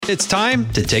It's time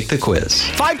to take the quiz.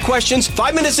 5 questions,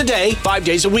 5 minutes a day, 5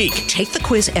 days a week. Take the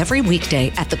quiz every weekday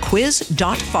at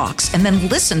thequiz.fox and then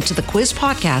listen to the quiz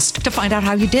podcast to find out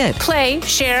how you did. Play,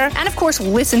 share, and of course,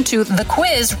 listen to the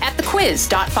quiz at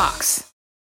thequiz.fox.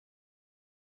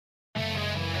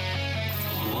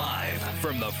 Live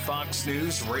from the Fox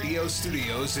News radio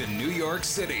studios in New York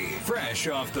City, fresh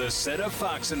off the set of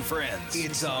Fox and Friends,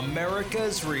 it's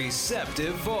America's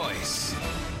receptive voice,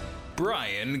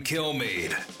 Brian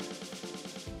Kilmeade.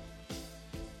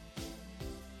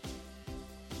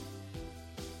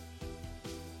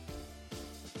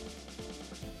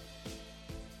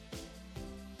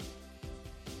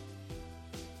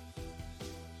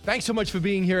 Thanks so much for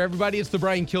being here, everybody. It's the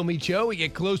Brian Kilmeade Show. We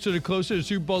get closer to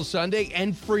Super Bowl Sunday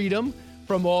and freedom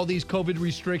from all these COVID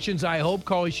restrictions, I hope.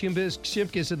 Carly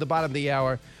Shimkus at the bottom of the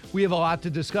hour. We have a lot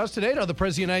to discuss today. Now, the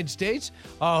President of the United States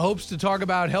hopes to talk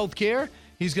about health care.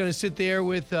 He's going to sit there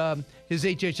with his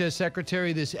HHS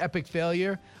secretary, this epic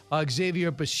failure,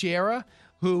 Xavier Becerra,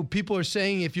 who people are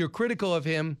saying if you're critical of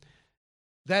him,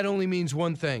 that only means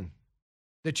one thing,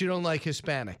 that you don't like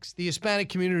Hispanics. The Hispanic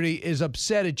community is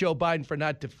upset at Joe Biden for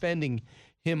not defending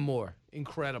him more.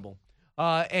 Incredible.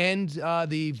 And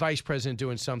the vice president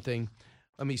doing something.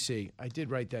 Let me see. I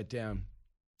did write that down.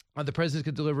 The president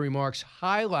could deliver remarks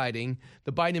highlighting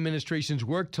the Biden administration's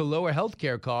work to lower health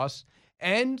care costs,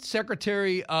 and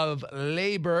Secretary of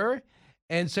Labor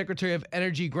and Secretary of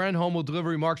Energy Granholm will deliver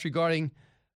remarks regarding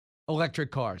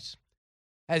electric cars.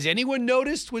 Has anyone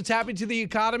noticed what's happened to the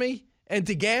economy and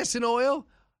to gas and oil?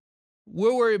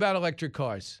 We're worried about electric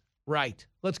cars. Right.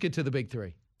 Let's get to the big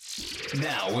three.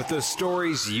 Now, with the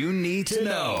stories you need to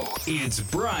know, it's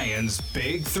Brian's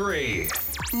Big Three.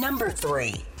 Number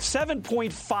 3.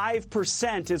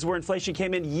 7.5% is where inflation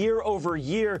came in year over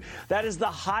year. That is the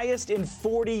highest in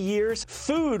 40 years.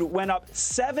 Food went up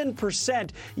 7%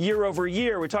 year over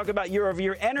year. We talk about year over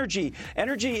year energy.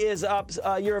 Energy is up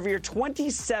year over year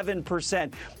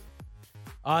 27%.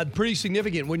 Pretty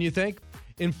significant, wouldn't you think?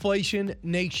 Inflation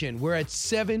nation. We're at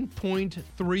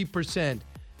 7.3%.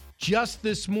 Just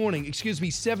this morning,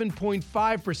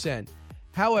 7.5%.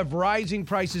 How have rising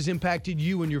prices impacted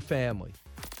you and your family?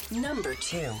 Number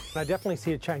 2. I definitely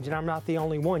see it changing. I'm not the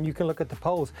only one. You can look at the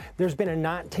polls. There's been a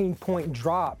 19-point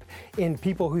drop in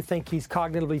people who think he's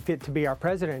cognitively fit to be our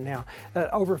president now.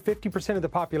 Over 50% of the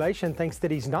population thinks that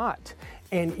he's not.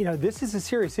 And, this is a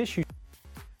serious issue.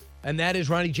 And that is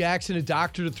Ronnie Jackson, a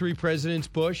doctor to 3 presidents,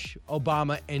 Bush,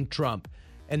 Obama, and Trump.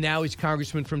 And now he's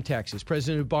congressman from Texas.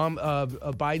 President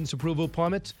Biden's approval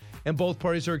plummets, and both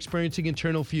parties are experiencing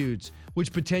internal feuds,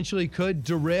 which potentially could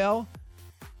derail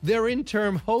their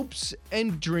interim hopes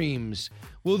and dreams.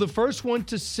 Will the first one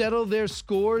to settle their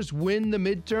scores win the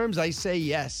midterms? I say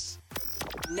yes.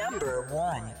 Number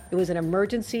 1. It was an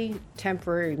emergency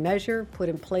temporary measure put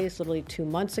in place literally 2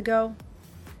 months ago.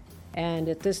 And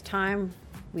at this time,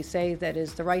 we say that it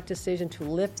is the right decision to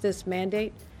lift this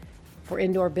mandate for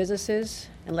indoor businesses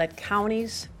and let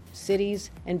counties,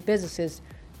 cities, and businesses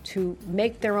to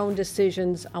make their own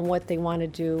decisions on what they want to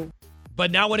do. But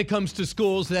now when it comes to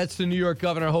schools, that's the New York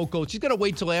Governor Hochul. She's going to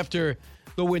wait till after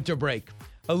the winter break.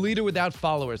 A leader without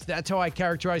followers. That's how I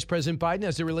characterize President Biden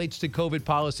as it relates to COVID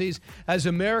policies. As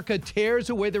America tears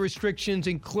away the restrictions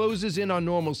and closes in on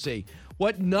normalcy,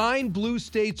 what 9 blue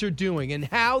states are doing and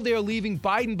how they're leaving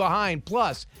Biden behind,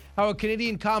 plus how a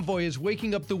Canadian convoy is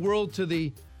waking up the world to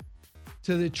the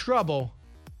trouble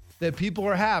that people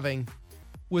are having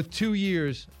with 2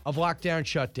 years of lockdown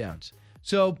shutdowns.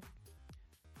 So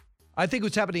I think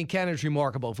what's happening in Canada is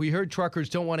remarkable. If we heard truckers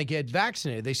don't want to get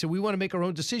vaccinated, they said, we want to make our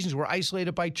own decisions. We're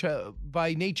isolated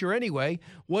by nature anyway.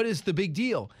 What is the big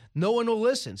deal? No one will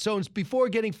listen. So before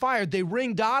getting fired, they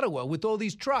ringed Ottawa with all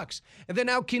these trucks. And then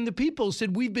out came the people who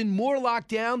said, we've been more locked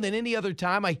down than any other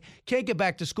time. I can't get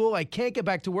back to school. I can't get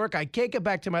back to work. I can't get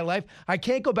back to my life. I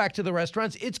can't go back to the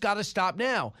restaurants. It's got to stop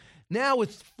now. Now,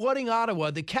 with flooding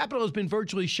Ottawa, the capital has been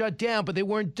virtually shut down, but they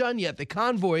weren't done yet. The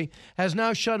convoy has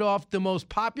now shut off the most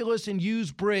populous and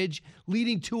used bridge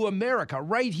leading to America,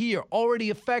 right here, already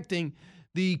affecting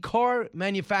the car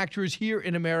manufacturers here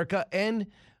in America, and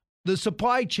the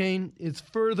supply chain is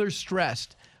further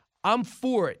stressed. I'm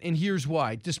for it, and here's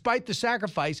why. Despite the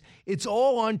sacrifice, it's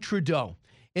all on Trudeau,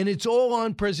 and it's all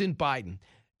on President Biden.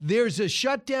 There's a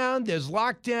shutdown, there's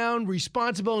lockdown,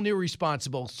 responsible and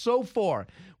irresponsible. So far,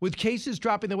 with cases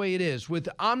dropping the way it is, with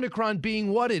Omicron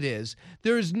being what it is,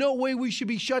 there is no way we should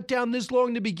be shut down this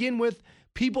long to begin with.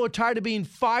 People are tired of being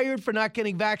fired for not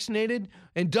getting vaccinated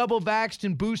and double vaxxed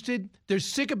and boosted. They're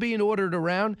sick of being ordered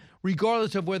around,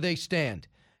 regardless of where they stand.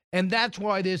 And that's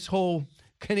why this whole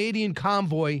Canadian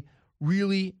convoy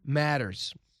really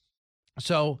matters.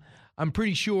 So I'm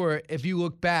pretty sure if you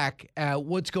look back at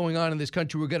what's going on in this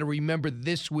country, we're going to remember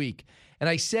this week. And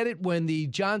I said it when the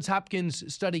Johns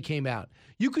Hopkins study came out.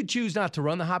 You could choose not to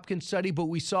run the Hopkins study, but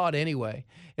we saw it anyway.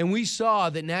 And we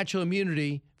saw that natural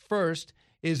immunity, first,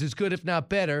 is as good, if not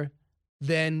better,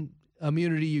 than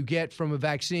immunity you get from a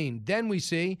vaccine. Then we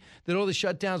see that all the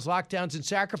shutdowns, lockdowns, and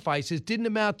sacrifices didn't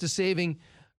amount to saving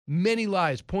many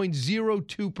lives,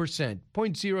 0.02%.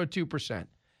 0.02%.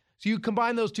 So you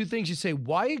combine those two things, you say,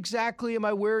 why exactly am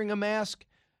I wearing a mask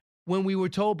when we were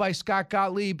told by Scott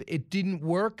Gottlieb it didn't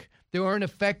work? They weren't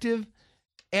effective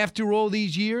after all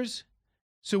these years?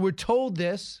 So we're told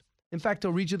this. In fact,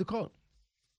 I'll read you the quote.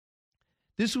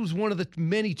 This was one of the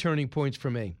many turning points for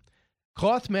me.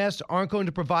 Cloth masks aren't going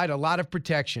to provide a lot of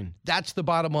protection. That's the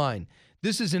bottom line.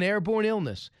 This is an airborne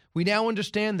illness. We now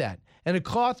understand that. And a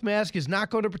cloth mask is not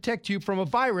going to protect you from a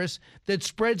virus that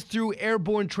spreads through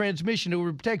airborne transmission. It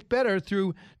will protect better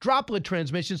through droplet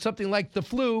transmission, something like the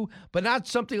flu, but not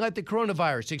something like the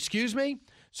coronavirus. Excuse me?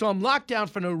 So I'm locked down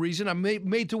for no reason. I'm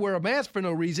made to wear a mask for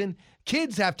no reason.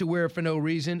 Kids have to wear it for no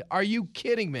reason. Are you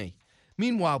kidding me?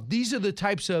 Meanwhile, these are the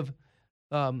types of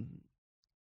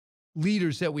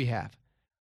leaders that we have.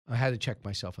 I had to check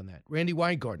myself on that. Randi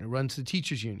Weingarten runs the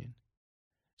teachers union.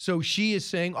 So she is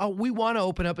saying, oh, we want to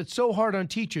open up. It's so hard on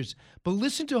teachers. But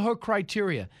listen to her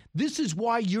criteria. This is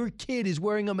why your kid is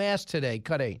wearing a mask today.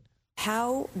 Cut 8.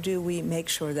 How do we make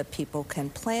sure that people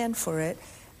can plan for it?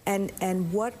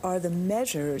 And what are the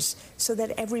measures so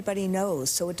that everybody knows?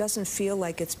 So it doesn't feel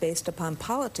like it's based upon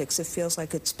politics. It feels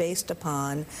like it's based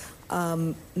upon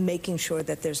making sure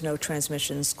that there's no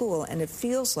transmission in school. And it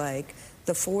feels like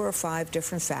the 4 or 5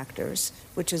 different factors,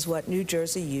 which is what New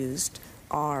Jersey used,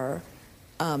 are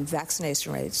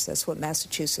vaccination rates. That's what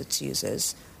Massachusetts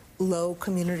uses. Low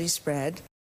community spread.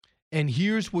 And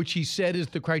here's what she said is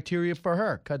the criteria for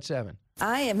her. Cut 7.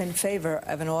 I am in favor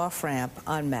of an off-ramp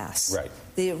on masks. Right.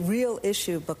 The real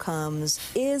issue becomes,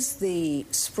 is the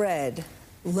spread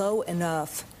low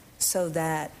enough so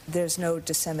that there's no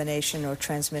dissemination or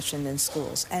transmission in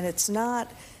schools? And it's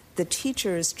not the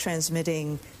teachers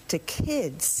transmitting to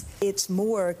kids. It's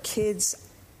more kids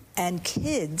and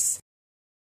kids.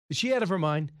 Is she out of her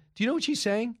mind? Do you know what she's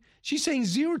saying? She's saying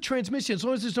zero transmission as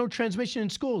long as there's no transmission in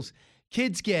schools.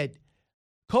 Kids get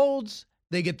colds,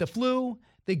 they get the flu,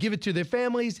 they give it to their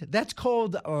families. That's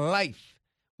called life.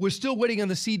 We're still waiting on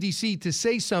the CDC to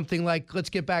say something like, let's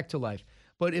get back to life.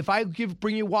 But if I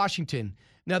bring you Washington,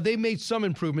 now they made some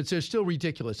improvements. They're still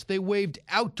ridiculous. They waived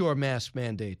outdoor mask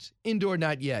mandates. Indoor,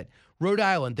 not yet. Rhode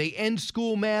Island, they end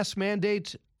school mask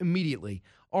mandates immediately.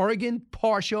 Oregon,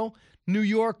 partial. New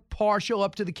York, partial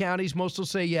up to the counties. Most will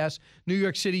say yes. New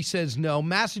York City says no.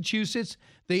 Massachusetts,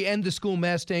 they end the school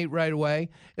mask mandate right away.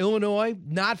 Illinois,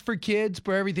 not for kids,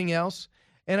 but everything else.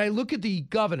 And I look at the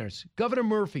governors. Governor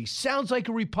Murphy sounds like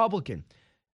a Republican.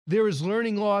 There is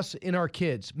learning loss in our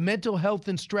kids, mental health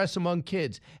and stress among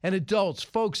kids and adults.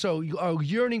 Folks are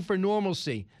yearning for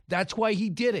normalcy. That's why he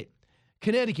did it.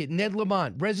 Connecticut, Ned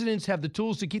Lamont, residents have the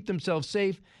tools to keep themselves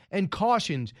safe and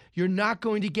cautioned you're not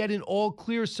going to get an all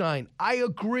clear sign. I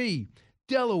agree.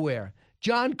 Delaware,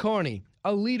 John Carney,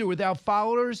 a leader without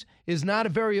followers is not a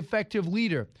very effective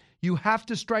leader. You have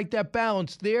to strike that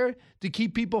balance there to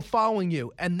keep people following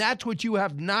you, and that's what you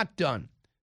have not done.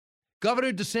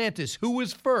 Governor DeSantis, who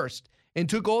was first and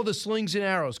took all the slings and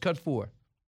arrows, cut 4.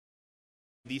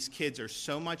 These kids are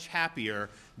so much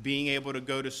happier being able to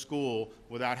go to school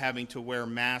without having to wear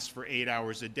masks for 8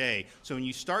 hours a day. So when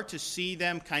you start to see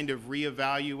them kind of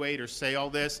reevaluate or say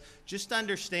all this, just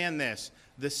understand this.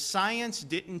 The science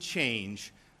didn't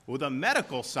change. Well, the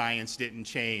medical science didn't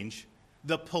change.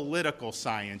 The political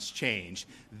science changed.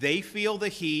 They feel the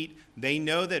heat. They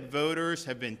know that voters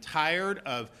have been tired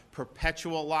of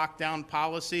perpetual lockdown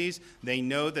policies. They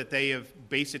know that they have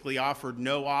basically offered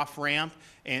no off-ramp,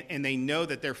 and they know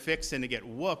that they're fixing to get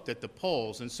whooped at the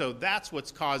polls. And so that's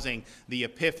what's causing the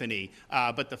epiphany.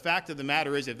 But the fact of the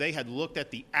matter is, if they had looked at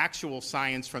the actual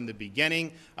science from the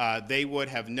beginning, they would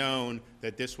have known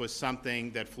that this was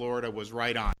something that Florida was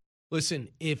right on. Listen,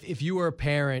 if you were a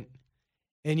parent,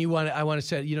 and I want to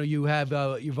say, you have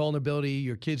your vulnerability,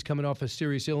 your kid's coming off a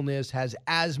serious illness, has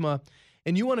asthma,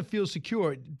 and you want to feel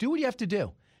secure, do what you have to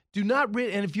do. Do not,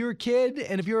 and if you're a kid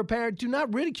and if you're a parent, do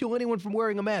not ridicule anyone from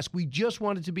wearing a mask. We just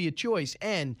want it to be a choice.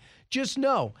 And just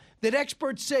know that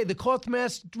experts say the cloth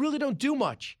masks really don't do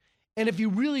much. And if you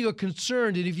really are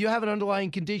concerned, and if you have an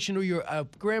underlying condition or you're a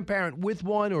grandparent with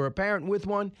one or a parent with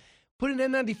one, put an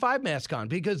N95 mask on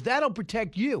because that'll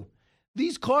protect you.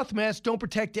 These cloth masks don't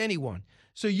protect anyone.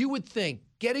 So you would think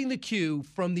getting the cue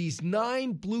from these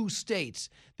 9 blue states,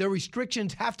 their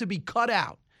restrictions have to be cut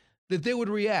out. that they would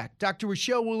react. Dr.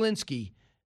 Rochelle Walensky,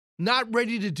 not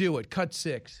ready to do it. Cut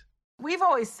 6. We've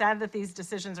always said that these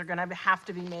decisions are going to have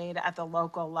to be made at the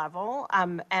local level,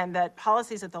 and that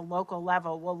policies at the local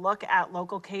level will look at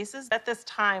local cases. At this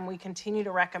time, we continue to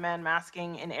recommend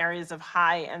masking in areas of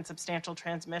high and substantial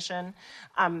transmission.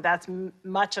 That's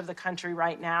much of the country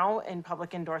right now in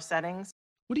public indoor settings.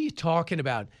 What are you talking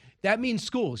about? That means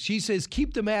schools. She says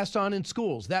keep the mask on in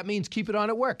schools. That means keep it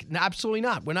on at work. No, absolutely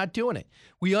not. We're not doing it.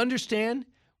 We understand.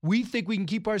 We think we can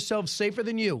keep ourselves safer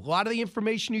than you. A lot of the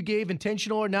information you gave,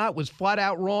 intentional or not, was flat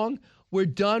out wrong. We're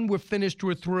done. We're finished.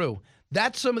 We're through.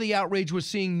 That's some of the outrage we're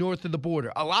seeing north of the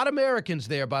border. A lot of Americans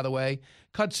there, by the way.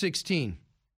 Cut 16.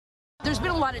 There's been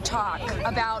a lot of talk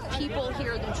about people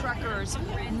here, the truckers,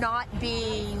 not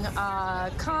being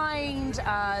kind,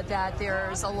 that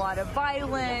there's a lot of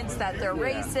violence, that they're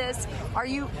racist.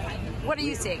 What are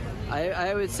you seeing?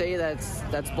 I would say that's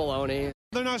baloney.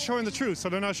 They're not showing the truth, so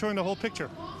they're not showing the whole picture.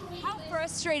 How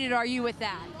frustrated are you with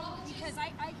that? Because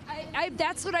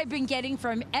that's what I've been getting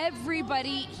from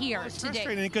everybody here it's today.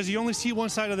 Frustrating because you only see one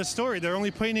side of the story. They're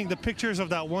only painting the pictures of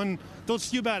those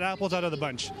few bad apples out of the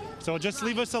bunch. So just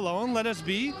leave us alone, let us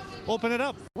be, open it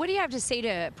up. What do you have to say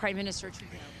to Prime Minister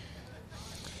Trudeau?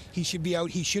 He should be out.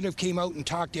 He should have came out and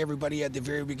talked to everybody at the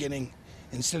very beginning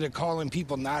instead of calling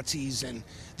people Nazis, and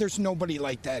there's nobody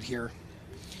like that here.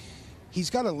 He's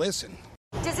got to listen.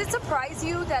 Does it surprise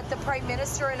you that the Prime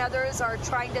Minister and others are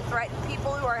trying to threaten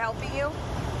people who are helping you?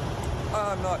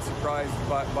 I'm not surprised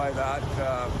by that.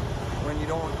 When you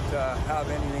don't have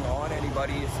anything on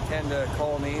anybody, you tend to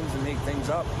call names and make things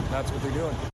up. That's what they're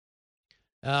doing.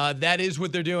 That is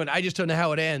what they're doing. I just don't know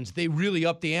how it ends. They really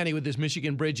upped the ante with this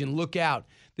Michigan bridge, and look out.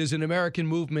 There's an American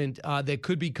movement that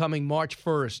could be coming March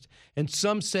 1st, and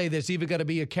some say there's even going to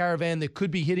be a caravan that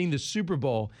could be hitting the Super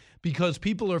Bowl because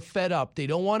people are fed up. They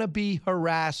don't want to be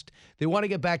harassed. They want to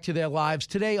get back to their lives.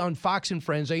 Today on Fox and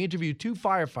Friends, I interviewed 2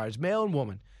 firefighters, male and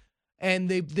woman, and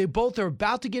they both are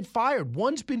about to get fired.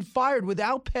 One's been fired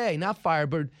without pay, not fired,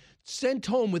 but sent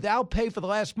home without pay for the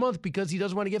last month because he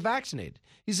doesn't want to get vaccinated.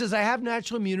 He says, I have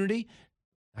natural immunity.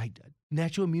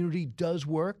 Natural immunity does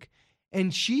work.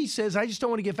 And she says, I just don't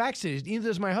want to get vaccinated. Neither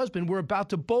does my husband. We're about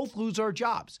to both lose our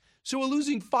jobs. So we're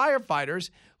losing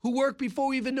firefighters who worked before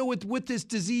we even knew what this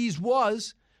disease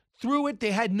was. Through it,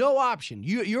 they had no option.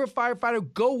 You're a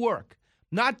firefighter, go work.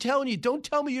 Not telling you, don't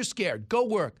tell me you're scared. Go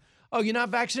work. Oh, you're not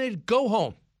vaccinated? Go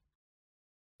home.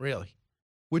 Really.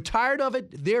 We're tired of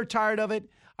it. They're tired of it.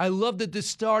 I love that this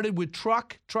started with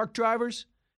truck drivers.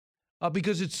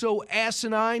 Because it's so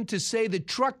asinine to say that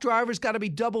truck drivers got to be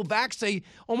double vaxxed. They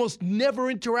almost never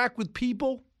interact with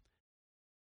people.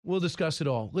 We'll discuss it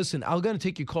all. Listen, I'm going to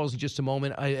take your calls in just a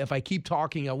moment. If I keep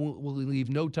talking, we'll leave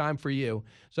no time for you.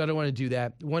 So I don't want to do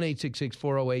that.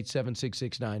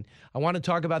 1-866-408-7669. I want to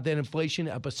talk about that inflation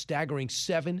up a staggering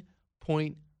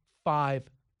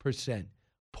 7.5%.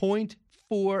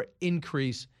 0.4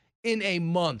 increase in a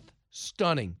month.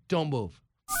 Stunning. Don't move.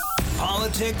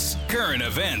 Politics, current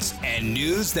events, and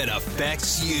news that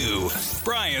affects you.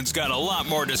 Brian's got a lot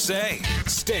more to say.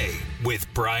 Stay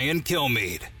with Brian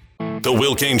Kilmeade. The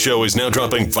Will Cain Show is now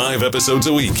dropping 5 episodes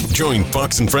a week. Join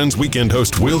Fox and Friends weekend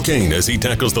host Will Cain as he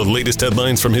tackles the latest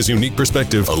headlines from his unique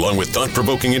perspective, along with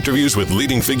thought-provoking interviews with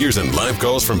leading figures and live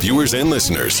calls from viewers and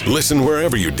listeners. Listen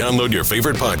wherever you download your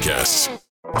favorite podcasts.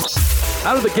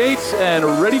 Out of the gates and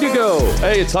ready to go.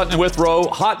 Hey, it's Hutton Withrow.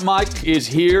 Hot Mike is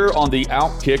here on the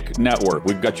Outkick Network.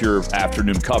 We've got your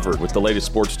afternoon covered with the latest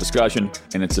sports discussion,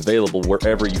 and it's available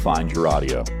wherever you find your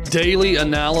audio. Daily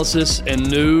analysis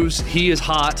and news. He is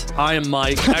hot. I am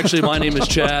Mike. Actually, my name is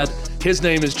Chad. His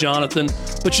name is Jonathan,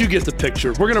 but you get the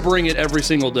picture. We're going to bring it every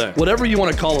single day. Whatever you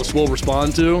want to call us, we'll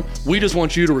respond to. We just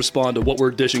want you to respond to what we're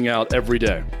dishing out every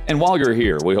day. And while you're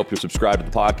here, we hope you subscribe to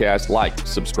the podcast, like,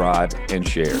 subscribe, and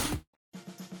share.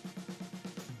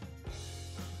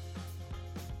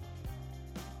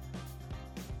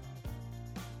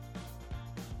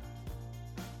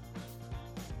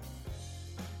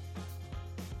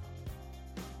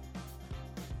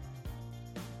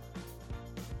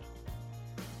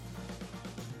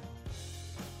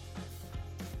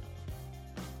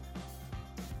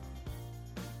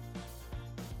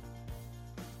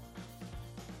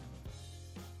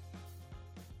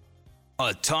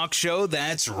 A talk show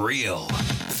that's real.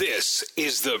 This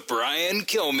is the Brian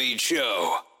Kilmeade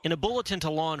Show. In a bulletin to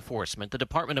law enforcement, the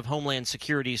Department of Homeland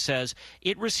Security says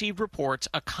it received reports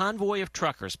a convoy of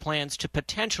truckers plans to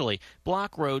potentially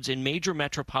block roads in major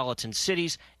metropolitan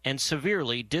cities and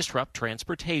severely disrupt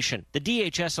transportation. The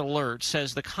DHS alert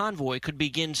says the convoy could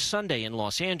begin Sunday in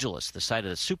Los Angeles, the site of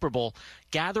the Super Bowl,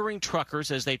 gathering truckers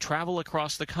as they travel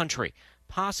across the country.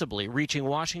 possibly reaching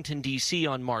Washington, D.C.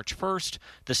 on March 1st,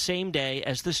 the same day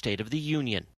as the State of the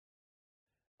Union.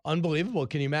 Unbelievable.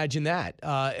 Can you imagine that?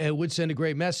 It would send a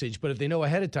great message, but if they know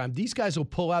ahead of time, these guys will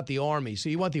pull out the Army. So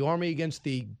you want the Army against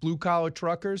the blue-collar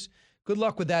truckers? Good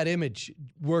luck with that image,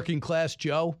 working-class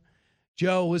Joe.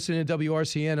 Joe, listening to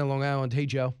WRCN in Long Island. Hey,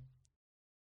 Joe.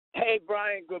 Hey,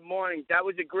 Brian, good morning. That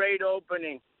was a great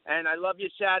opening, and I love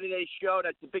your Saturday show.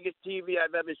 That's the biggest TV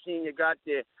I've ever seen you got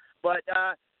there. But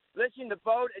listen, the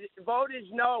voters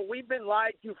know we've been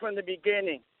lied to from the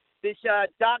beginning. This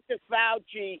Dr.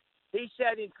 Fauci, he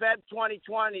said in Feb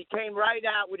 2020, came right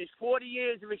out with his 40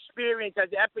 years of experience as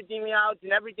epidemiologist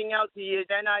and everything else he is,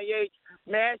 NIH,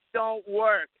 masks don't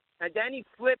work. And then he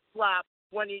flip-flopped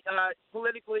when he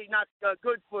politically not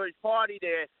good for his party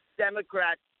there,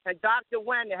 Democrats. And Dr.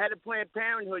 Wen, the head of Planned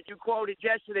Parenthood, you quoted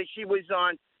yesterday, she was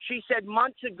on, she said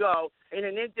months ago in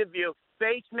an interview,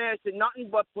 face masks are nothing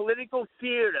but political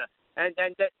theater. And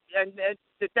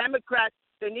the Democrats,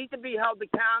 they need to be held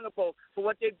accountable for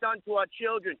what they've done to our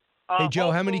children. Hey,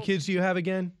 Joe, how many kids do you have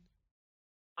again?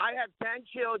 I have 10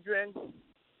 children.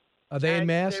 Are they in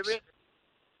masks?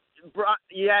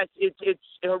 Yes, it's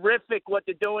horrific what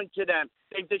they're doing to them.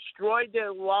 They've destroyed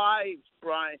their lives,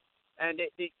 Brian. And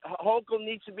Hochul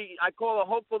needs to be, I call her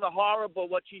Hochul the horrible,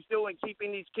 what she's doing,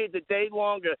 keeping these kids a day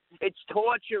longer. It's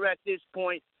torture at this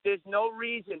point. There's no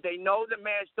reason. They know the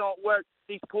masks don't work.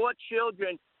 These poor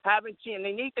children haven't seen.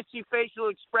 They need to see facial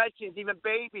expressions, even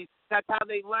babies. That's how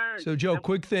they learn. So, Joe,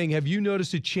 quick thing. Have you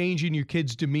noticed a change in your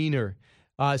kids' demeanor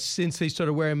since they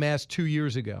started wearing masks 2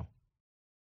 years ago?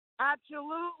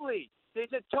 Absolutely.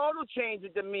 There's a total change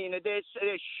of demeanor. They're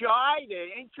shy,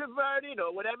 they're introverted,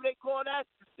 or whatever they call that.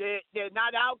 They're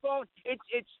not outgoing.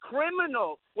 It's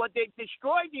criminal what they've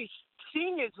destroyed these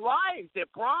seniors' lives, their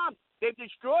proms. They've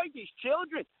destroyed these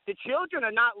children. The children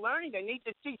are not learning. They need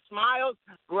to see smiles,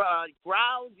 growls,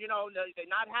 they're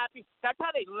not happy. That's how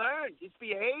they learn. It's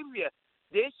behavior.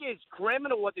 This is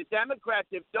criminal what the Democrats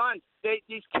have done.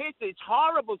 These kids, it's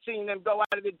horrible seeing them go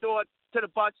out of the door to the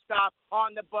bus stop,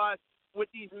 on the bus, with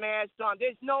these masks on.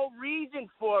 There's no reason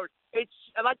for it. It's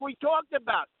like we talked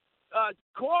about.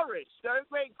 Chorus, third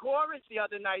grade chorus the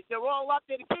other night. They're all up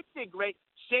there. The kids did great,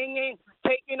 singing,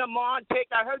 taking them on.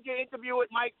 I heard your interview with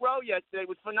Mike Rowe yesterday. It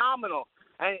was phenomenal.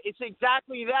 And it's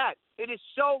exactly that. It is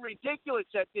so ridiculous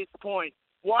at this point.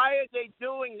 Why are they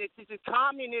doing this? This is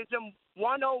communism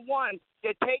 101.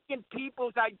 They're taking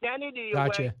people's identity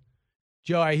away.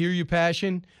 Joe, I hear your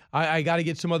passion. I got to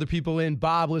get some other people in.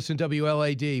 Bob, listen to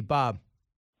WLAD. Bob.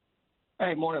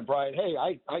 Hey, morning, Brian. Hey,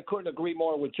 I couldn't agree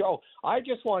more with Joe. I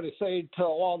just want to say to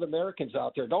all the Americans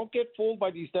out there, don't get fooled by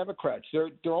these Democrats.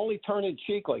 They're only turning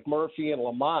cheek like Murphy and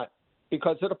Lamont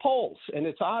because of the polls, and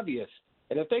it's obvious.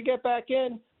 And if they get back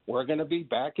in, we're going to be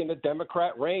back in the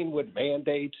Democrat reign with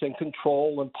mandates and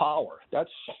control and power.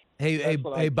 Hey,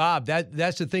 Bob,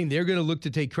 that's the thing. They're going to look to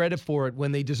take credit for it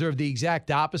when they deserve the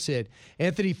exact opposite.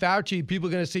 Anthony Fauci, people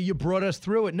are going to say, you brought us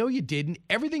through it. No, you didn't.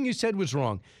 Everything you said was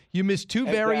wrong. You missed two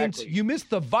variants. You missed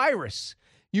the virus.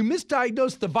 You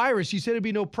misdiagnosed the virus. You said it'd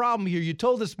be no problem here. You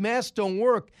told us masks don't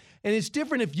work. And it's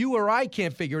different if you or I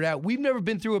can't figure it out. We've never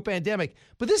been through a pandemic.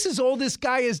 But this is all this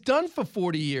guy has done for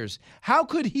 40 years. How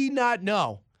could he not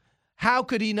know? How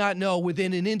could he not know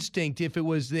within an instinct if it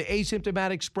was the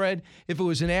asymptomatic spread, if it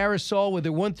was an aerosol, whether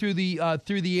it went through the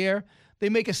air? They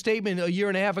make a statement a year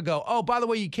and a half ago. Oh, by the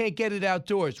way, you can't get it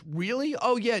outdoors. Really?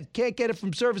 Oh, yeah, can't get it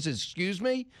from services. Excuse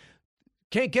me?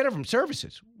 Can't get it from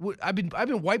services. I've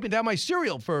been wiping down my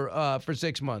cereal for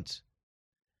 6 months.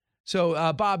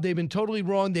 So, Bob, they've been totally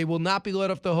wrong. They will not be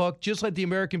let off the hook. Just like the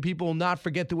American people will not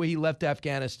forget the way he left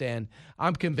Afghanistan.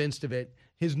 I'm convinced of it.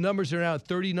 His numbers are now at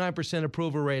 39%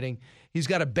 approval rating. He's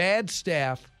got a bad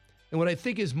staff. And what I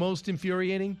think is most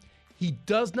infuriating, he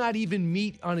does not even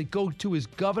go to his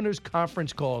governor's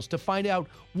conference calls to find out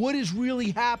what is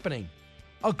really happening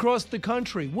across the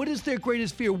country. What is their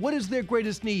greatest fear? What is their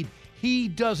greatest need? He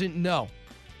doesn't know.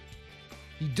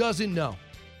 He doesn't know.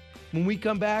 When we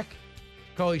come back,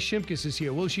 Carly Shimkus is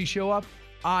here. Will she show up?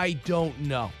 I don't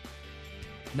know.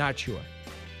 Not sure.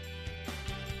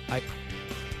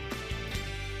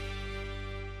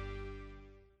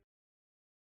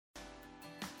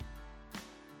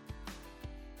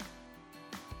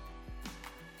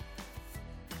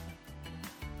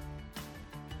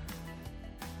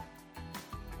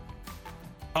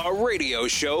 A radio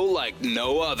show like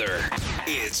no other.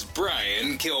 It's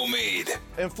Brian Kilmeade.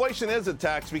 Inflation is a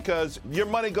tax because your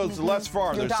money goes less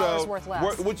farther. Your dollar's worth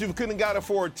less. What you couldn't got it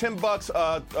for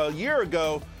 $10 a year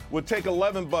ago would take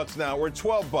 $11 now. We're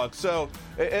 $12. So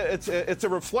it's a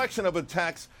reflection of a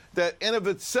tax that in of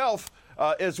itself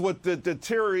is what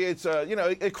deteriorates.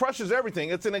 It crushes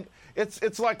everything.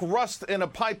 It's like rust in a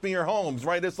pipe in your homes,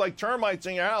 right? It's like termites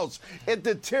in your house. It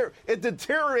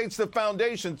deteriorates the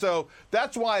foundation. So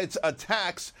that's why it's a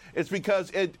tax. It's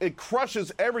because it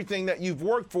crushes everything that you've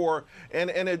worked for,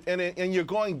 and you're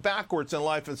going backwards in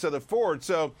life instead of forward.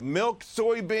 So milk,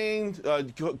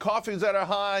 soybeans, coffees that are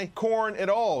high, corn, it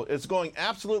all is going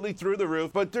absolutely through the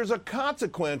roof. But there's a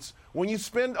consequence when you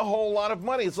spend a whole lot of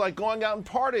money. It's like going out and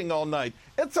partying all night.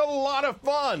 It's a lot of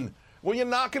fun when you're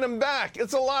knocking them back.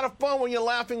 It's a lot of fun when you're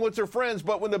laughing with your friends.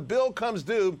 But when the bill comes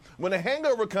due, when the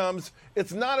hangover comes,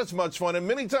 it's not as much fun. And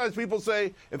many times people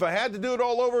say, if I had to do it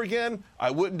all over again,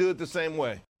 I wouldn't do it the same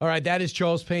way. All right, that is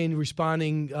Charles Payne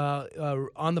responding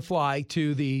on the fly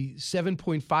to the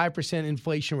 7.5%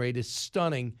 inflation rate. It's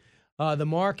stunning. The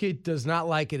market does not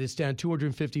like it. It's down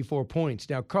 254 points.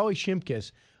 Now, Carly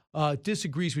Shimkus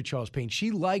disagrees with Charles Payne.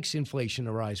 She likes inflation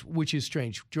to rise, which is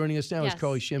strange. Joining us now is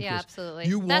Carly Shimkus. Yeah, absolutely.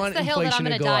 You That's want the hill that I'm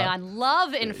going to die on.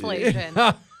 Love inflation.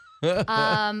 No,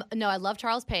 I love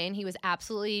Charles Payne. He was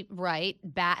absolutely right.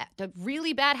 A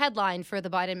really bad headline for the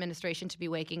Biden administration to be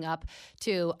waking up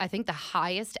to. I think the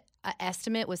highest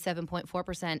estimate was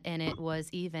 7.4%, and it was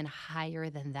even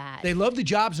higher than that. They loved the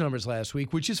jobs numbers last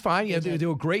week, which is fine. Yeah, they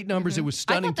were great numbers. It was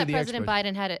stunning to the experts. I thought that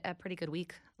President Biden had a pretty good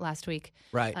week last week.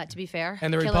 Right. To be fair.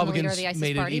 And the Republicans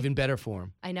made it even better for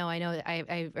him. I know.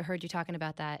 I heard you talking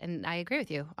about that, and I agree with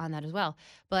you on that as well.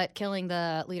 But killing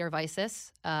the leader of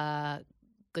ISIS,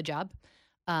 good job.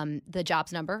 The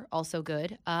jobs number, also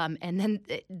good. And then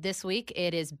this week,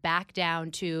 it is back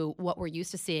down to what we're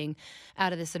used to seeing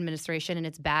out of this administration, and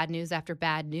it's bad news after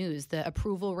bad news. The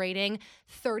approval rating,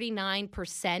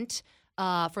 39%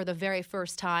 for the very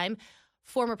first time.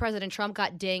 Former President Trump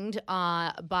got dinged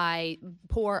by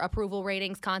poor approval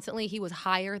ratings constantly. He was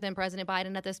higher than President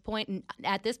Biden at this point. And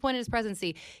at this point in his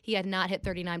presidency, he had not hit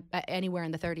 39 anywhere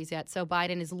in the 30s yet. So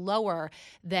Biden is lower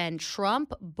than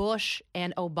Trump, Bush,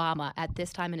 and Obama at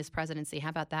this time in his presidency. How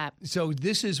about that? So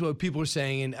this is what people are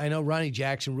saying, and I know Ronnie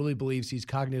Jackson really believes he's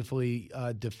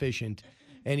cognitively deficient,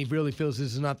 and he really feels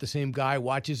this is not the same guy.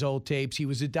 Watch his old tapes. He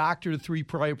was a doctor to 3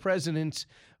 prior presidents,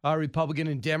 Republican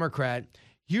and Democrat.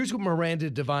 Here's what Miranda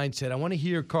Devine said. I want to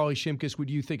hear, Carly Shimkus, what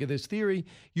do you think of this theory?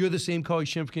 You're the same Carly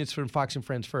Shimkus from Fox and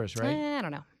Friends First, right? I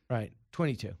don't know. Right,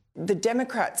 22. The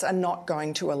Democrats are not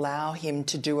going to allow him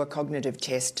to do a cognitive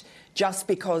test just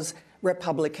because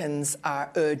Republicans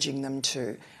are urging them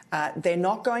to. They're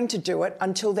not going to do it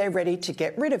until they're ready to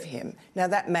get rid of him. Now,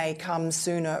 that may come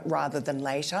sooner rather than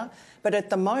later, but at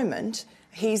the moment,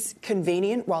 he's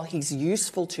convenient. While he's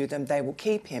useful to them, they will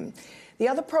keep him. The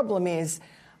other problem is,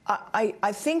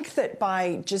 I think that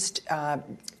by just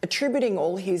attributing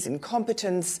all his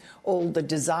incompetence, all the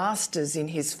disasters in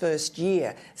his first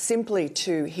year, simply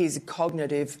to his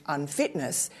cognitive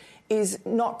unfitness is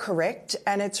not correct,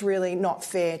 and it's really not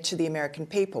fair to the American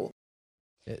people.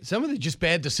 Some of the just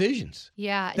bad decisions.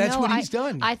 Yeah. That's what he's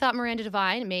done. I thought Miranda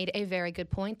Devine made a very good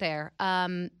point there.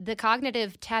 The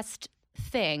cognitive test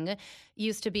thing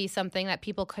used to be something that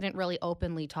people couldn't really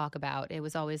openly talk about. It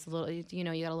was always a little, you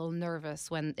got a little nervous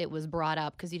when it was brought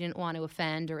up because you didn't want to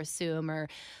offend or assume or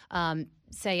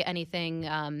say anything,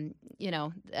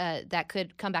 that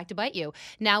could come back to bite you.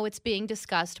 Now it's being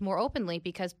discussed more openly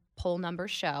because poll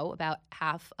numbers show about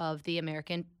half of the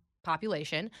American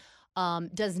population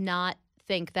does not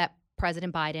think that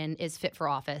President Biden is fit for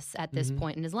office at this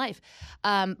point in his life.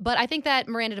 But I think that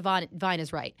Miranda Devine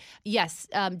is right. Yes.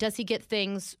 Does he get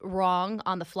things wrong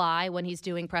on the fly when he's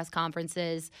doing press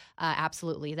conferences?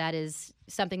 Absolutely. That is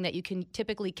something that you can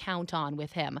typically count on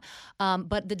with him.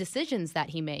 But the decisions that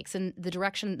he makes and the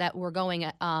direction that we're going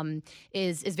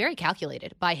is very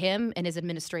calculated by him and his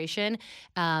administration.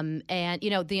 And,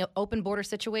 the open border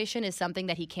situation is something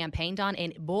that he campaigned on.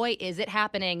 And boy, is it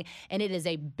happening. And it is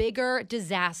a bigger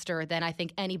disaster than I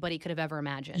think anybody could have ever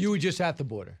imagined. You were just at the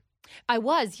border. I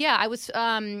was, yeah. I was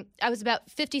about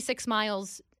 56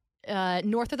 miles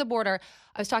north of the border.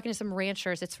 I was talking to some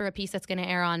ranchers. It's for a piece that's going to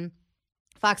air on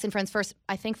Fox and Friends First,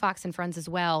 I think Fox and Friends as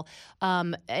well,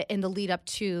 in the lead up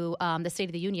to the State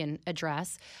of the Union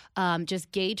address,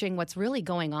 just gauging what's really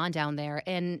going on down there.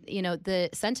 And, the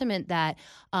sentiment that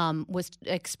was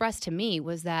expressed to me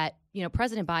was that,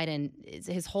 President Biden,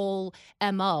 his whole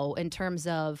MO in terms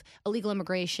of illegal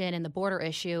immigration and the border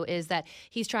issue is that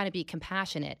he's trying to be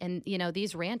compassionate. And,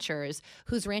 these ranchers,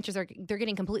 whose ranches they're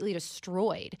getting completely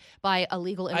destroyed by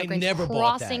illegal immigrants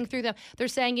crossing through them. They're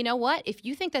saying, you know what, if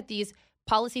you think that these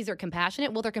policies are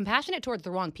compassionate, well, they're compassionate towards the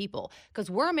wrong people because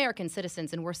we're American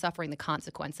citizens and we're suffering the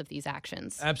consequence of these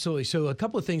actions. Absolutely. So a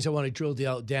couple of things I want to drill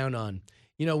down on.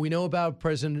 We know about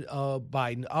President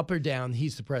Biden, up or down,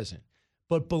 he's the president.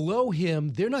 But below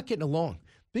him, they're not getting along.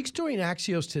 Big story in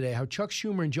Axios today, how Chuck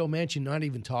Schumer and Joe Manchin not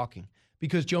even talking.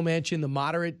 Because Joe Manchin, the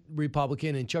moderate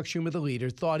Republican, and Chuck Schumer, the leader,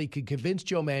 thought he could convince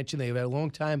Joe Manchin. They had a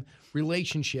long-time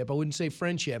relationship. I wouldn't say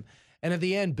friendship. And at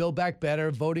the end, Build Back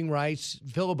Better, voting rights,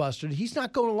 filibustered. He's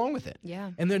not going along with it.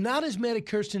 Yeah. And they're not as mad at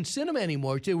Kyrsten Sinema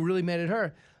anymore. They were really mad at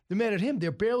her. They're mad at him.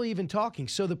 They're barely even talking.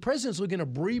 So the president's looking to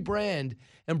rebrand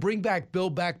and bring back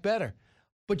Build Back Better.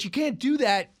 But you can't do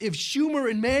that if Schumer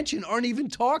and Manchin aren't even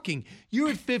talking.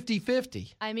 You're at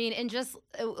 50-50. I mean, and just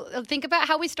think about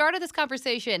how we started this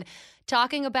conversation,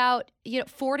 talking about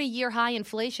 40-year high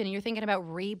inflation, and you're thinking about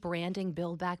rebranding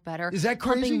Build Back Better. Is that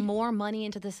crazy? Pumping more money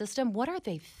into the system. What are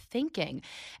they thinking?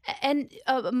 And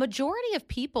a majority of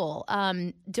people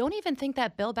don't even think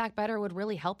that Build Back Better would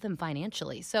really help them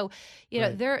financially. So,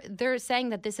 Right. they're saying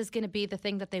that this is going to be the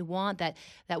thing that they want, that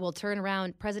will turn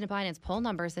around President Biden's poll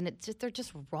numbers, and they're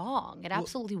just wrong. It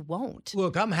absolutely won't.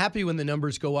 Look, I'm happy when the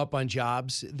numbers go up on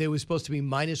jobs. They were supposed to be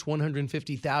minus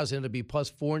 150,000. It'll be plus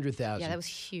 400,000. Yeah, that was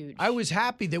huge. I was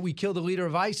happy that we killed the leader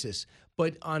of ISIS.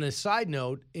 But on a side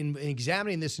note, in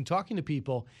examining this and talking to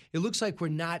people, it looks like we're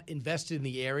not invested in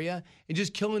the area. And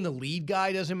just killing the lead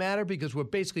guy doesn't matter because we're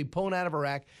basically pulling out of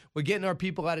Iraq. We're getting our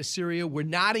people out of Syria. We're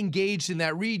not engaged in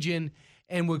that region.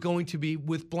 And we're going to be,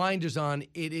 with blinders on,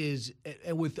 it is,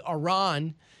 with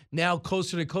Iran now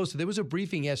closer and closer. There was a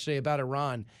briefing yesterday about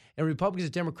Iran, and Republicans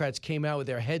and Democrats came out with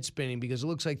their heads spinning because it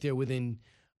looks like they're within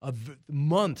a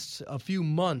few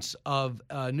months of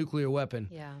a nuclear weapon.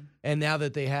 Yeah. And now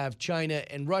that they have China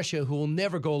and Russia, who will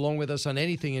never go along with us on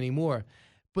anything anymore.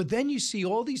 But then you see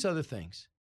all these other things.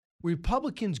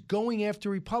 Republicans going after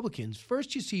Republicans.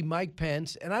 First, you see Mike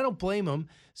Pence, and I don't blame him,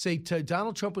 say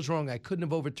Donald Trump was wrong. I couldn't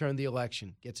have overturned the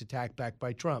election. Gets attacked back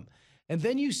by Trump. And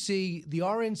then you see the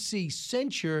RNC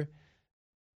censure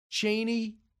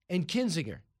Cheney and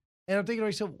Kinzinger. And I'm thinking to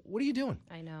myself, what are you doing?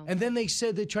 I know. And then they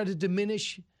said they tried to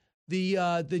diminish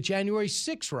the January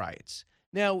 6th riots.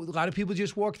 Now, a lot of people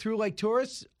just walk through like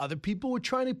tourists. Other people were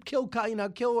trying to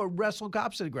kill or wrestle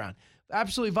cops to the ground.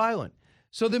 Absolutely violent.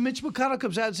 So then Mitch McConnell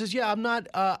comes out and says, yeah,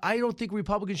 I don't think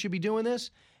Republicans should be doing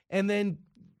this. And then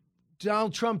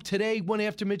Donald Trump today went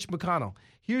after Mitch McConnell.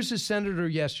 Here's the senator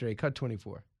yesterday, cut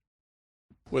 24.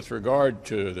 With regard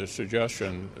to the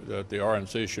suggestion that the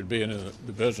RNC should be in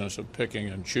the business of picking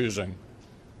and choosing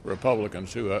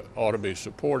Republicans who ought to be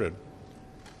supported,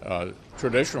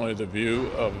 traditionally the view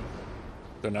of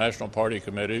the national party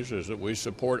committees is that we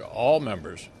support all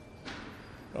members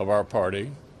of our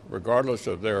party, regardless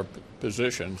of their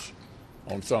positions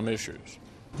on some issues.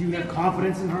 Do you have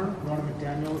confidence in her, Ronna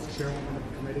McDaniel, as chairwoman of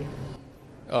the committee?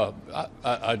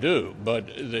 I do, but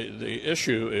the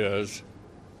issue is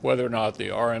whether or not the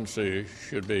RNC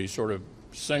should be sort of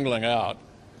singling out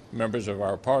members of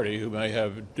our party who may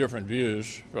have different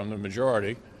views from the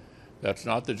majority. That's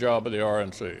not the job of the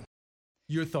RNC.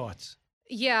 Your thoughts?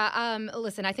 Yeah,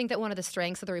 listen, I think that one of the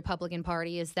strengths of the Republican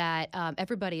Party is that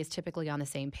everybody is typically on the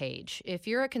same page. If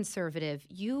you're a conservative,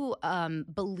 you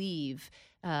believe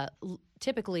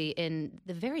typically in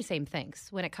the very same things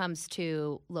when it comes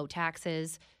to low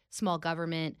taxes, small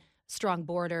government, strong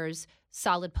borders,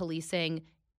 solid policing.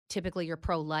 Typically, you're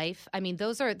pro-life. I mean,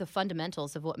 those are the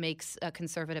fundamentals of what makes a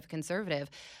conservative conservative.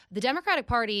 The Democratic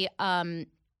Party,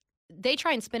 they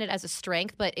try and spin it as a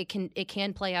strength, but it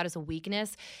can play out as a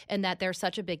weakness, and that they're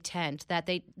such a big tent that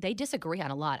they disagree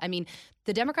on a lot. I mean,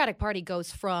 the Democratic Party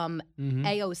goes from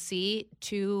AOC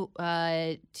to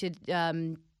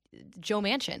Joe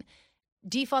Manchin,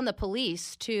 defund the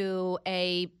police to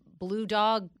a blue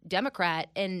dog Democrat,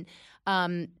 and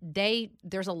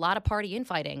there's a lot of party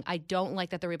infighting. I don't like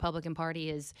that the Republican Party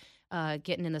is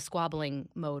getting in the squabbling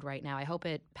mode right now. I hope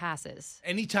it passes.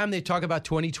 Anytime they talk about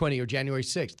 2020 or January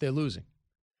 6th, they're losing.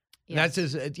 Yeah. That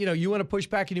says, you want to push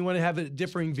back and you want to have a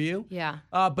differing view. Yeah.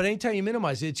 But anytime you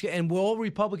minimize it, and what all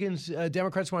Republicans,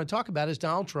 Democrats want to talk about is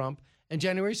Donald Trump and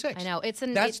January 6th. I know. It's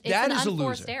an unforced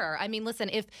unforced error. I mean, listen,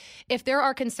 if there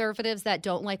are conservatives that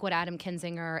don't like what Adam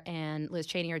Kinzinger and Liz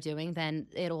Cheney are doing, then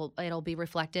it'll be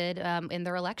reflected in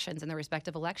their elections, in their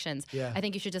respective elections. Yeah. I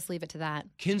think you should just leave it to that.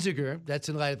 Kinzinger, that's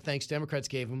in light of thanks Democrats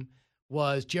gave him,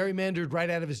 was gerrymandered right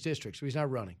out of his district, so he's not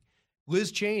running.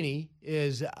 Liz Cheney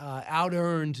is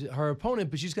out-earned her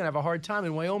opponent, but she's going to have a hard time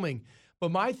in Wyoming.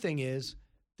 But my thing is,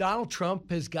 Donald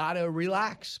Trump has got to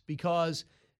relax because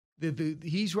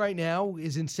he's right now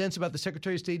is incensed about the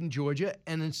Secretary of State in Georgia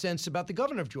and incensed about the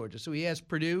governor of Georgia. So he asked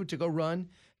Perdue to go run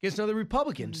against another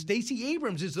Republican. Stacey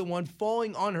Abrams is the one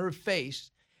falling on her face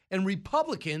and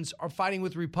Republicans are fighting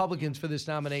with Republicans for this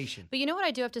nomination. But you know what,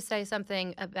 I do have to say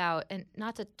something about, and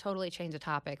not to totally change the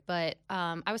topic, but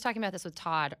I was talking about this with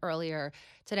Todd earlier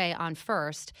today on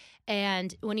First,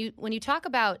 and when you talk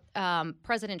about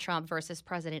President Trump versus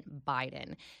President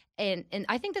Biden, and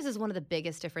I think this is one of the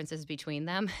biggest differences between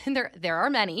them, and there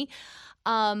are many,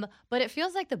 but it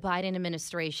feels like the Biden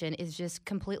administration is just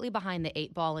completely behind the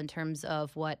 8 ball in terms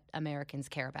of what Americans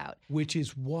care about. Which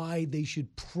is why they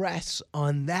should press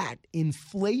on that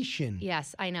inflation.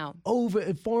 Yes, I know.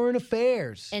 Over foreign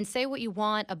affairs. And say what you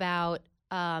want about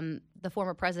the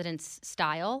former president's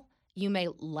style. You may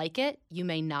like it, you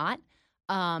may not.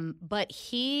 But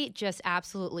he just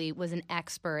absolutely was an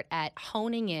expert at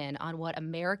honing in on what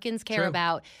Americans care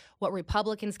about, what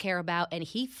Republicans care about, and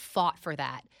he fought for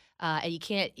that. And you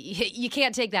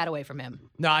can't take that away from him.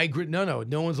 No, I agree. No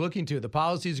one's looking to. The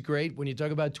policy is great. When you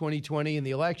talk about 2020 and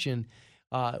the election,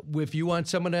 if you want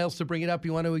someone else to bring it up,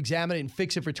 you want to examine it and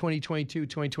fix it for 2022,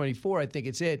 2024, I think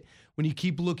it's it. When you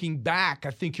keep looking back,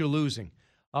 I think you're losing.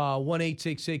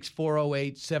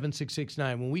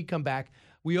 1-866-408-7669. When we come back,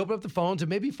 we open up the phones and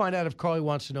maybe find out if Carly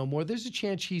wants to know more. There's a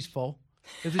chance she's full.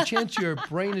 There's a chance your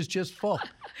brain is just full.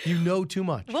 You know too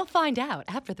much. We'll find out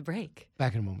after the break.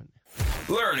 Back in a moment.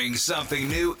 Learning something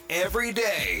new every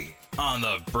day on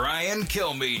the Brian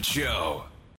Kilmeade Show.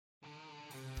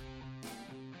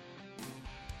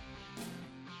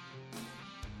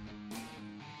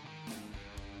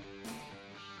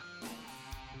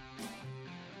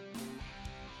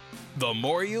 The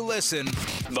more you listen,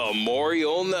 the more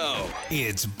you'll know.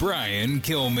 It's Brian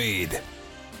Kilmeade.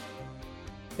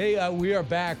 Hey, we are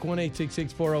back.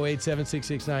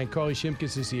 1-866-408-7669. Carly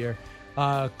Shimkus is here.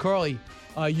 Carly,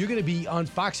 you're going to be on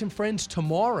Fox and Friends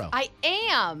tomorrow. I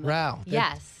am. Wow.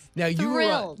 Yes. Now,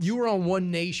 Thrilled. you were on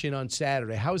One Nation on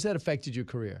Saturday. How has that affected your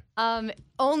career?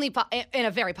 Only in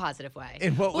a very positive way.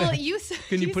 In what way?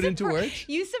 Can you put into words?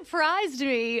 You surprised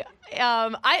me.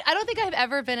 I don't think I've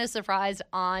ever been as surprised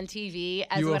on TV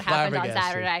as what happened on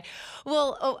Saturday.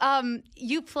 Well,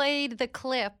 you played the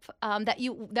clip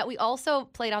that we also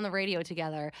played on the radio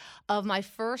together of my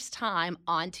first time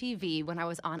on TV when I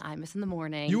was on Imus in the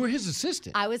Morning. You were his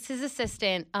assistant. I was his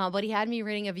assistant, but he had me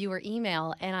reading a viewer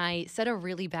email, and I said a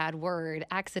really bad word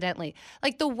accidentally,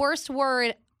 like the worst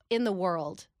word in the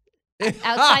world.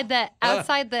 outside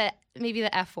the maybe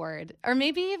the F word, or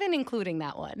maybe even including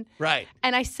that one. Right.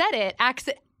 And I said it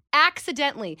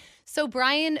accidentally. So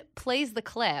Brian plays the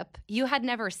clip. You had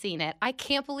never seen it. I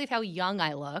can't believe how young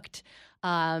I looked.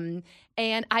 And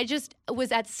I just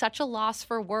was at such a loss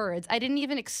for words. I didn't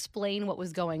even explain what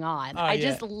was going on. I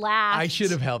just laughed. I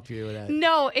should have helped you with that.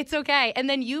 No, it's okay. And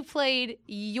then you played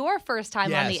your first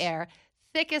time on the air.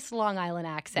 Thickest Long Island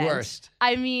accent. Worst.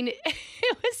 I mean,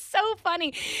 it was so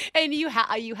funny. And you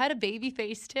had a baby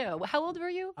face, too. How old were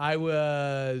you? I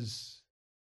was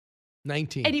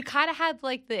 19. And you kind of had,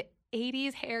 like, the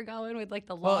 80s hair going with, like,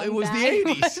 the long Well, it was back.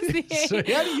 the 80s. So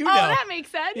how do you know? Oh, that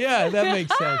makes sense. Yeah, that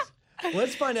makes sense.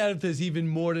 Let's find out if there's even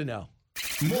more to know.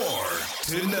 More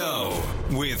to know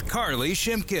with Carly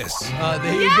Shimkus.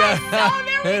 There you go. Oh,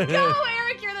 there we go,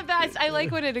 Eric. You're the best. I like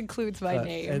when it includes my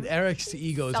name. And Eric's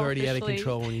ego is already out of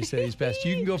control when you say he's best.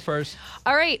 You can go first.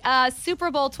 All right. Super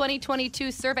Bowl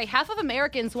 2022 survey. Half of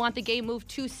Americans want the game moved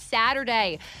to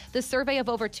Saturday. The survey of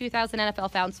over 2,000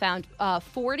 NFL fans found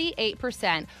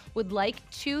 48% would like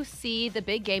to see the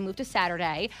big game moved to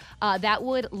Saturday. That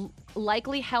would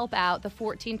likely help out the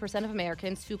 14% of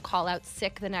Americans who call out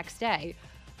sick the next day.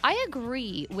 I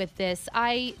agree with this.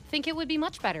 I think it would be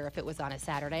much better if it was on a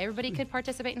Saturday. Everybody could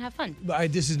participate and have fun.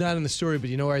 This is not in the story,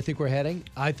 but you know where I think we're heading?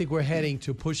 I think we're heading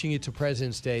to pushing it to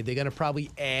President's Day. They're going to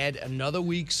probably add another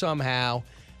week somehow,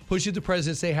 push it to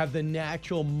President's Day, have the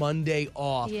natural Monday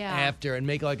off after, and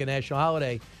make it like a national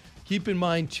holiday. Keep in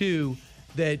mind, too,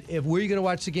 that if where are you going to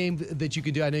watch the game that you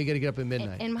can do? I know you got to get up at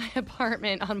midnight. In my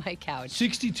apartment on my couch.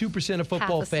 62% of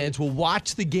football fans will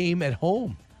watch the game at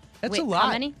home. That's a lot. How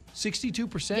many?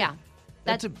 62%. Yeah.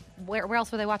 Where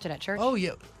else would they watch it? At church? Oh,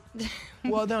 yeah.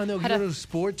 Well, no. You go to a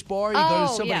sports bar. You go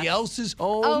to somebody else's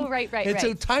home. Oh, right. It's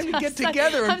a time to get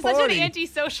together and party. I'm such an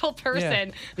antisocial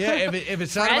person. Yeah, if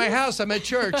it's not at my house, I'm at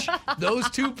church. Those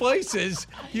two places,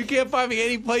 you can't find me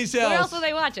any place else. Where else will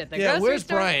they watch it? The grocery where's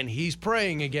store? Brian? He's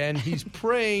praying again. He's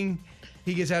praying.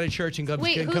 He gets out of church and come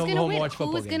home and watch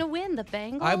football. Who's going to win? The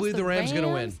Bengals? I believe the Rams are going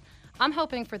to win. I'm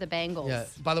hoping for the Bengals. Yeah.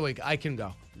 By the way, I can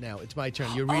go. Now, it's my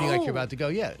turn. You're reading like you're about to go.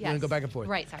 Yeah, you're going to go back and forth.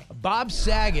 Right, sorry. Bob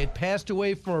Saget passed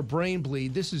away from a brain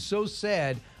bleed. This is so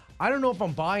sad. I don't know if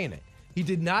I'm buying it. He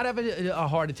did not have a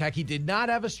heart attack. He did not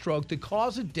have a stroke. The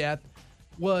cause of death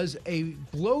was a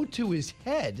blow to his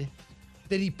head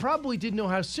that he probably didn't know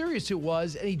how serious it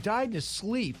was, and he died in his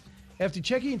sleep after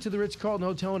checking into the Ritz-Carlton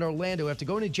Hotel in Orlando after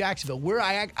going to Jacksonville, where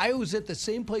I was at the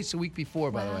same place the week before,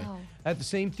 by the way, at the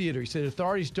same theater. He said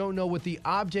authorities don't know what the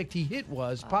object he hit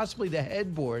was, possibly the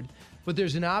headboard, but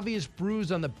there's an obvious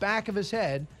bruise on the back of his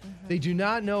head. They do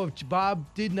not know if Bob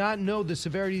did not know the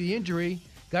severity of the injury,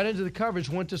 got into the coverage,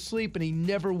 went to sleep, and he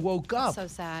never woke up. So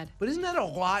sad. But isn't that a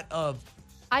lot of...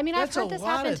 I mean, I've That's heard a this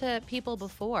lot happen of- to people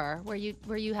before, where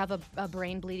you have a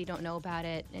brain bleed, you don't know about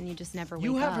it, and you just never wake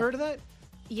up. You have heard of that?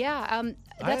 Yeah, have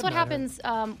that's what not happens.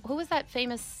 Who was that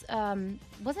famous?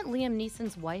 Wasn't Liam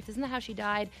Neeson's wife? Isn't that how she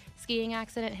died? Skiing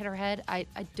accident, hit her head. I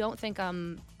don't think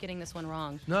I'm getting this one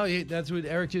wrong. No, that's what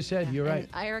Eric just said. You're right.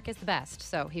 And Eric is the best,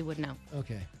 so he would know.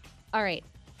 Okay. All right.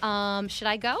 Should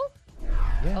I go?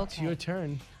 Yeah, it's your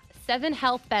turn. 7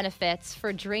 health benefits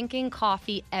for drinking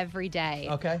coffee every day.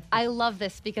 Okay. I love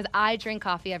this because I drink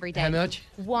coffee every day. How much?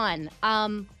 1.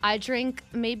 I drink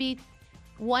maybe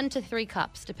 1 to 3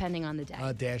 cups, depending on the day.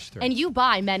 -3. And you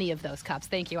buy many of those cups.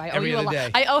 Thank you. I owe Every you a other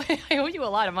lot. day. I owe you a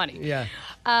lot of money. Yeah.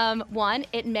 1,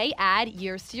 it may add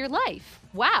years to your life.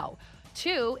 Wow.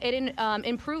 2, it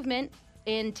improvement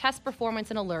in test performance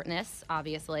and alertness,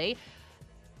 obviously.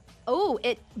 Oh,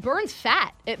 it burns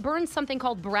fat. It burns something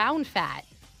called brown fat.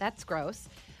 That's gross.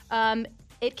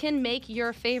 It can make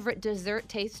your favorite dessert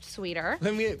taste sweeter.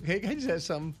 Can I just ask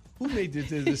something? Who made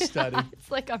this study?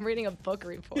 It's like I'm reading a book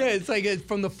report. Yeah, it's like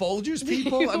from the Folgers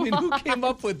people. I mean, who came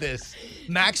up with this?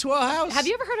 Maxwell House? Have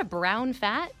you ever heard of brown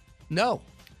fat? No.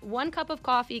 1 cup of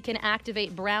coffee can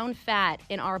activate brown fat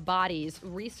in our bodies.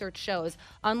 Research shows,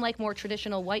 unlike more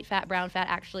traditional white fat, brown fat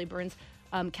actually burns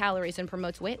calories and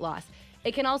promotes weight loss.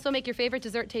 It can also make your favorite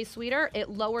dessert taste sweeter. It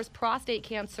lowers prostate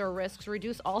cancer risks,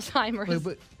 reduce Alzheimer's.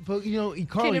 But you know,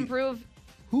 Carly, can improve.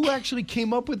 Who actually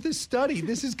came up with this study?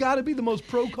 This has got to be the most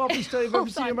pro-coffee study I've ever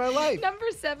seen in my life.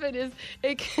 Number 7 is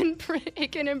it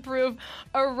can improve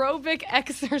aerobic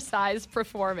exercise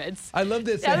performance. I love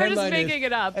this. Yeah, The they're just headline is- making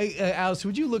it up. Hey, Alice,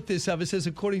 would you look this up? It says,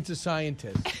 according to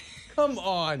scientists. Come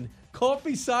on.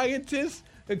 Coffee scientists?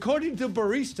 According to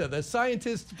barista, the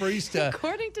scientist barista.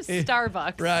 According to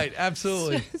Starbucks. Right,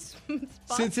 absolutely.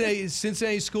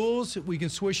 Cincinnati schools, we can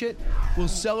swish it. Will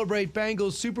celebrate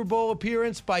Bengals Super Bowl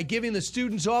appearance by giving the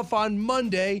students off on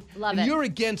Monday. Love and it. You're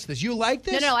against this. You like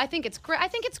this? No, I think it's great. I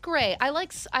think it's great. I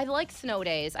like snow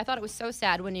days. I thought it was so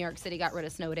sad when New York City got rid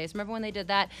of snow days. Remember when they did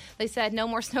that? They said no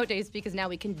more snow days because now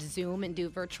we can Zoom and do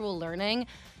virtual learning.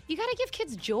 You got to give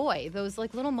kids joy, those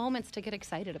like little moments to get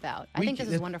excited about. I think this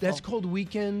is wonderful. That's called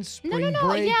weekends, spring No.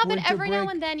 break, Yeah, but winter every now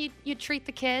break. and then you treat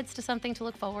the kids to something to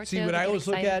look forward to. See, what to I get always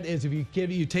look excited. at is if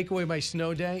you take away my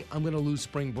snow day, I'm going to lose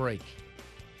spring break.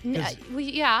 But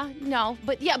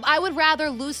I would rather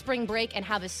lose spring break and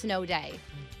have a snow day.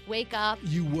 Wake up.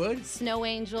 You would? Snow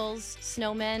angels,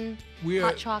 snowmen, We are,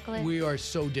 hot chocolate. We are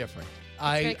so different.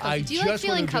 Very cozy. Do you like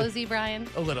feeling cozy, Brian?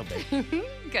 A little bit.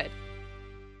 Good.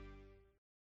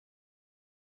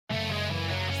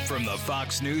 From the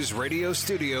Fox News radio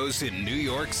studios in New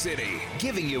York City,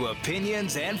 giving you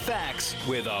opinions and facts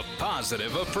with a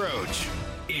positive approach.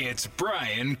 It's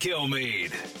Brian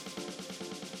Kilmeade.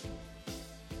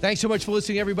 Thanks so much for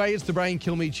listening, everybody. It's the Brian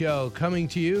Kilmeade Show, coming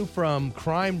to you from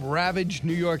crime-ravaged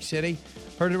New York City.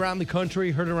 Heard it around the country,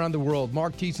 heard it around the world.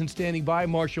 Mark Thiessen standing by.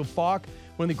 Marshall Faulk,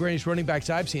 one of the greatest running backs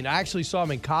I've seen. I actually saw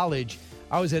him in college.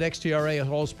 I was at XTRA,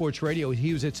 All Sports Radio.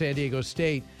 He was at San Diego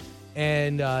State.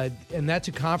 And that's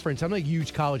a conference. I'm not a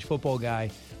huge college football guy,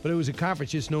 but it was a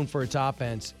conference just known for its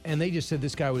offense. And they just said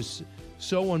this guy was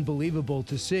so unbelievable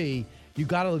to see. You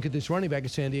got to look at this running back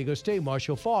at San Diego State,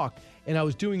 Marshall Faulk. And I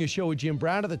was doing a show with Jim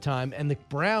Brown at the time, and the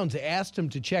Browns asked him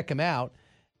to check him out,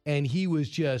 and he was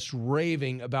just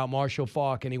raving about Marshall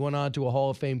Faulk. And he went on to a Hall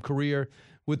of Fame career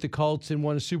with the Colts and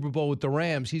won a Super Bowl with the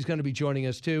Rams. He's going to be joining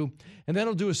us, too. And then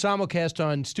I'll do a simulcast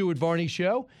on Stuart Varney's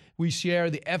show. We share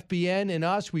the FBN and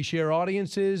us. We share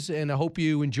audiences, and I hope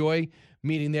you enjoy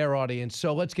meeting their audience.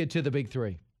 So let's get to the big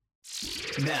three.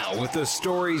 Now, with the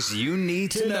stories you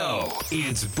need to know,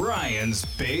 it's Brian's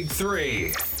Big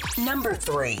Three. Number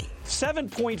 3.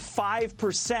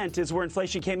 7.5% is where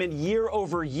inflation came in year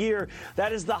over year.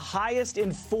 That is the highest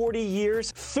in 40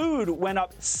 years. Food went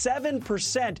up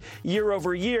 7% year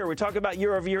over year. We talk about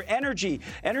year over year energy.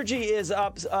 Energy is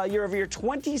up year over year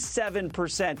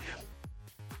 27%.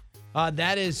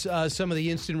 That is some of the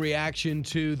instant reaction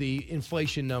to the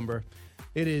inflation number.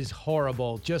 It is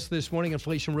horrible. Just this morning,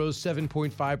 inflation rose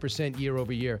 7.5% year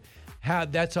over year.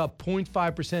 That's up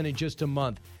 0.5% in just a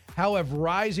month. How have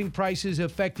rising prices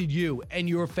affected you and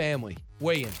your family?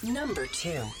 Weigh in. Number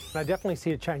 2. I definitely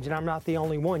see a change, and I'm not the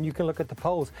only one. You can look at the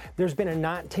polls. There's been a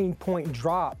 19-point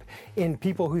drop in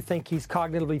people who think he's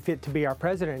cognitively fit to be our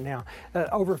president now.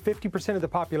 Over 50% of the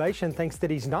population thinks that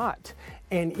he's not.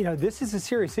 And, this is a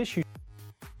serious issue.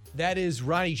 That is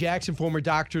Ronnie Jackson, former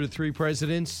doctor to 3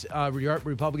 presidents,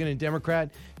 Republican and Democrat.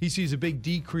 He sees a big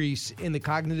decrease in the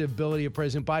cognitive ability of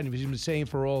President Biden. He's been saying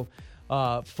for all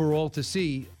to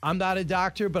see. I'm not a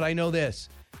doctor, but I know this.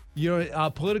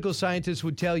 Political scientists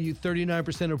would tell you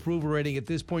 39% approval rating at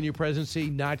this point in your presidency,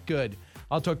 not good.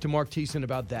 I'll talk to Mark Thiessen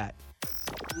about that.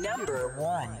 Number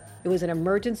 1. It was an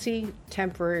emergency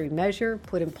temporary measure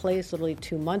put in place literally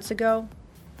 2 months ago.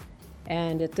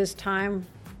 And at this time,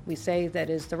 we say that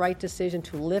it is the right decision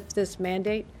to lift this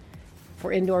mandate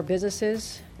for indoor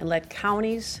businesses and let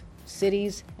counties,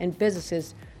 cities, and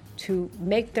businesses to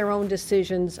make their own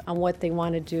decisions on what they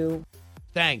want to do.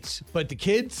 Thanks, but the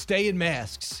kids stay in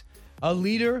masks. A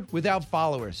leader without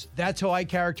followers. That's how I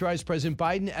characterize President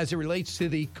Biden as it relates to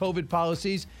the COVID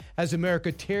policies as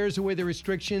America tears away the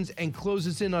restrictions and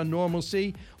closes in on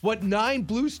normalcy. What 9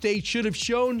 blue states should have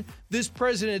shown this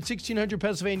president at 1600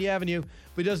 Pennsylvania Avenue,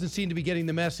 but doesn't seem to be getting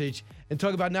the message. And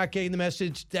talk about not getting the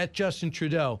message, that's Justin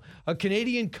Trudeau. A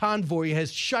Canadian convoy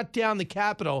has shut down the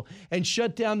Capitol and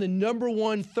shut down the number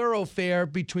 1 thoroughfare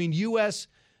between U.S.,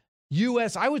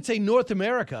 I would say North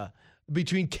America,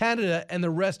 between Canada and the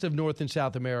rest of North and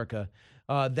South America.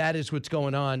 That is what's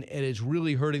going on. It is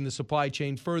really hurting the supply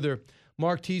chain further.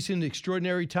 Mark Thiessen,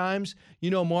 Extraordinary Times.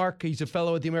 Mark, he's a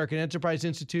fellow at the American Enterprise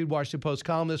Institute, Washington Post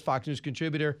columnist, Fox News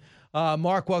contributor.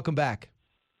 Mark, welcome back.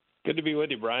 Good to be with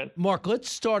you, Brian. Mark, let's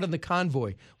start on the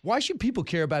convoy. Why should people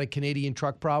care about a Canadian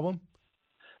truck problem?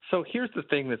 So here's the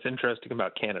thing that's interesting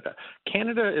about Canada.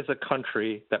 Canada is a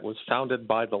country that was founded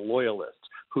by the Loyalists,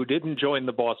 who didn't join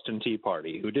the Boston Tea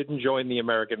Party, who didn't join the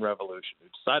American Revolution, who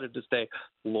decided to stay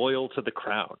loyal to the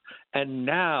crown. And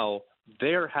now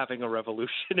they're having a revolution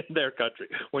in their country.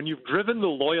 When you've driven the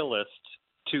Loyalists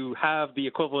to have their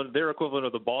equivalent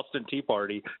of the Boston Tea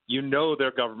Party,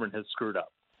 their government has screwed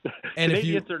up. And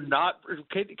Canadians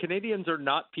are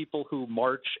not people who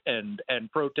march and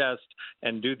protest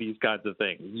and do these kinds of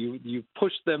things. You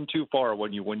push them too far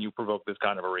when you provoke this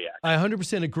kind of a reaction. I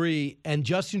 100% agree. And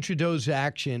Justin Trudeau's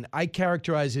action, I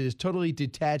characterize it as totally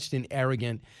detached and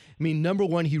arrogant. I mean, number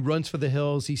one, he runs for the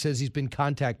hills. He says he's been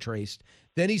contact traced.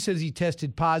 Then he says he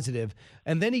tested positive.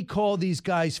 And then he called these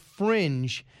guys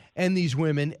fringe and these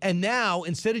women. And now,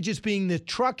 instead of just being the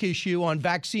truck issue on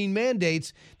vaccine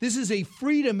mandates, this is a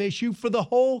freedom issue for the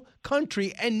whole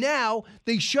country. And now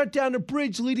they shut down a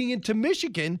bridge leading into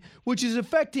Michigan, which is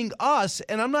affecting us.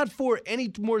 And I'm not for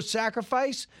any more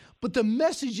sacrifice, but the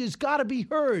message has got to be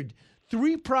heard.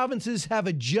 3 provinces have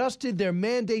adjusted their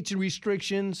mandates and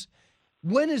restrictions.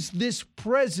 When is this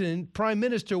president, prime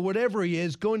minister, whatever he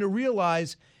is, going to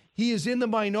realize he is in the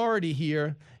minority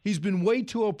here? He's been way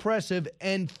too oppressive,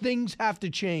 and things have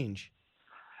to change.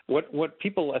 What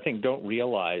people, I think, don't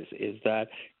realize is that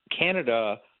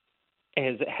Canada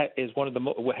has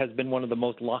been one of the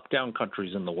most locked down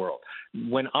countries in the world.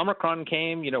 When Omicron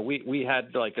came, we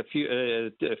had like a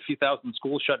few thousand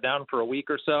schools shut down for a week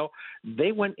or so.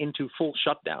 They went into full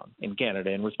shutdown in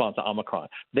Canada in response to Omicron.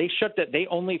 They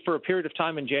only, for a period of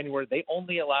time in January, they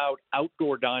only allowed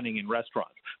outdoor dining in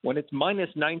restaurants. When it's minus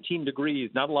 19 degrees,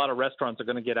 not a lot of restaurants are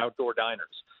going to get outdoor diners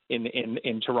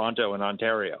in Toronto and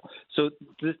Ontario. So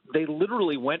they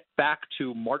literally went back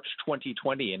to March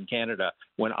 2020 in Canada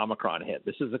when Omicron hit.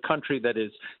 This is a country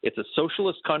it's a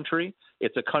socialist country.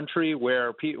 It's a country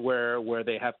where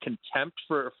they have contempt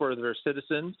for their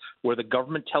citizens, where the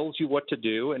government tells you what to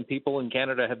do, and people in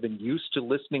Canada have been used to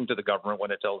listening to the government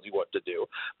when it tells you what to do.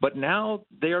 But now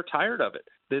they are tired of it.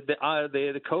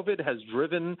 The COVID has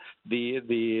driven the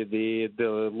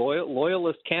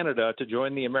loyalist Canada to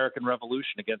join the American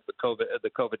Revolution against the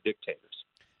COVID dictators.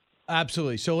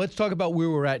 Absolutely. So let's talk about where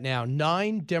we're at now.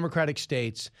 9 Democratic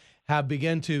states have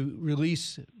begun to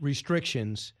release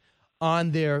restrictions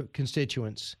on their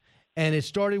constituents. And it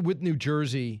started with New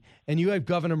Jersey. And you have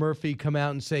Governor Murphy come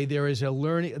out and say there's a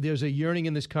yearning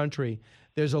in this country.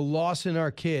 There's a loss in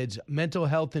our kids, mental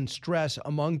health and stress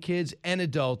among kids and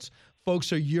adults.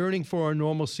 Folks are yearning for our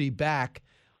normalcy back.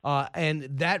 And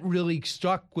that really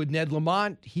stuck with Ned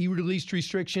Lamont. He released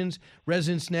restrictions.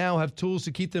 Residents now have tools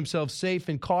to keep themselves safe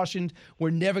and cautioned. We're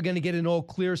never going to get an all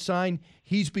clear sign.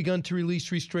 He's begun to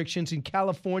release restrictions. In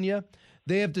California,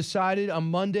 they'll decide on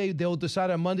Monday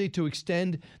to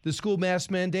extend the school mask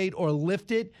mandate or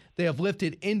lift it. They have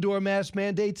lifted indoor mask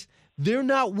mandates. They're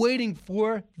not waiting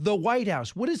for the White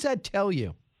House. What does that tell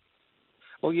you?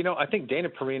 Well, I think Dana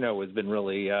Perino has been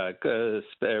really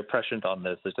prescient on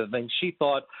this. I think she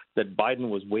thought that Biden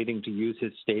was waiting to use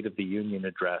his State of the Union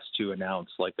address to announce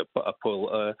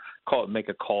make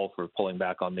a call for pulling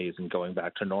back on these and going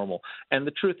back to normal. And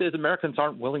the truth is, Americans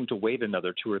aren't willing to wait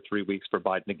another 2 or 3 weeks for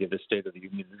Biden to give his State of the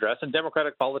Union address, and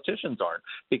Democratic politicians aren't,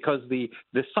 because the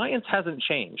science hasn't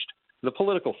changed. The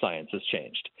political science has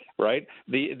changed, right?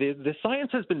 The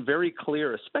science has been very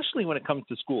clear, especially when it comes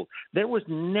to schools. There was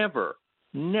never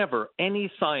any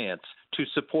science to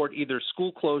support either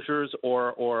school closures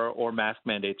or mask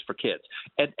mandates for kids.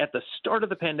 At the start of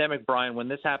the pandemic, Brian, when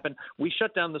this happened, we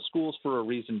shut down the schools for a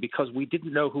reason, because we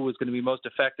didn't know who was going to be most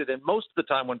affected. And most of the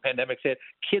time when pandemics hit,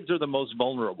 kids are the most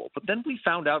vulnerable. But then we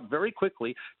found out very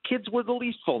quickly kids were the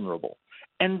least vulnerable.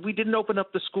 And we didn't open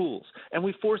up the schools, and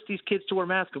we forced these kids to wear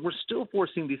masks, and we're still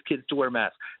forcing these kids to wear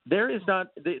masks. There is not.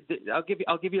 I'll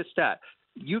give you a stat.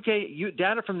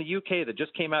 Data from the UK that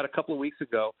just came out a couple of weeks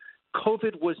ago.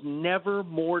 COVID was never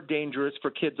more dangerous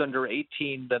for kids under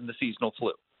 18 than the seasonal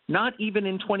flu. Not even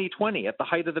in 2020 at the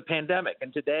height of the pandemic.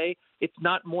 And today, it's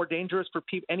not more dangerous for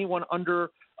anyone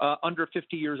under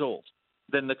 50 years old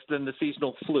than the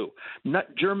seasonal flu.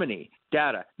 Not Germany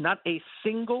data. Not a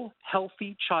single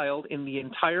healthy child in the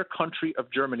entire country of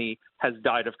Germany has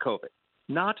died of COVID.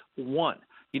 Not one.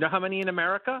 You know how many in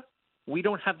America? We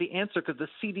don't have the answer because the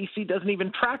CDC doesn't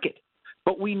even track it.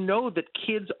 But we know that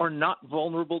kids are not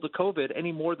vulnerable to COVID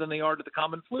any more than they are to the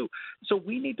common flu. So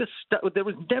we need to there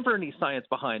was never any science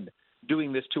behind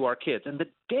doing this to our kids, and the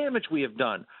damage we have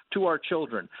done to our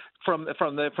children from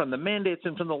the mandates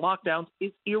and from the lockdowns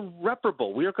is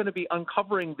irreparable. We are going to be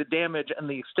uncovering the damage and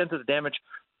the extent of the damage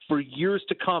for years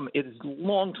to come. It is a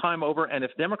long time over, and if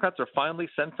Democrats are finally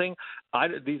sensing,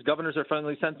 these governors are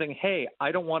finally sensing, hey,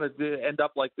 I don't want to end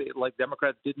up like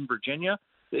Democrats did in Virginia.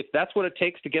 If that's what it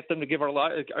takes to get them to give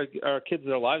our kids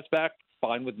their lives back,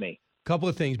 fine with me. Couple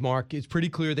of things, Mark. It's pretty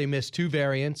clear they missed 2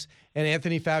 variants, and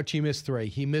Anthony Fauci missed 3.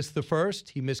 He missed the first,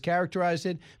 he mischaracterized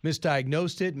it,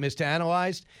 misdiagnosed it,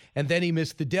 misanalyzed, and then he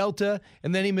missed the Delta,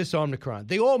 and then he missed Omicron.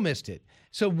 They all missed it.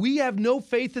 So we have no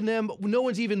faith in them. No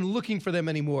one's even looking for them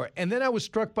anymore. And then I was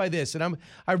struck by this, and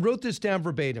I wrote this down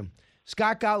verbatim.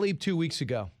 Scott Gottlieb 2 weeks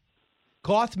ago.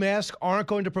 Cloth masks aren't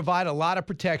going to provide a lot of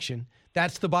protection.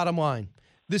 That's the bottom line.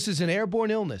 This is an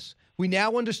airborne illness. We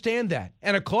now understand that.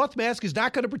 And a cloth mask is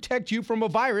not going to protect you from a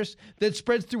virus that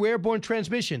spreads through airborne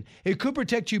transmission. It could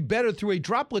protect you better through a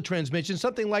droplet transmission,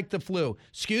 something like the flu.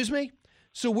 Excuse me?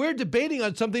 So we're debating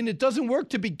on something that doesn't work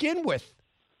to begin with.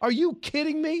 Are you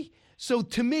kidding me? So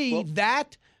to me,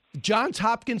 that Johns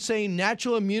Hopkins saying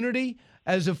natural immunity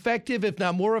as effective, if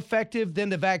not more effective, than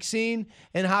the vaccine,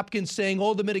 and Hopkins saying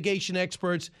all the mitigation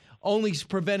experts only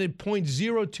prevented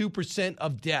 0.02%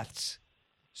 of deaths.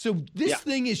 So this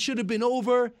thing should have been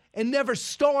over and never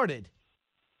started.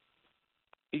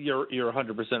 You're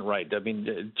 100% right. I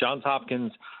mean, Johns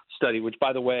Hopkins study, which,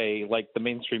 by the way, like the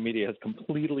mainstream media has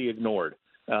completely ignored,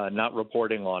 not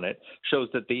reporting on it, shows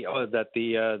that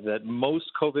that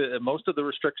most of the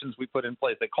restrictions we put in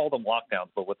place, they call them lockdowns,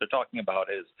 but what they're talking about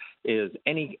is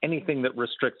anything that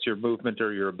restricts your movement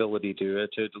or your ability to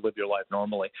live your life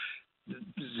normally.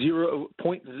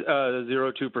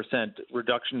 0.02%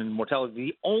 reduction in mortality.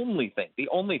 The only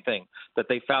thing that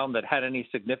they found that had any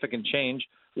significant change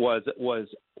was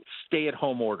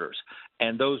stay-at-home orders,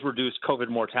 and those reduced COVID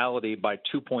mortality by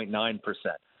 2.9%.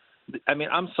 I mean,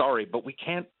 I'm sorry, but we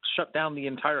can't shut down the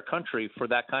entire country for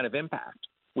that kind of impact.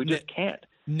 We just can't.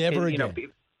 Never again.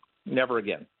 Never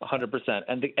again, 100%.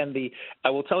 And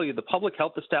I will tell you, the public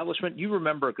health establishment. You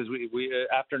remember, because we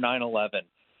after 9/11.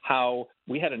 How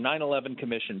we had a 9/11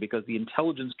 commission because the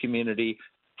intelligence community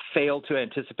failed to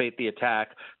anticipate the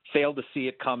attack, failed to see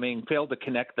it coming, failed to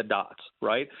connect the dots,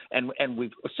 right? And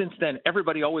we've since then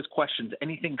everybody always questions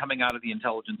anything coming out of the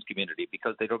intelligence community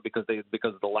because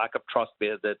of the lack of trust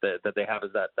that they have.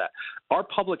 Is that our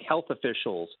public health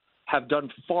officials have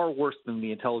done far worse than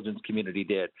the intelligence community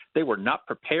did. They were not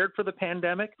prepared for the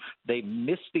pandemic. They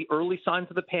missed the early signs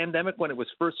of the pandemic when it was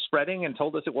first spreading and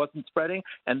told us it wasn't spreading.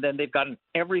 And then they've gotten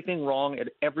everything wrong at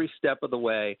every step of the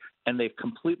way, and they've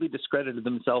completely discredited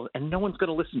themselves, and no one's going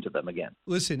to listen to them again.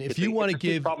 Listen, if you want to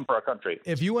give problem for our country,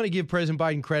 if you want to give President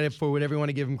Biden credit for whatever you want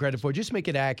to give him credit for, just make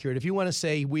it accurate. If you want to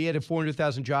say we added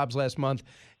 400,000 jobs last month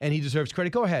and he deserves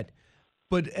credit, go ahead.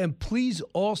 And please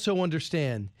also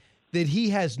understand that he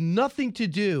has nothing to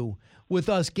do with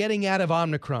us getting out of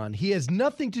Omicron. He has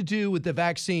nothing to do with the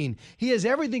vaccine. He has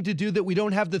everything to do that we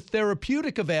don't have the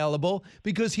therapeutic available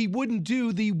because he wouldn't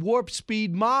do the warp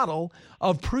speed model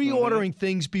of pre-ordering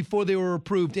things before they were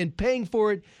approved and paying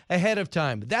for it ahead of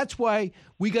time. That's why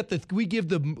we give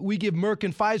Merck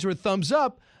and Pfizer a thumbs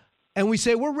up. And we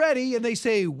say, we're ready. And they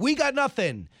say, we got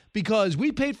nothing because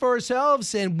we paid for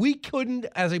ourselves and we couldn't,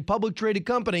 as a public traded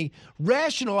company,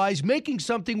 rationalize making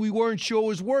something we weren't sure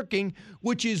was working,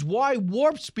 which is why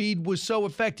Warp Speed was so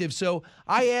effective. So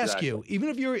I ask you, even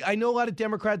if I know a lot of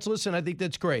Democrats listen, I think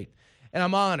that's great. And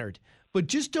I'm honored. But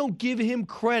just don't give him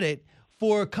credit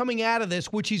for coming out of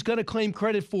this, which he's going to claim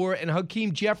credit for. And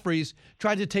Hakeem Jeffries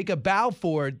tried to take a bow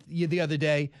for it the other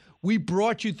day. We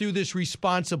brought you through this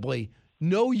responsibly.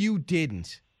 No, you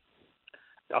didn't.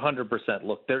 100%.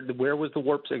 Look, where was the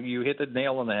warp? You hit the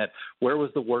nail on the head. Where was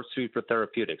the Warp Speed for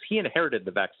therapeutics? He inherited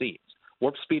the vaccines.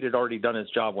 Warp Speed had already done his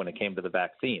job when it came to the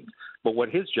vaccines. But what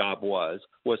his job was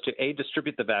to A,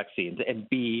 distribute the vaccines, and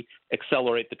B,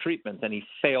 accelerate the treatments. And he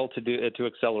failed to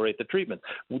accelerate the treatments.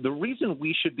 The reason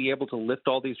we should be able to lift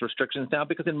all these restrictions now,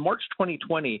 because in March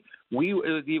 2020,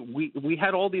 we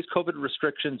had all these COVID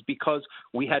restrictions because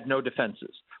we had no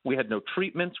defenses. We had no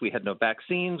treatments. We had no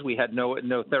vaccines. We had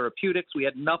no therapeutics. We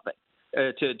had nothing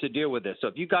to deal with this. So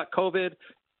if you got COVID,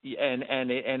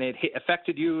 and it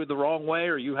affected you the wrong way,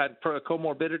 or you had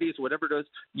comorbidities, whatever it is,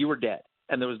 you were dead.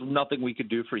 And there was nothing we could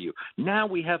do for you. Now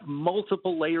we have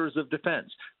multiple layers of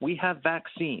defense. We have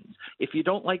vaccines. If you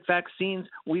don't like vaccines,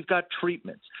 we've got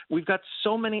treatments. We've got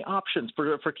so many options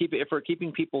for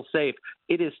keeping people safe.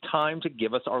 It is time to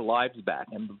give us our lives back.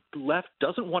 And the left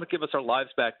doesn't want to give us our lives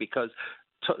back because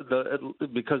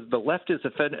the left is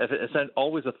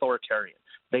always authoritarian.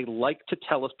 They like to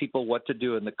tell us people what to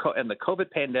do, and the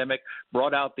COVID pandemic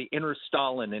brought out the inner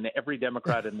Stalin in every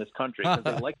Democrat in this country because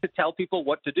they like to tell people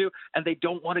what to do, and they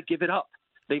don't want to give it up.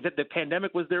 The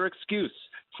pandemic was their excuse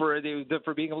for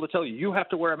being able to tell you, you have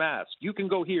to wear a mask, you can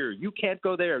go here, you can't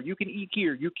go there, you can eat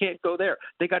here, you can't go there.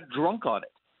 They got drunk on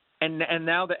it, and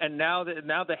now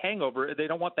the hangover. They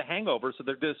don't want the hangover, so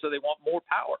they want more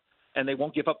power. And they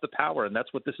won't give up the power, and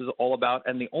that's what this is all about.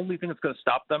 And the only thing that's going to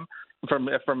stop them from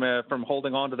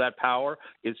holding on to that power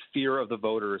is fear of the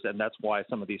voters, and that's why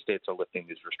some of these states are lifting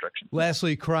these restrictions.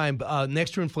 Lastly, crime.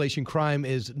 Next to inflation, crime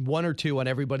is 1 or 2 on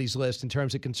everybody's list in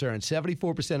terms of concern.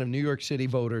 74% of New York City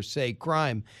voters say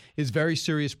crime is a very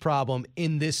serious problem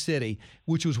in this city,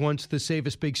 which was once the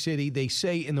safest big city, they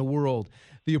say, in the world.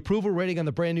 The approval rating on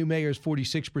the brand new mayor is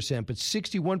 46%, but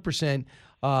 61%,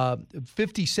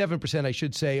 57%, I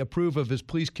should say, approve of his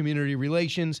police community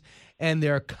relations, and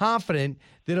they're confident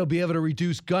that he'll be able to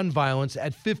reduce gun violence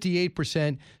at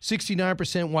 58%.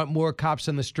 69% want more cops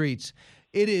on the streets.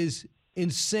 It is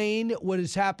insane what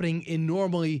is happening in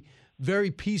normally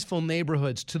very peaceful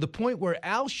neighborhoods, to the point where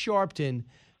Al Sharpton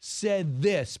said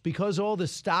this, because all the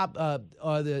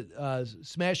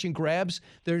smash and grabs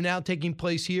that are now taking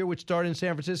place here, which started in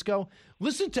San Francisco.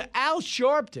 Listen to Al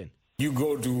Sharpton. You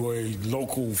go to a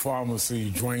local pharmacy,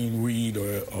 Dwayne Reed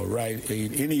or Rite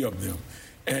Aid, any of them,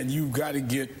 and you've got to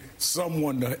get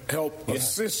someone to help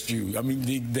assist you. I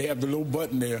mean, they have the little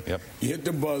button there. Yep. You hit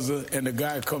the buzzer, and the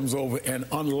guy comes over and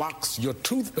unlocks your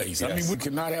toothpaste. Yes. I mean, we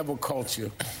cannot have a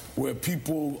culture where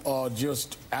people are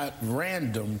just at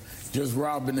random, just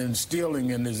robbing and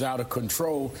stealing, and is out of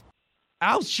control.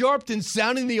 Al Sharpton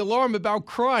sounding the alarm about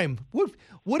crime.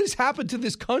 What has happened to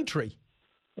this country?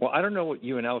 Well, I don't know what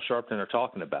you and Al Sharpton are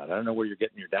talking about. I don't know where you're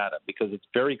getting your data, because it's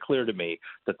very clear to me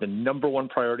that the number one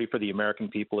priority for the American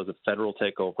people is a federal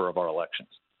takeover of our elections.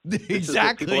 Exactly. This is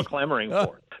what people are clamoring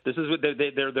for. This is what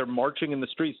they're marching in the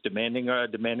streets, demanding their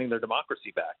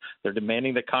democracy back. They're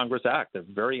demanding that Congress act. They're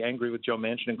very angry with Joe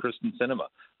Manchin and Kristen Sinema.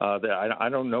 I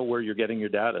don't know where you're getting your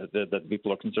data that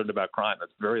people are concerned about crime.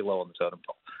 It's very low on the totem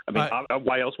pole. I mean,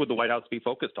 why else would the White House be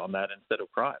focused on that instead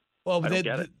of crime? Well,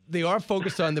 they are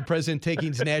focused on the president taking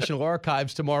his National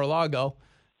Archives to Mar-a-Lago.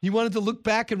 He wanted to look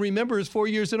back and remember his 4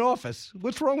 years in office.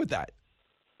 What's wrong with that?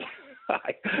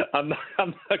 I'm not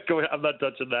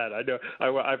touching that. I know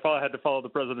I probably had to follow the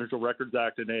Presidential Records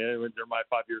Act during my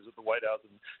 5 years at the White House,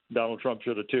 and Donald Trump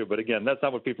should have too. But again, that's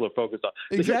not what people are focused on.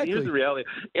 Exactly. Here's the reality.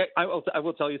 I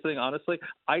will tell you something honestly.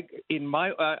 I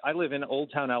live in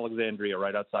Old Town Alexandria,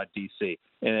 right outside D.C.,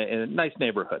 in a nice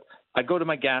neighborhood. I go to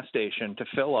my gas station to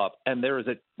fill up, and there is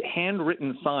a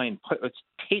handwritten sign it's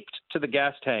taped to the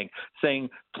gas tank saying,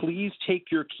 "Please take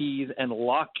your keys and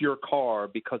lock your car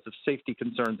because of safety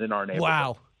concerns in our neighborhood."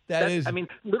 Wow, that is. I mean,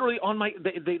 literally on my.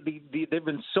 There've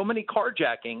been so many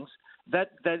carjackings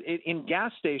that in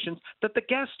gas stations that the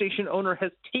gas station owner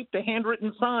has taped a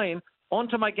handwritten sign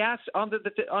onto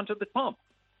the pump.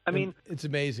 I mean, it's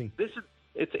amazing.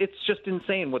 It's just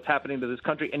insane what's happening to this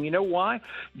country. And you know why?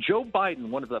 Joe Biden,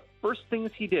 one of the first things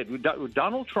he did with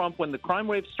Donald Trump, when the crime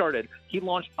wave started, he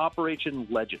launched Operation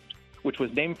Legend. which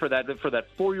was named for that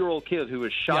 4-year-old kid who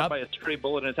was shot by a stray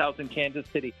bullet in his house in Kansas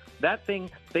City. That thing,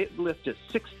 they listed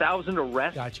 6,000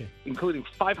 arrests, including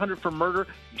 500 for murder.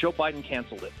 Joe Biden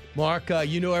canceled it. Mark,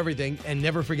 you know everything, and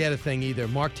never forget a thing either.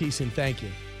 Mark Thiessen, thank you.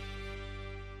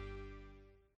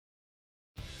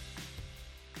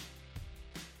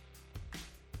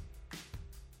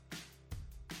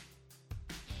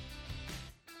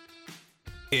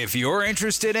 If you're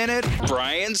interested in it,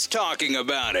 Brian's talking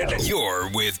about it. You're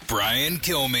with Brian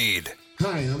Kilmeade.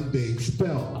 Hi, I'm Dave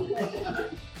Chappelle.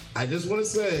 I just want to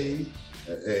say,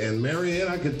 and Marianne,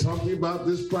 I can talk to you about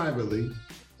this privately.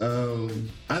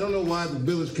 I don't know why the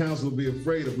village council would be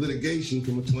afraid of litigation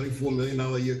from a $24 million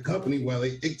a year company while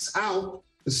they X out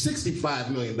a $65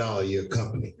 million a year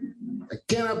company. I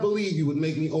cannot believe you would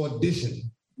make me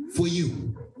audition for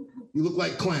you. You look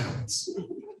like clowns.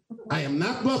 I am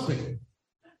not bluffing.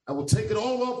 I will take it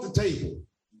all off the table.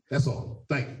 That's all.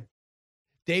 Thank you.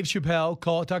 Dave Chappelle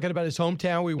talking about his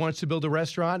hometown where he wants to build a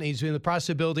restaurant. He's in the process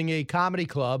of building a comedy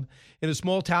club in a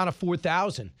small town of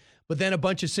 4,000. But then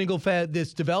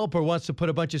this developer wants to put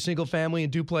a bunch of single-family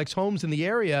and duplex homes in the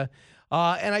area.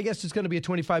 And I guess it's going to be a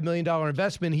 $25 million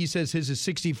investment. He says his is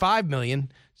 $65 million.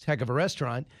 It's a heck of a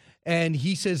restaurant. And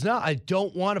he says, no, I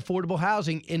don't want affordable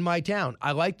housing in my town.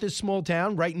 I like this small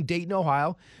town right in Dayton,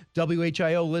 Ohio.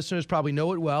 WHIO listeners probably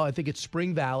know it well. I think it's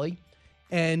Spring Valley.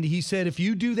 And he said, if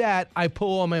you do that, I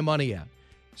pull all my money out.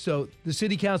 So the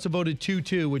city council voted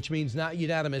 2-2, which means not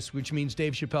unanimous, which means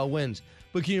Dave Chappelle wins.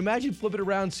 But can you imagine flipping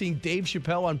around seeing Dave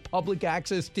Chappelle on public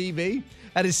access TV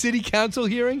at a city council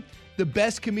hearing? The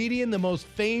best comedian, the most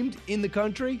famed in the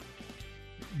country,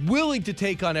 willing to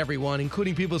take on everyone,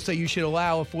 including people who say you should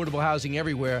allow affordable housing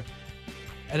everywhere.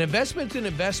 An investment's an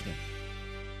investment.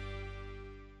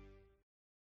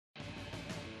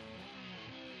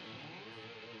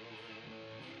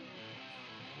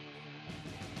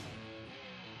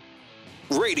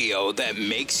 Radio that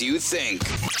makes you think.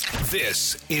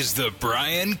 This is the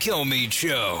Brian Kilmeade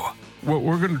Show. What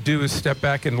we're going to do is step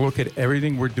back and look at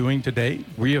everything we're doing today,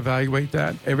 reevaluate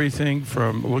that, everything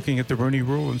from looking at the Rooney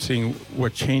Rule and seeing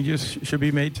what changes should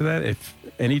be made to that, if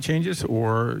any changes,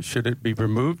 or should it be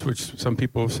removed, which some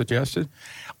people have suggested.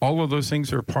 All of those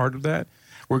things are part of that.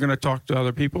 We're going to talk to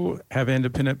other people, have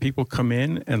independent people come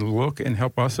in and look and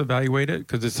help us evaluate it,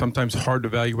 because it's sometimes hard to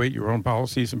evaluate your own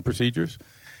policies and procedures,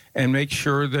 and make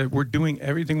sure that we're doing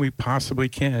everything we possibly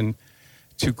can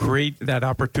to create that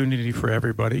opportunity for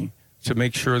everybody, to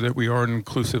make sure that we are an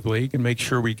inclusive league and make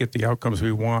sure we get the outcomes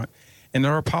we want. And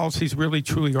our policies really,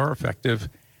 truly are effective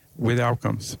with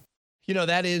outcomes. You know,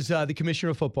 that is the commissioner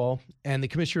of football, and the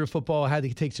commissioner of football had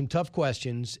to take some tough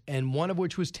questions, and one of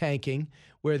which was tanking,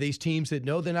 where these teams that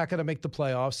know they're not going to make the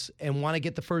playoffs and want to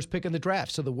get the first pick in the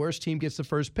draft. So the worst team gets the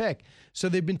first pick. So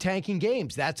they've been tanking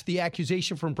games. That's the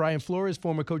accusation from Brian Flores,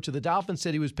 former coach of the Dolphins,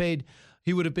 said he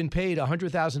would have been paid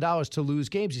 $100,000 to lose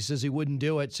games. He says he wouldn't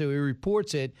do it. So he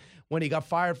reports it when he got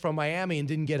fired from Miami and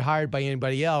didn't get hired by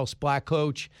anybody else, black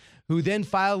coach, who then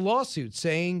filed a lawsuit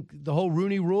saying the whole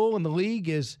Rooney Rule in the league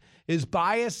is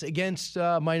biased against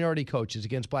minority coaches,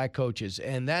 against black coaches.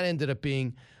 And that ended up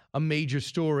being a major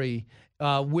story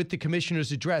with the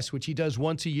commissioner's address, which he does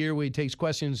once a year, where he takes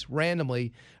questions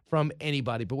randomly from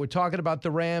anybody. But we're talking about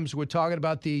the Rams. We're talking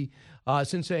about the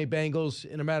Cincinnati Bengals.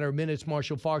 In a matter of minutes,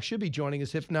 Marshall Faulk should be joining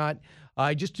us. If not,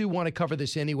 I just do want to cover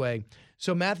this anyway.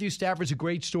 So Matthew Stafford's a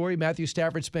great story. Matthew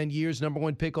Stafford spent years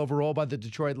 #1 pick overall by the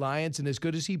Detroit Lions, and as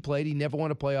good as he played, he never won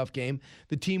a playoff game.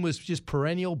 The team was just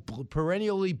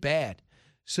perennially bad.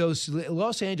 So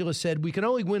Los Angeles said, we can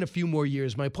only win a few more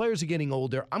years. My players are getting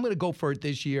older. I'm going to go for it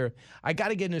this year. I got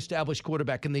to get an established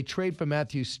quarterback, and they trade for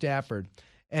Matthew Stafford.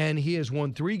 And he has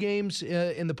won 3 games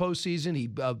in the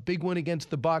postseason. A big win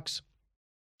against the Bucs.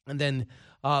 And then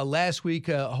last week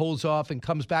holds off and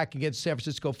comes back against San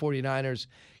Francisco 49ers.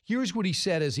 Here's what he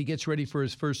said as he gets ready for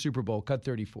his first Super Bowl, cut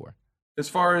 34. As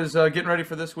far as getting ready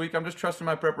for this week, I'm just trusting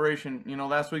my preparation. You know,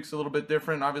 last week's a little bit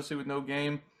different, obviously with no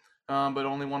game, but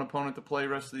only one opponent to play the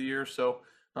rest of the year. So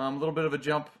a little bit of a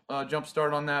jump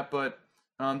start on that. But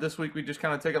this week we just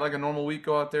kind of take it like a normal week,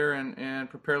 go out there and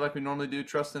prepare like we normally do,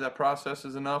 trusting that process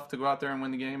is enough to go out there and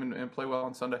win the game and play well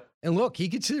on Sunday. And look, he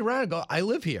could sit around and go, I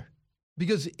live here.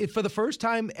 Because for the first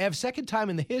time, second time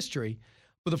in the history,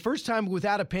 for the first time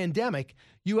without a pandemic,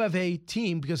 you have a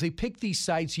team, because they pick these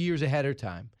sites years ahead of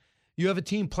time, you have a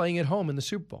team playing at home in the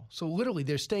Super Bowl. So literally,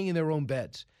 they're staying in their own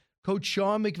beds. Coach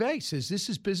Sean McVay says this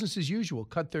is business as usual,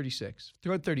 cut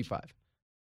 35.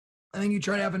 I think you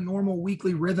try to have a normal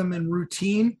weekly rhythm and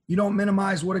routine. You don't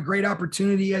minimize what a great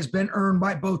opportunity has been earned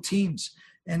by both teams.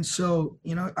 And so,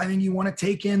 I think you want to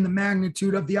take in the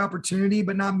magnitude of the opportunity,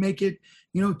 but not make it,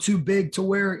 too big to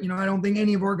where, I don't think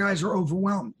any of our guys are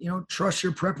overwhelmed. Trust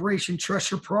your preparation,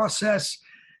 trust your process.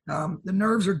 The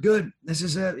nerves are good. This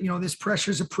is this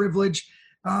pressure is a privilege.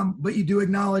 But you do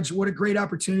acknowledge what a great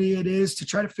opportunity it is to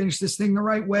try to finish this thing the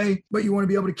right way. But you want to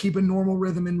be able to keep a normal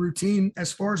rhythm and routine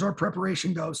as far as our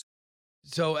preparation goes.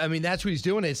 So, that's what he's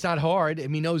doing. It's not hard. He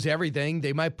knows everything.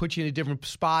 They might put you in a different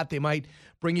spot. They might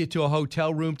bring you to a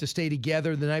hotel room to stay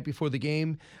together the night before the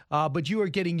game. But you are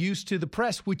getting used to the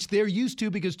press, which they're used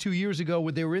to because 2 years ago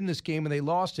when they were in this game and they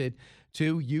lost it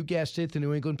to, you guessed it, the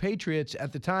New England Patriots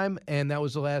at the time. And that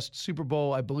was the last Super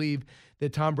Bowl, I believe,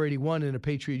 that Tom Brady won in a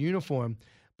Patriot uniform.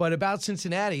 But about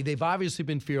Cincinnati, they've obviously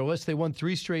been fearless. They won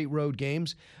 3 straight road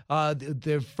games.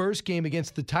 Their first game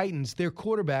against the Titans, their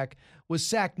quarterback was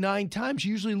sacked 9 times.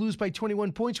 You usually lose by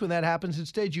 21 points when that happens.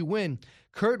 Instead, you win.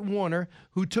 Kurt Warner,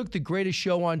 who took the greatest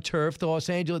show on turf, the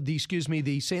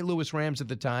St. Louis Rams at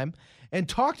the time, and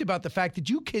talked about the fact that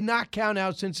you cannot count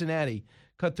out Cincinnati.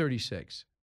 Cut 36.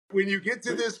 When you get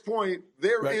to this point,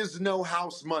 there is no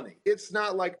house money. It's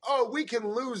not like, we can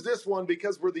lose this one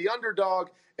because we're the underdog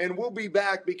and we'll be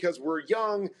back because we're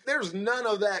young. There's none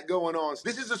of that going on.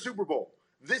 This is a Super Bowl.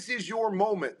 This is your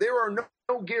moment. There are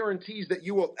no guarantees that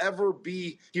you will ever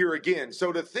be here again.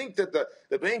 So to think that the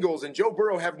Bengals and Joe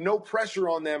Burrow have no pressure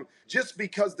on them just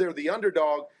because they're the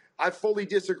underdog, I fully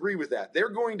disagree with that. They're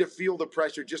going to feel the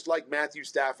pressure just like Matthew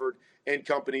Stafford and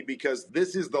company because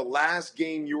this is the last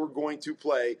game you're going to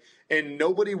play, and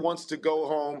nobody wants to go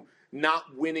home not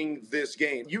winning this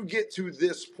game. You get to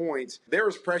this point, there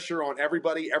is pressure on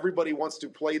everybody. Everybody wants to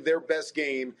play their best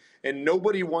game, and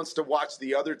nobody wants to watch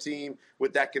the other team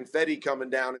with that confetti coming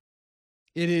down.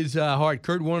 It is hard.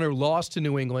 Kurt Warner lost to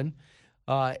New England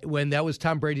when that was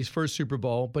Tom Brady's first Super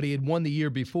Bowl, but he had won the year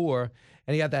before,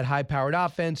 and he had that high-powered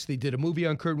offense. They did a movie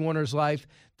on Kurt Warner's life,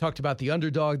 talked about the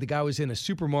underdog. The guy was in a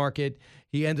supermarket.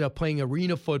 He ended up playing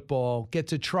arena football,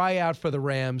 gets a tryout for the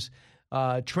Rams.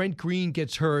 Trent Green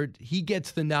gets hurt. He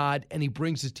gets the nod, and he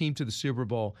brings his team to the Super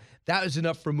Bowl. That was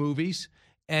enough for movies,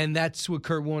 and that's what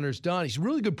Kurt Warner's done. He's a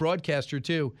really good broadcaster,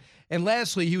 too. And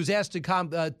lastly, he was asked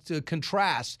to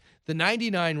contrast the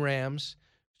 99 Rams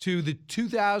to the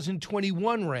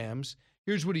 2021 Rams.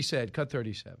 Here's what he said, cut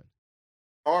 37.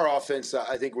 Our offense,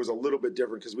 I think, was a little bit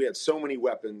different because we had so many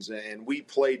weapons and we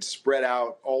played spread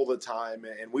out all the time,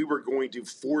 and we were going to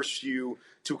force you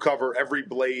to cover every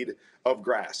blade of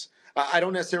grass. I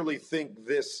don't necessarily think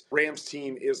this Rams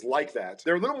team is like that.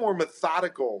 They're a little more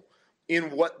methodical in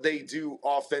what they do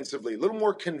offensively, a little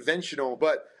more conventional,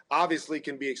 but obviously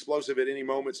can be explosive at any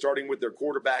moment, starting with their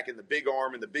quarterback and the big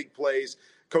arm and the big plays.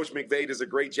 Coach McVay does a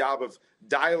great job of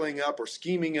dialing up or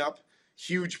scheming up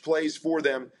huge plays for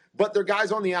them. But their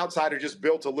guys on the outside are just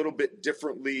built a little bit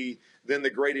differently than the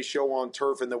greatest show on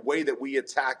turf and the way that we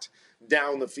attacked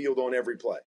down the field on every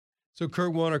play. So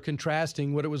Kurt Warner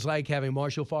contrasting what it was like having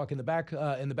Marshall Faulk in the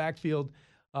backfield,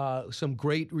 some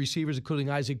great receivers, including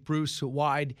Isaac Bruce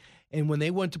wide. And when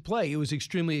they went to play, it was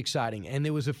extremely exciting. And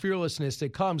there was a fearlessness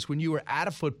that comes when you were at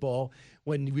a football,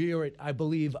 when we were at, I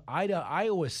believe,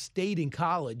 Iowa State in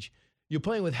college. You're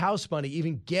playing with house money,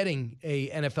 even getting a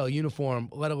NFL uniform,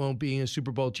 let alone being a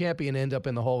Super Bowl champion, end up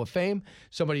in the Hall of Fame.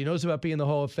 Somebody who knows about being in the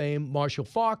Hall of Fame, Marshall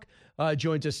Faulk,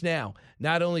 joins us now.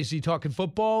 Not only is he talking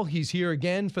football, he's here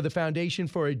again for the Foundation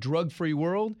for a Drug-Free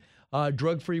World.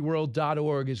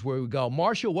 Drugfreeworld.org is where we go.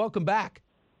 Marshall, welcome back.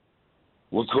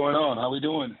 What's going on? How we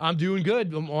doing? I'm doing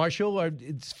good, Marshall.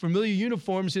 It's familiar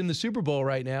uniforms in the Super Bowl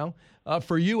right now,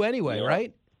 for you anyway,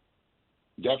 right?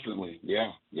 Definitely,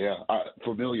 yeah.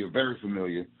 Familiar, very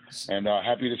familiar, and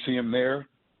happy to see him there.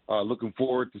 Looking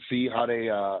forward to see how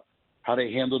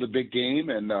they handle the big game,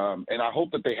 and I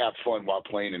hope that they have fun while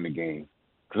playing in the game,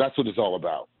 because that's what it's all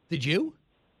about. Did you?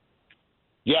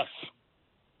 Yes.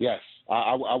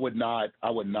 I would not.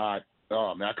 I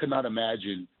could not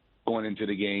imagine going into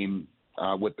the game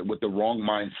with the wrong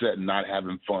mindset and not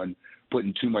having fun,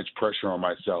 putting too much pressure on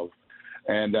myself.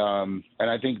 And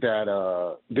I think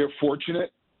that they're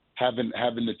fortunate having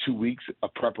the 2 weeks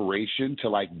of preparation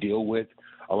to deal with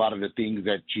a lot of the things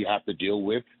that you have to deal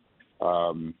with.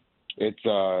 I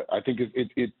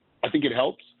think it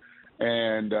helps,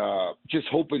 and just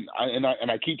hoping. And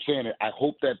I keep saying it. I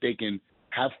hope that they can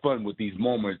have fun with these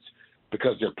moments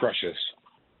because they're precious.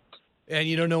 And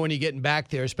you don't know when you're getting back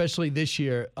there, especially this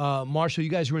year. Marshall,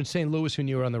 you guys were in St. Louis when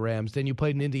you were on the Rams. Then you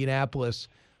played in Indianapolis.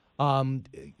 So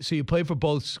you played for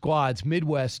both squads,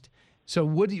 Midwest. So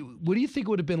what do you think it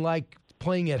would have been like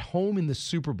playing at home in the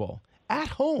Super Bowl? At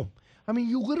home. I mean,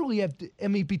 you literally have,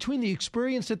 between the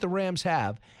experience that the Rams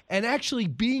have and actually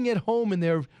being at home in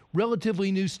their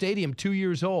relatively new stadium, 2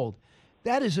 years old,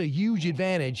 that is a huge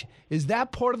advantage. Is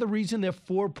that part of the reason they're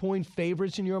 4-point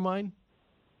favorites in your mind?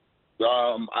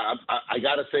 I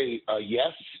got to say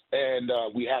yes, and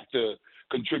we have to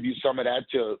contribute some of that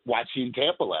to watching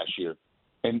Tampa last year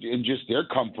and just their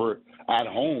comfort at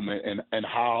home and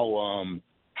how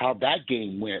that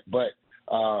game went. But,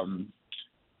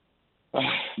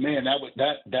 man,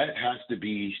 that has to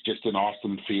be just an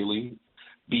awesome feeling,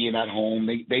 being at home.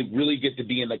 They really get to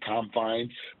be in the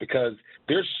confines because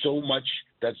there's so much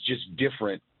that's just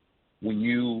different when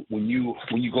you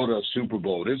go to a Super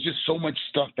Bowl. There's just so much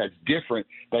stuff that's different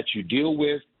that you deal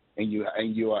with and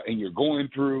you're going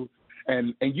through,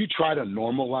 and you try to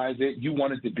normalize it. You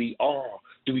want it to be,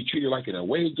 do we treat it like an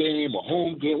away game, a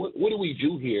home game? What do we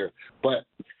do here? But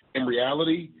in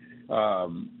reality,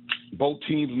 both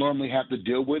teams normally have to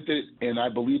deal with it, and I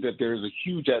believe that there's a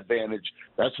huge advantage.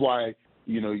 That's why,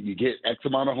 you get X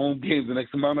amount of home games and X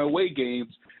amount of away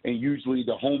games, and usually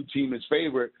the home team is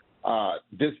favored.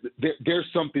 There's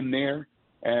something there,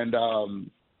 and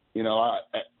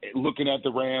looking at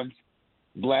the Rams,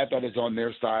 glad that it's on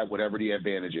their side, whatever the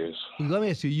advantage is. Let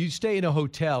me ask you: you stay in a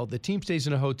hotel. The team stays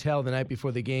in a hotel the night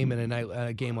before the game, in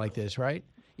a game like this, right?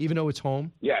 Even though it's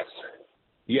home. Yes.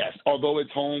 Although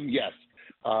it's home, yes.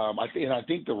 I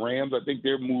think the Rams. I think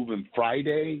they're moving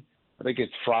Friday. I think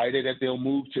it's Friday that they'll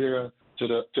move to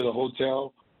the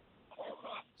hotel.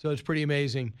 So it's pretty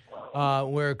amazing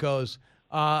where it goes.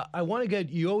 I want to get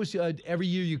you always every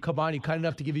year you come on, you're kind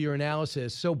enough to give you your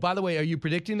analysis. So, by the way, are you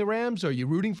predicting the Rams? Are you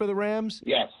rooting for the Rams?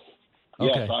 Yes.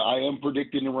 Okay. Yes, I am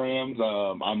predicting the Rams.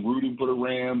 I'm rooting for the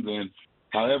Rams, and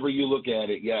however you look at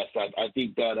it, yes, I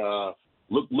think that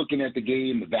looking at the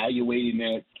game, evaluating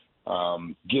it,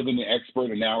 giving the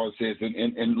expert analysis,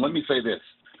 and let me say this.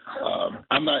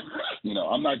 I'm not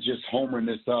just homering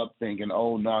this up thinking, the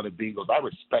Bengals. I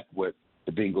respect what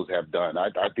the Bengals have done.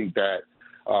 I think that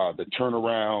the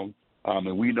turnaround,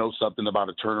 and we know something about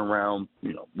a turnaround,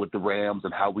 with the Rams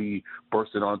and how we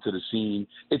bursted onto the scene.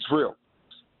 It's real,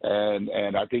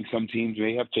 and I think some teams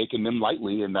may have taken them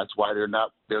lightly, and that's why they're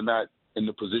not in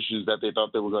the positions that they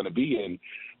thought they were going to be in.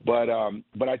 But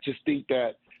I just think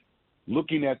that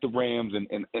looking at the Rams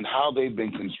and how they've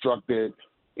been constructed.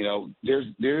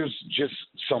 There's just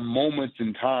some moments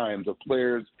and times of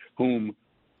players whom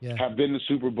have been to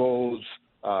Super Bowls.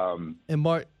 And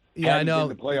I know.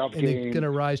 The playoff and they're going to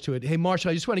rise to it. Hey,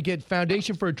 Marshall, I just want to get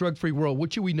Foundation for a Drug-Free World.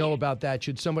 What should we know about that?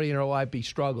 Should somebody in our life be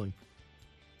struggling?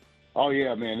 Oh,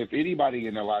 yeah, man. If anybody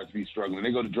in their lives be struggling,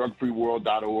 they go to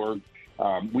drugfreeworld.org.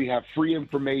 We have free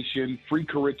information, free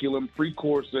curriculum, free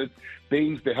courses,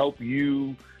 things to help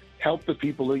you help the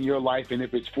people in your life. And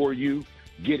if it's for you,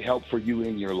 get help for you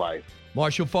in your life.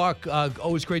 Marshall Faulk,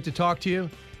 always great to talk to you.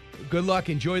 Good luck.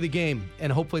 Enjoy the game,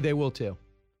 and hopefully they will too.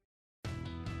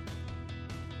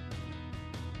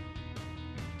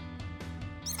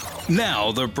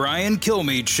 Now, the Brian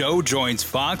Kilmeade Show joins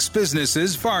Fox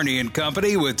Business's Varney and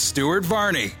Company with Stuart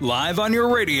Varney, live on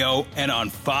your radio and on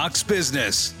Fox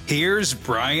Business. Here's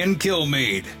Brian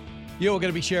Kilmeade. We're going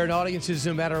to be sharing audiences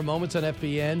in a matter of moments on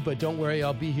FBN, but don't worry,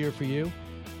 I'll be here for you.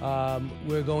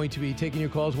 We're going to be taking your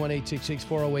calls,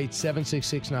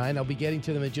 1-866-408-7669. I'll be getting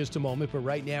to them in just a moment, but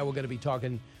right now we're going to be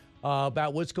talking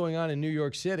about what's going on in New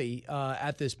York City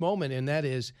at this moment, and that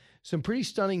is some pretty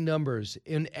stunning numbers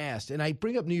in asked. And I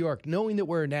bring up New York knowing that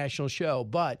we're a national show,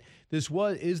 but this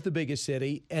is the biggest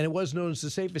city, and it was known as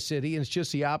the safest city, and it's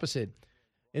just the opposite.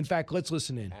 In fact, let's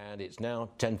listen in. And it's now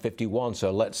 10:51,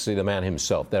 so let's see the man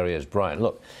himself. There he is, Brian.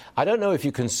 Look, I don't know if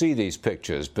you can see these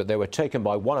pictures, but they were taken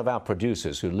by one of our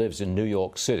producers who lives in New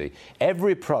York City.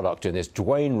 Every product in this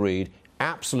Duane Reade,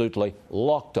 absolutely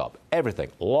locked up.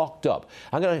 Everything locked up.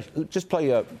 I'm going to just play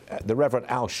the Reverend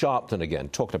Al Sharpton again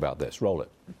talking about this. Roll it.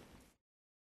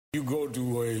 You go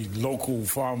to a local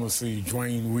pharmacy,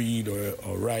 Duane Reade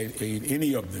or Rite Aid,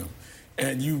 any of them,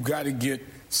 and you've got to get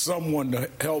someone to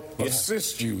help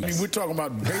assist you. I mean, we're talking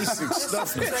about basic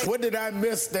stuff. What did I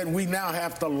miss that we now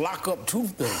have to lock up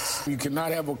toothpicks? You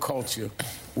cannot have a culture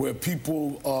where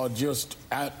people are just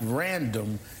at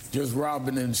random, just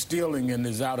robbing and stealing and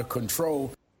is out of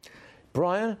control.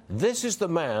 Brian, this is the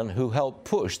man who helped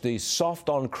push these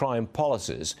soft-on-crime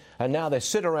policies, and now they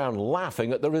sit around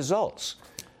laughing at the results.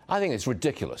 I think it's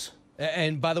ridiculous.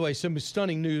 And by the way, some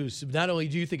stunning news. Not only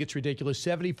do you think it's ridiculous,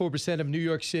 74% of New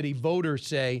York City voters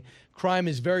say crime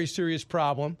is a very serious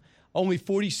problem. Only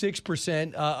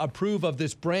 46% approve of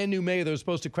this brand new mayor that was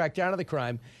supposed to crack down on the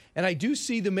crime. And I do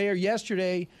see the mayor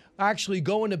yesterday actually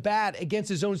going to bat against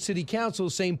his own city council,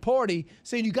 same party,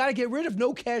 saying you got to get rid of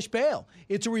no cash bail.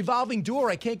 It's a revolving door.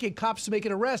 I can't get cops to make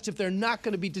an arrest if they're not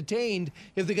going to be detained,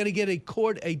 if they're going to get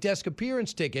a desk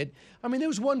appearance ticket. I mean, there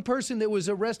was one person that was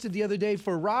arrested the other day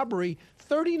for robbery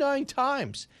 39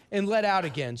 times and let out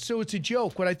again. So it's a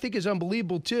joke. What I think is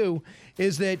unbelievable, too,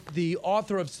 is that the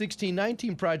author of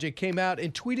 1619 Project came out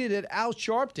and tweeted at Al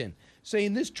Sharpton,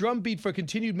 saying this drumbeat for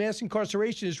continued mass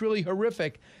incarceration is really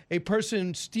horrific. A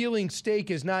person stealing steak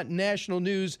is not national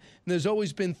news, and there's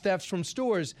always been thefts from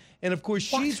stores. And, of course,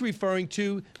 she's referring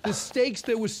to the steaks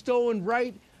that were stolen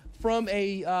right from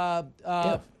a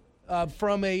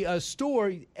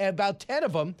store, about 10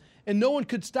 of them, and no one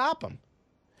could stop them.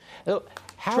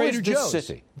 How Trader is this Joe's.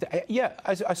 city? Yeah,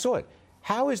 I saw it.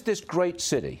 How is this great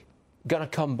city going to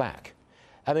come back?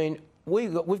 I mean,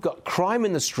 we've got crime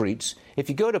in the streets. If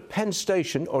you go to Penn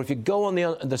Station or if you go on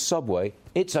the subway,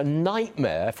 it's a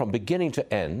nightmare from beginning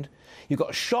to end. You've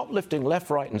got shoplifting left,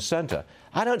 right, and center.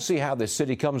 I don't see how this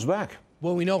city comes back.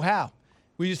 Well, we know how.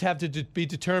 We just have to be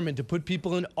determined to put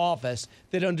people in office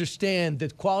that understand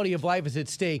that quality of life is at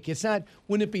stake. It's not,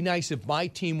 wouldn't it be nice if my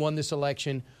team won this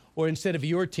election or instead of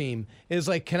your team? It's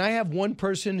like, can I have one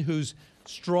person who's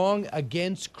strong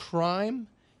against crime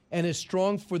and is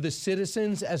strong for the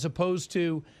citizens as opposed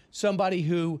to somebody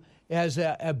who has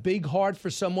a big heart for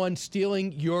someone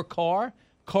stealing your car,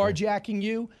 carjacking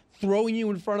you, throwing you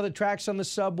in front of the tracks on the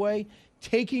subway,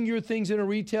 taking your things in a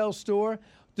retail store,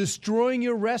 destroying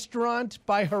your restaurant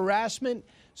by harassment?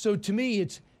 So to me,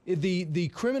 it's the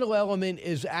criminal element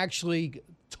is actually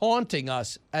taunting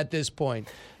us at this point.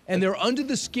 And they're under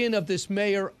the skin of this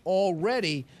mayor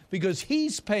already because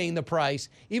he's paying the price.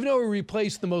 Even though he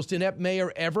replaced the most inept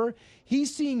mayor ever,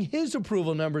 he's seeing his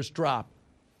approval numbers drop.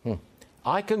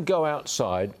 I can go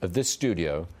outside of this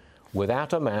studio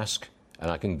without a mask, and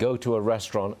I can go to a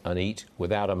restaurant and eat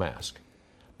without a mask.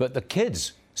 But the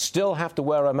kids still have to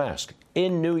wear a mask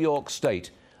in New York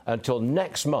State until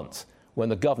next month when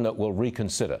the governor will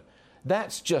reconsider.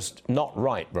 That's just not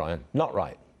right, Brian. Not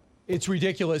right. It's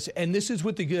ridiculous, and this is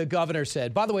what the governor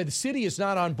said. By the way, the city is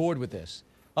not on board with this.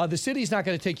 The city's not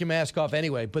going to take your mask off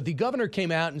anyway, but the governor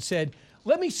came out and said,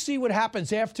 let me see what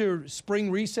happens after spring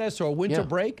recess or winter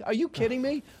break. Are you kidding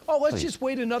me? Oh, let's just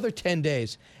wait another 10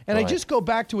 days. And I just go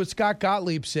back to what Scott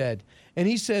Gottlieb said, and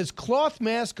he says cloth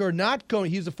masks are not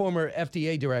going, he's a former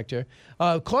FDA director,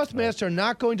 cloth masks are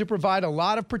not going to provide a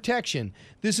lot of protection.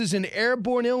 This is an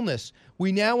airborne illness.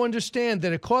 We now understand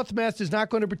that a cloth mask is not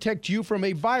going to protect you from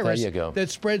a virus that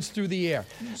spreads through the air.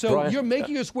 So Brian, you're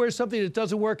making us wear something that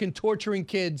doesn't work and torturing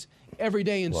kids every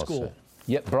day in school. Said.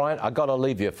 Yeah, Brian, I got to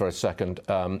leave you for a second.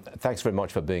 Thanks very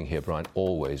much for being here, Brian.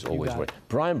 Always great.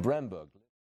 Brian Bremberg.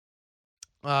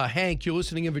 Hank, you're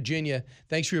listening in Virginia.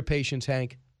 Thanks for your patience,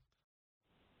 Hank.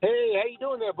 Hey, how you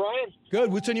doing there, Brian?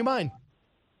 Good. What's on your mind?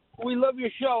 We love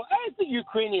your show. As the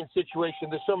Ukrainian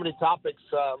situation, there's so many topics.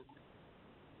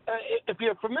 If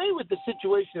you're familiar with the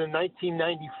situation in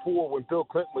 1994 when Bill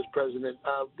Clinton was president,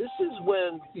 this is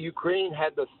when Ukraine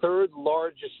had the third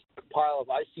largest pile of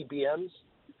ICBMs,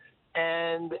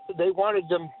 and they wanted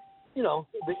them. You know,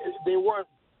 they weren't.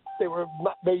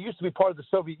 They used to be part of the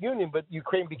Soviet Union, but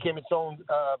Ukraine became its own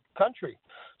country.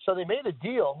 So they made a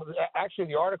deal. Actually,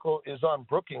 the article is on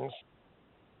Brookings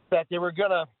that they were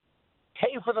going to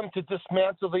pay for them to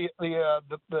dismantle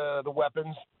the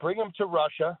weapons, bring them to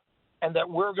Russia, and that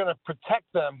we're going to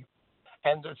protect them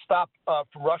and to stop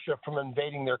Russia from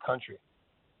invading their country.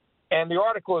 And the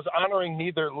article is honoring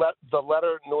neither the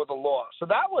letter nor the law. So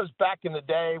that was back in the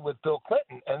day with Bill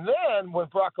Clinton. And then when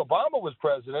Barack Obama was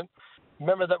president,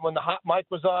 remember that when the hot mic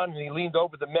was on and he leaned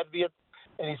over to Medvedev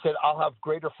and he said, I'll have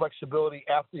greater flexibility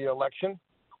after the election,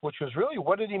 which was really,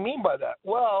 what did he mean by that?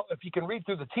 Well, if you can read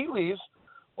through the tea leaves,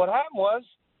 what happened was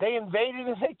they invaded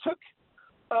and they took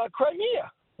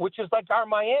Crimea, which is like our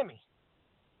Miami.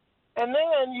 And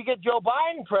then you get Joe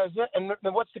Biden president,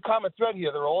 and what's the common thread here?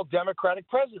 They're all Democratic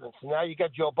presidents. And now you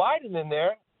got Joe Biden in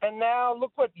there, and now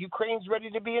look what, Ukraine's ready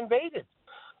to be invaded.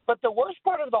 But the worst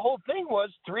part of the whole thing was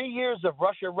 3 years of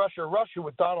Russia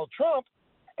with Donald Trump,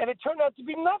 and it turned out to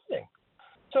be nothing.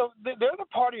 So they're the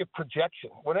party of projection.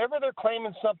 Whenever they're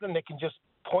claiming something, they can just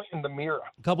point in the mirror.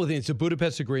 A couple of things. The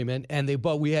Budapest Agreement, and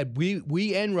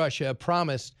we and Russia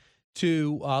promised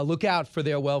to look out for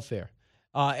their welfare.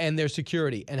 And their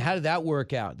security. And how did that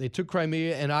work out? They took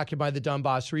Crimea and occupied the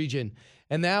Donbass region.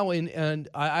 And now,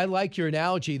 I like your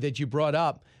analogy that you brought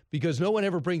up because no one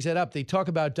ever brings that up. They talk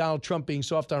about Donald Trump being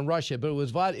soft on Russia, but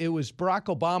it was Barack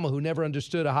Obama who never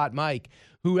understood a hot mic,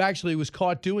 who actually was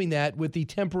caught doing that with the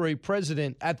temporary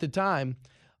president at the time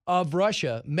of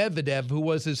Russia, Medvedev, who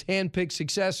was his handpicked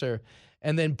successor.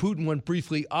 And then Putin went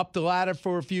briefly up the ladder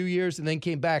for a few years and then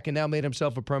came back and now made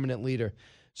himself a permanent leader.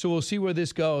 So we'll see where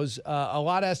this goes. A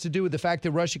lot has to do with the fact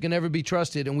that Russia can never be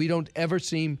trusted, and we don't ever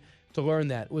seem to learn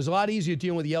that. It was a lot easier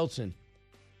dealing with Yeltsin.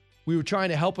 We were trying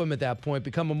to help him at that point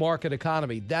become a market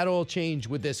economy. That all changed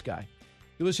with this guy.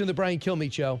 You listen to the Brian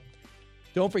Kilmeade Show.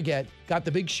 Don't forget, got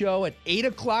the big show at 8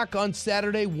 o'clock on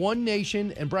Saturday, One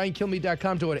Nation, and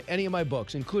BrianKilmeade.com to order any of my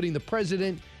books, including The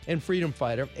President and Freedom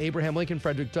Fighter, Abraham Lincoln,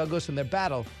 Frederick Douglass, and their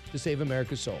battle to save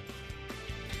America's soul.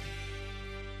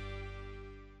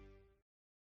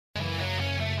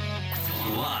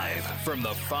 Live from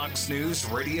the Fox News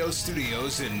radio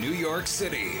studios in New York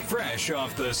City, fresh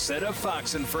off the set of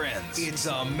Fox and Friends, it's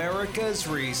America's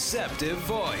receptive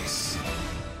voice,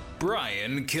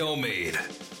 Brian Kilmeade.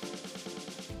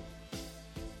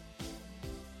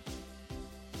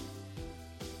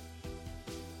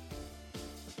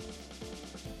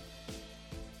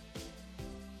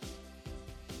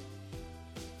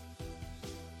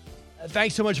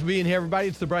 Thanks so much for being here, everybody.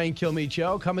 It's the Brian Kilmeade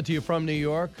Show, coming to you from New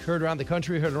York, heard around the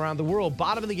country, heard around the world.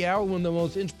 Bottom of the hour, one of the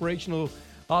most inspirational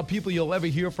people you'll ever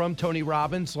hear from, Tony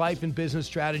Robbins, life and business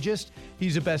strategist.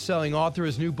 He's a best-selling author.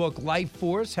 His new book, Life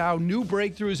Force, How New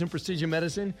Breakthroughs in Precision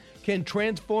Medicine Can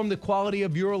Transform the Quality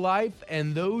of Your Life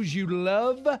and Those You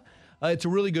Love. It's a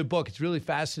really good book. It's really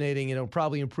fascinating, and it'll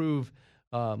probably improve.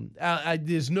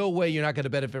 There's no way you're not going to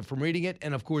benefit from reading it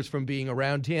and, of course, from being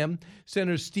around him.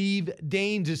 Senator Steve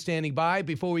Daines is standing by.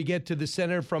 Before we get to the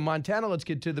senator from Montana, let's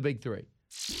get to the big three.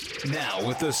 Now,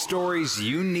 with the stories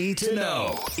you need to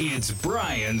know, it's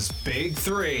Brian's Big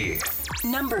Three.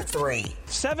 Number 3.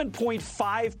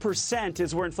 7.5%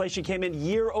 is where inflation came in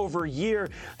year over year.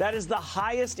 That is the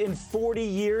highest in 40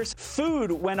 years.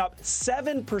 Food went up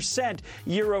 7%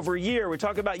 year over year. We're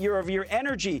talking about year over year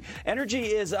energy. Energy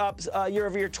is up year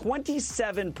over year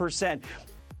 27%.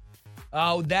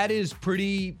 Oh, that is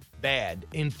pretty bad.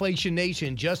 Inflation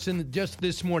Nation, just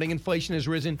this morning, inflation has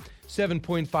risen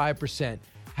 7.5%.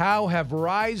 How have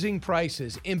rising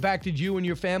prices impacted you and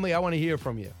your family? I want to hear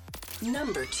from you.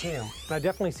 Number 2. I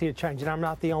definitely see a change, and I'm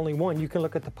not the only one. You can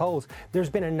look at the polls. There's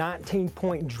been a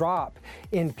 19-point drop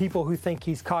in people who think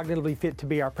he's cognitively fit to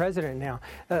be our president now.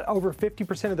 Over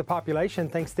 50% of the population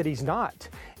thinks that he's not.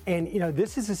 And,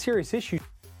 this is a serious issue.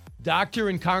 Doctor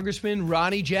and Congressman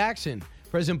Ronnie Jackson.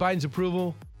 President Biden's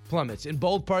approval plummets, and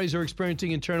both parties are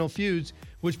experiencing internal feuds,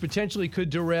 which potentially could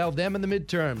derail them in the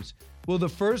midterms. Will the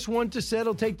first one to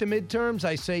settle take the midterms?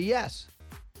 I say yes.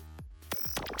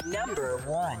 Number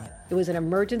 1. It was an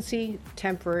emergency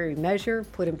temporary measure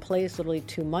put in place literally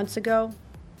 2 months ago.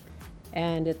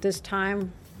 And at this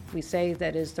time, we say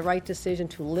that it is the right decision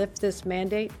to lift this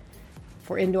mandate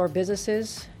for indoor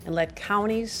businesses and let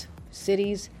counties,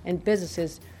 cities, and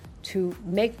businesses to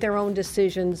make their own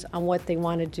decisions on what they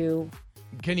want to do.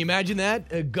 Can you imagine that?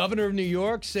 A governor of New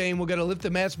York saying we're going to lift the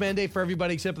mask mandate for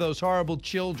everybody except for those horrible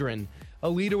children. A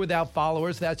leader without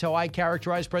followers. That's how I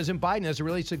characterize President Biden as it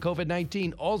relates to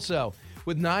COVID-19. Also,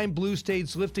 with 9 blue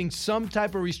states lifting some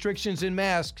type of restrictions in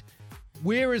masks,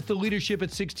 where is the leadership at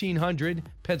 1600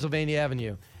 Pennsylvania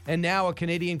Avenue? And now a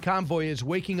Canadian convoy is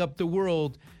waking up the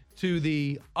world to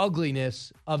the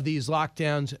ugliness of these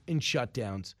lockdowns and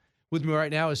shutdowns. With me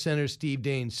right now is Senator Steve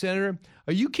Daines. Senator,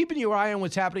 are you keeping your eye on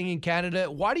what's happening in Canada?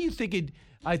 Why do you think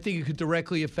I think it could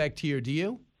directly affect here? Do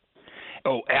you?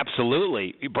 Oh,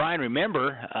 absolutely. Brian,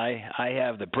 remember, I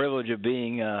have the privilege of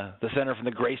being the senator from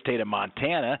the great state of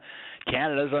Montana.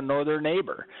 Canada's our northern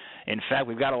neighbor. In fact,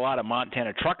 we've got a lot of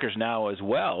Montana truckers now as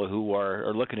well who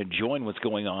are looking to join what's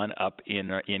going on up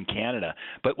in Canada.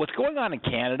 But what's going on in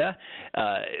Canada,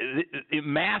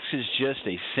 masks is just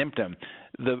a symptom.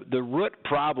 The root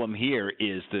problem here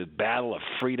is the battle of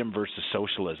freedom versus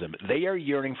socialism. They are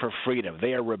yearning for freedom.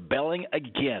 They are rebelling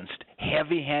against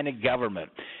heavy-handed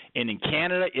government. And in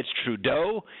Canada, it's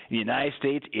Trudeau. In the United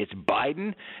States, it's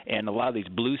Biden. And a lot of these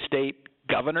blue state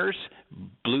governors,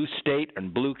 blue state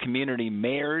and blue community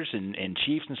mayors and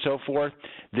chiefs and so forth,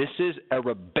 this is a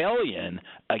rebellion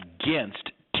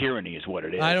against tyranny is what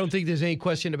it is. I don't think there's any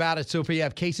question about it. So if you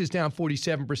have cases down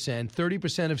 47%,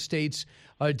 30% of states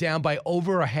are down by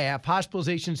over a half,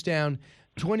 hospitalizations down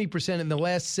 20% in the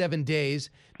last 7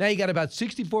 days. Now you got about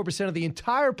 64% of the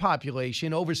entire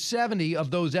population, over 70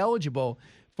 of those eligible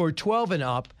for 12 and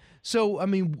up. So, I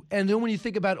mean, and then when you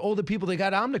think about all the people that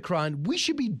got Omicron, we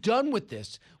should be done with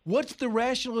this. What's the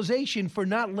rationalization for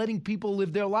not letting people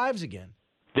live their lives again?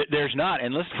 There's not.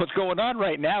 And listen, what's going on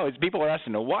right now is people are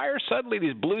asking, why are suddenly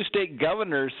these blue state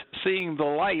governors seeing the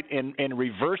light and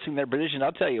reversing their position?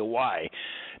 I'll tell you why.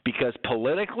 because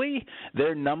politically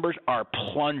their numbers are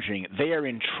plunging. They are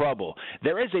in trouble.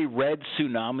 There is a red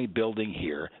tsunami building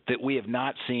here that we have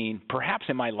not seen perhaps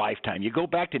in my lifetime. You go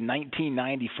back to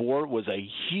 1994 was a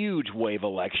huge wave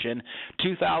election.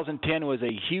 2010 was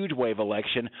a huge wave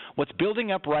election. What's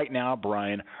building up right now,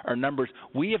 Brian, are numbers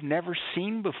we have never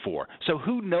seen before. So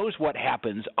who knows what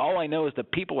happens? All I know is the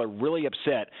people are really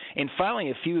upset. And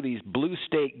finally, a few of these blue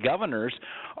state governors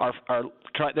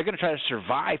they're going to try to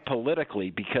survive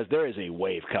politically because there is a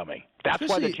wave coming. That's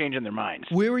why they're changing their minds.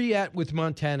 Where are you at with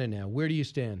Montana now? Where do you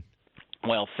stand?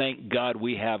 Well, thank God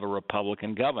we have a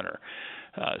Republican governor.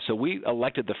 So we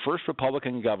elected the first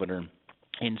Republican governor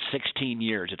in 16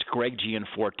 years. It's Greg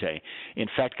Gianforte. In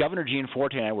fact, Governor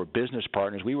Gianforte and I were business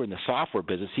partners. We were in the software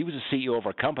business. He was the CEO of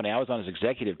our company. I was on his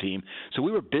executive team. So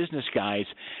we were business guys,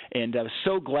 and I was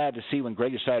so glad to see when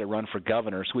Greg decided to run for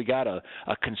governor. So we got a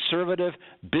conservative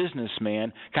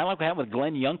businessman, kind of like we had with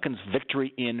Glenn Youngkin's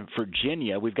victory in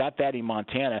Virginia. We've got that in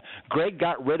Montana. Greg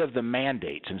got rid of the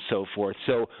mandates and so forth.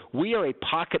 So we are a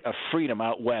pocket of freedom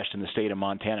out west in the state of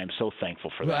Montana. I'm so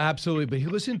thankful for that. Well, absolutely.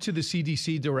 But listen to the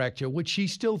CDC director, which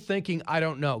she's still thinking, I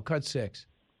don't know. Cut 6.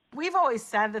 We've always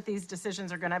said that these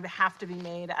decisions are going to have to be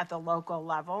made at the local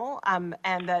level, and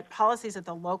that policies at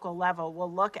the local level will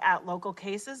look at local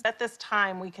cases. At this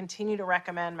time, we continue to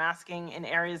recommend masking in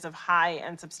areas of high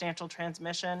and substantial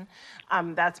transmission.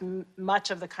 That's much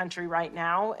of the country right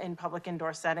now in public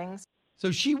indoor settings.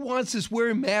 So she wants us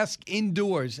wearing masks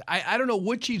indoors. I don't know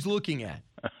what she's looking at.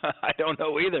 I don't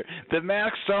know either. The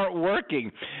masks aren't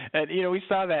working, and we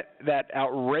saw that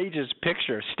outrageous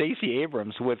picture of Stacey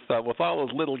Abrams with all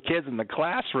those little kids in the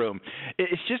classroom.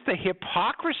 It's just the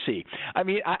hypocrisy. I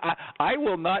mean, I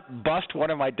will not bust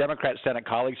one of my Democrat Senate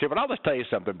colleagues here, but I'll just tell you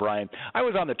something, Brian. I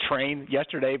was on the train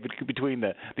yesterday between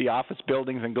the office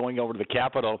buildings and going over to the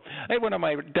Capitol. I had one of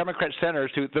my Democrat senators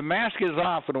who the mask is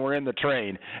off when we're in the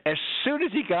train. As soon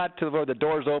as he got to where the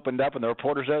doors opened up and the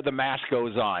reporters there, the mask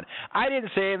goes on. I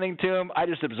didn't say anything to him. I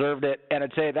just observed it, and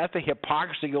I'd say that's the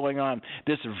hypocrisy going on.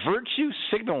 This virtue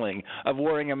signaling of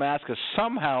wearing a mask is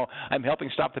somehow I'm helping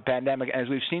stop the pandemic. As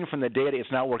we've seen from the data,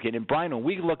 it's not working. And Brian, when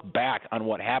we look back on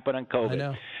what happened on COVID, I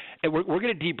know. And we're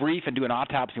going to debrief and do an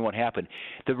autopsy on what happened.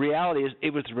 The reality is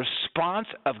it was the response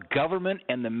of government,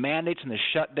 and the mandates and the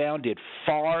shutdown did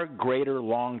far greater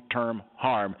long-term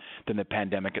harm than the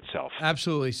pandemic itself.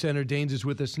 Absolutely. Senator Daines is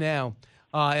with us now.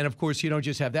 And, of course, you don't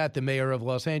just have that. The mayor of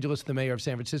Los Angeles, the mayor of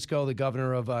San Francisco, the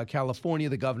governor of California,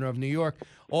 the governor of New York,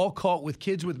 all caught with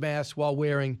kids with masks while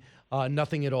wearing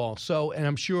nothing at all. So, and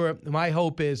I'm sure my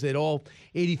hope is that all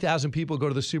 80,000 people who go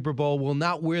to the Super Bowl will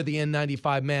not wear the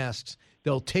N95 masks.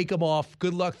 They'll take them off.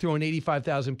 Good luck throwing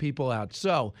 85,000 people out.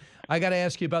 So I got to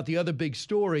ask you about the other big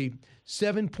story,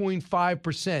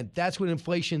 7.5%. That's what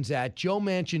inflation's at. Joe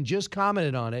Manchin just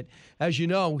commented on it. As you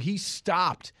know, he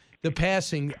stopped the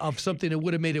passing of something that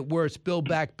would have made it worse, Build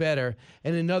Back Better,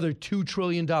 and another $2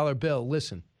 trillion bill.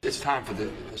 Listen. It's time for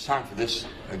this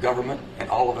government and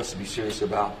all of us to be serious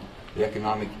about the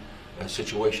economic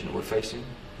situation that we're facing,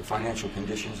 the financial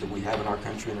conditions that we have in our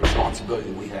country, and the responsibility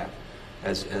that we have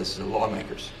as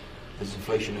lawmakers. This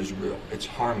inflation is real. It's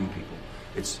harming people.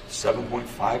 It's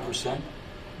 7.5%.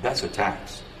 That's a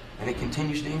tax. And it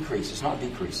continues to increase. It's not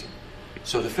decreasing.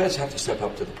 So the feds have to step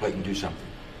up to the plate and do something.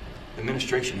 The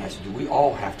administration has to do. We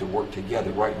all have to work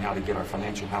together right now to get our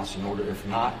financial house in order. If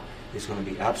not, it's going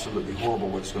to be absolutely horrible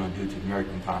what it's going to do to the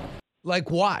American economy.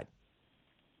 Like what?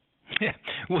 Yeah,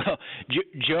 well,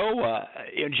 Joe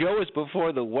was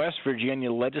before the West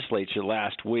Virginia legislature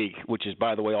last week, which is,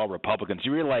 by the way, all Republicans.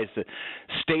 You realize the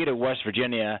state of West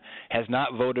Virginia has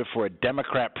not voted for a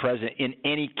Democrat president in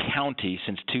any county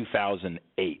since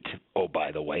 2008. Oh,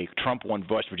 by the way, Trump won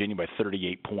West Virginia by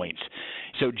 38 points.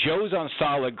 So Joe's on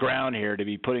solid ground here to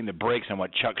be putting the brakes on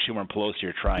what Chuck Schumer and Pelosi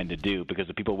are trying to do, because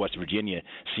the people of West Virginia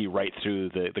see right through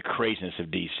the craziness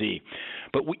of D.C.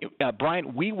 But,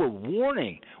 Brian, we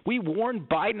warned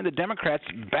Biden and the Democrats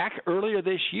back earlier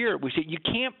this year. We said you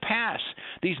can't pass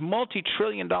these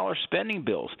multi-trillion-dollar spending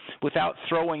bills without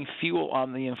throwing fuel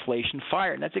on the inflation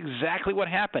fire. And that's exactly what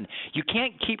happened. You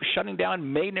can't keep shutting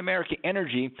down Made in America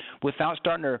energy without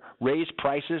starting to raise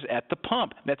prices at the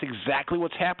pump. That's exactly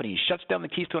what's happening. He shuts down the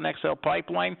Keystone XL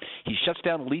pipeline. He shuts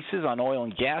down leases on oil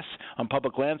and gas on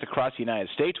public lands across the United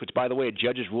States, which, by the way, a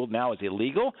judge has ruled now is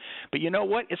illegal. But you know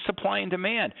what? It's supply and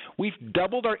demand. We've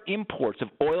doubled our imports of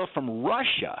oil from from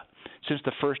Russia since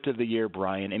the first of the year,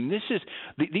 Brian. And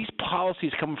these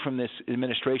policies coming from this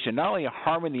administration not only are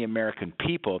harming the American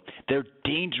people, they're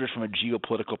dangerous from a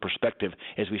geopolitical perspective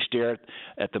as we stare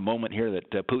at the moment here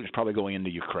that Putin's probably going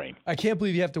into Ukraine. I can't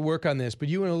believe you have to work on this, but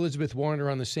you and Elizabeth Warren are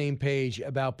on the same page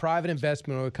about private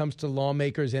investment when it comes to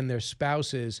lawmakers and their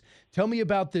spouses. Tell me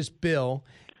about this bill,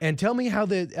 and tell me how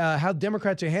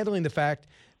Democrats are handling the fact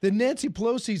that Nancy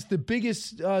Pelosi's the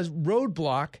biggest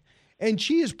roadblock, and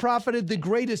she has profited the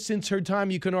greatest since her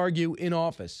time, you can argue, in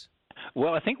office.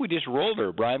 Well, I think we just rolled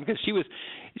her, Brian, because she was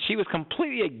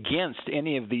completely against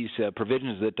any of these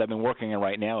provisions that I've been working on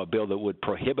right now, a bill that would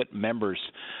prohibit members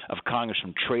of Congress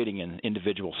from trading in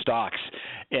individual stocks.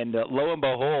 And lo and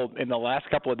behold, in the last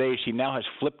couple of days, she now has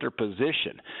flipped her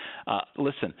position.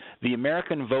 Listen, the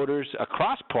American voters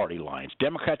across party lines,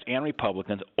 Democrats and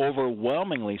Republicans,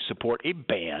 overwhelmingly support a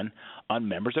ban on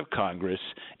members of Congress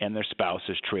and their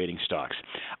spouses trading stocks.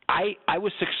 I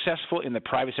was successful in the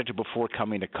private sector before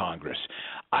coming to Congress.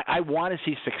 I want to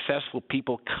see successful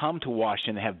people come to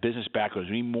Washington and have business backgrounds.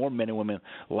 We need more men and women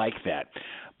like that.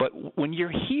 But when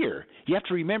you're here, you have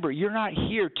to remember you're not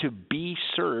here to be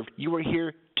served. You are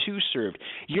here to serve.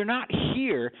 You're not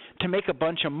here to make a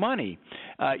bunch of money.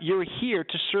 You're here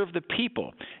to serve the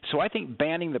people. So I think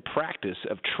banning the practice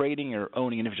of trading or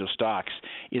owning individual stocks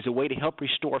is a way to help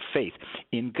restore faith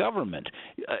in government.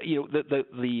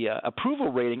 The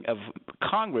approval rating of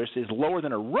Congress is lower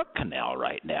than a root canal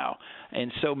right now.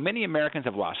 And so many Americans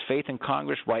have lost faith in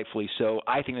Congress, rightfully so.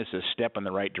 I think this is a step in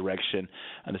the right direction,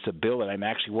 and it's a bill that I'm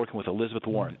actually working with Elizabeth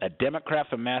Warren, a Democrat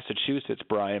from Massachusetts,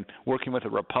 Brian, working with a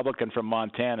Republican from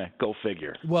Montana. Go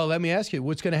figure. Well, let me ask you,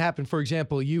 what's going to happen? For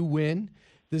example, you win.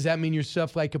 Does that mean your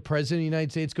stuff like a president of the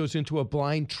United States goes into a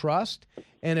blind trust?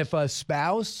 And if a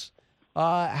spouse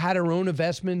had her own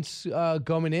investments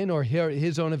going in or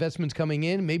his own investments coming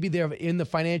in, maybe they're in the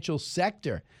financial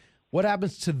sector, what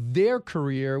happens to their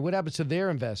career? What happens to their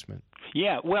investment?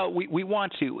 Yeah, well, we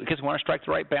want to, because we want to strike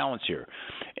the right balance here.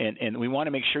 And we want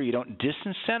to make sure you don't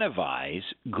disincentivize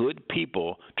good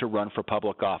people to run for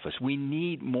public office. We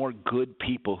need more good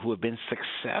people who have been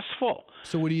successful.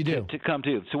 So what do you do? To come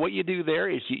to. So what you do there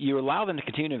is you allow them to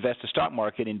continue to invest in the stock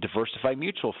market in diversified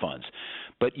mutual funds.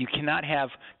 But you cannot have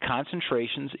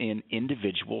concentrations in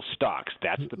individual stocks.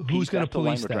 That's the piece. Who's going to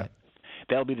police that?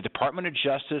 That'll be the Department of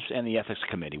Justice and the Ethics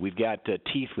Committee. We've got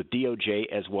teeth with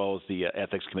DOJ as well as the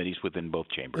ethics committees within both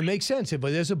chambers. It makes sense. If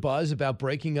there's a buzz about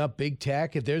breaking up big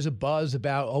tech, if there's a buzz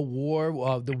about a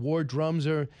war, the war drums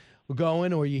are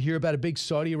going, or you hear about a big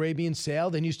Saudi Arabian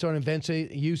sale, then you start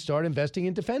investing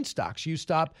in defense stocks. You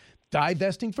stop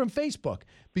divesting from Facebook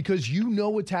because you know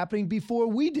what's happening before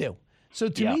we do. So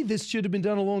to me, this should have been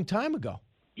done a long time ago.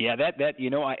 Yeah,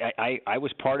 I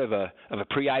was part of a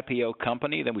pre-IPO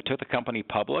company. Then we took the company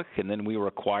public, and then we were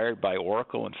acquired by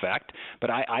Oracle, in fact. But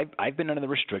I've been under the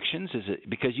restrictions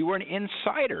because you were an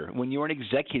insider when you were an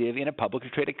executive in a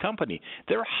publicly traded company.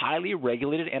 They're highly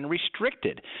regulated and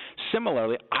restricted.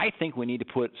 Similarly, I think we need to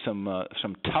put some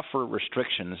tougher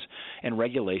restrictions and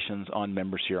regulations on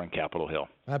members here on Capitol Hill.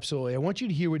 Absolutely. I want you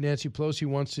to hear what Nancy Pelosi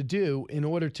wants to do in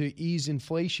order to ease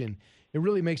inflation. It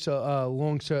really makes a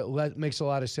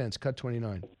lot of sense. Cut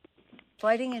 29.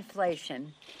 Fighting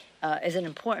inflation is an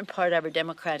important part of our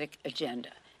democratic agenda,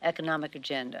 economic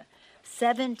agenda.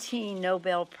 17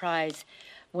 Nobel Prize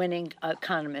winning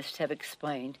economists have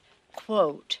explained,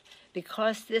 quote,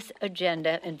 because this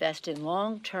agenda invests in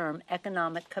long-term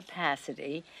economic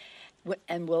capacity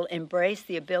and will enhance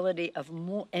the ability of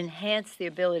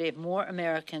more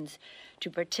Americans to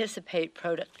participate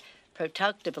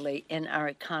productively in our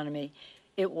economy,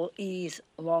 it will ease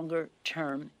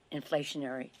longer-term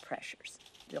inflationary pressures.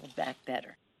 Build back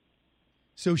better.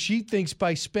 So she thinks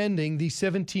by spending these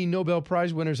 17 Nobel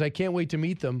Prize winners, I can't wait to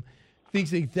meet them,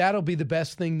 thinks that'll be the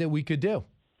best thing that we could do.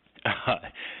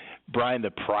 Brian,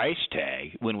 the price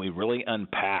tag, when we really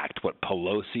unpacked what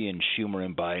Pelosi and Schumer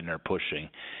and Biden are pushing,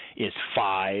 is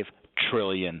 $5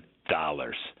 trillion.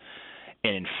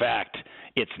 And in fact,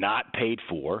 it's not paid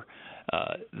for.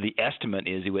 The estimate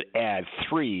is it would add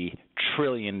 $3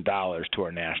 trillion to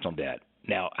our national debt.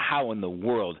 Now, how in the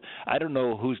world? I don't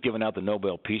know who's giving out the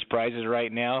Nobel Peace Prizes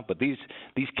right now, but these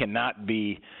cannot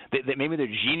be maybe they're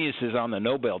geniuses on the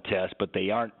Nobel test, but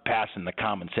they aren't passing the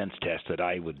common sense test that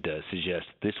I would suggest.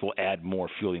 This will add more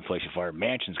fuel inflation fire.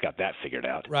 Manchin's got that figured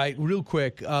out. Right. Real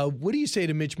quick, what do you say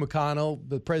to Mitch McConnell,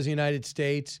 the President of the United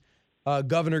States,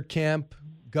 Governor Kemp,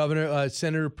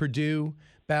 Senator Perdue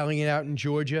battling it out in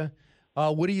Georgia?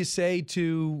 What do you say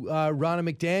to Ronna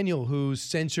McDaniel, who's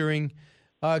censoring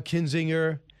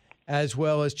Kinzinger as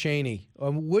well as Cheney?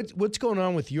 What's going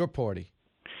on with your party?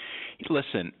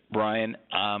 Listen, Brian,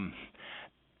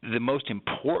 the most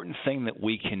important thing that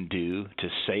we can do to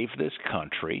save this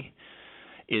country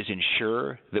is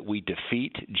ensure that we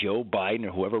defeat Joe Biden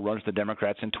or whoever runs the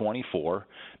Democrats in 24,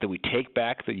 that we take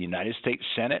back the United States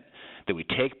Senate, that we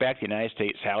take back the United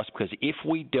States House, because if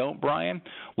we don't, Brian,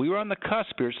 we were on the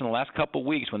cusp here in the last couple of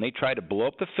weeks when they tried to blow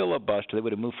up the filibuster. They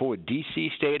would have moved forward D.C.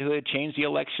 statehood, change the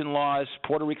election laws,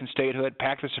 Puerto Rican statehood,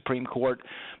 pack the Supreme Court.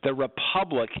 The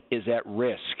republic is at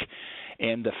risk.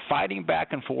 And the fighting back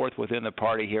and forth within the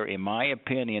party here, in my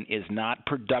opinion, is not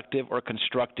productive or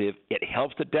constructive. It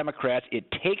helps the Democrats. It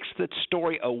takes the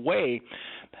story away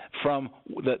from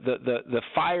the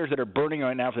fires that are burning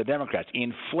right now for the Democrats.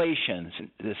 Inflation,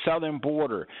 the southern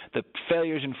border, the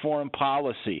failures in foreign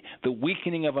policy, the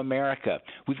weakening of America.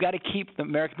 We've got to keep the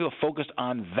American people focused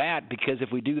on that, because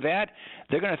if we do that,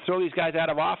 they're going to throw these guys out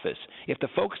of office. If the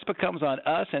focus becomes on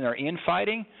us and our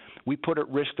infighting, we put at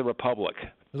risk the republic.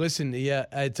 Listen,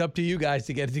 it's up to you guys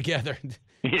to get it together.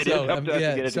 It is up to us to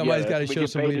get it somebody's together. got to show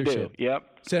some leadership.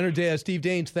 Yep. Senator Steve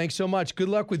Daines, thanks so much. Good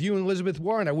luck with you and Elizabeth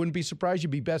Warren. I wouldn't be surprised you'd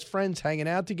be best friends, hanging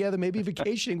out together, maybe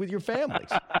vacationing with your families.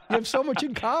 You have so much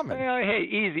in common. Hey,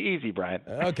 easy, Brian.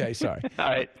 Okay, sorry. All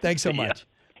right. Thanks so much.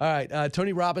 All right,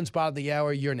 Tony Robbins, bottom of the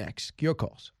hour. You're next. Your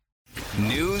calls.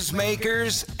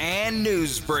 Newsmakers and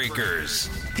newsbreakers.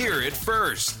 Hear it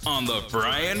first on the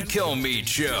Brian Kilmeade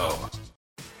Show.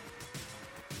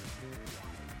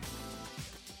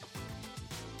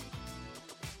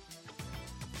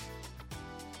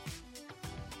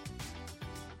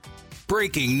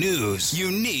 Breaking news,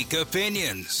 unique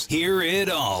opinions. Hear it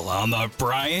all on the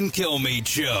Brian Kilmeade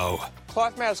Show.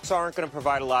 Cloth masks aren't going to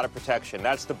provide a lot of protection.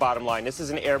 That's the bottom line. This is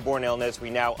an airborne illness. We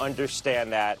now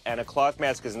understand that. And a cloth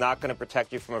mask is not going to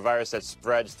protect you from a virus that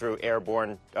spreads through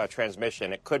airborne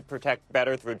transmission. It could protect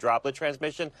better through droplet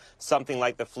transmission, something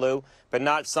like the flu, but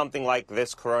not something like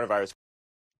this coronavirus.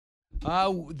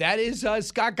 That is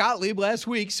Scott Gottlieb last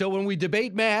week. So when we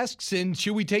debate masks and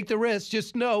should we take the risk,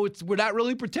 just know we're not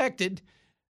really protected.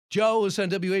 Joe is on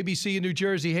WABC in New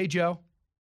Jersey. Hey, Joe.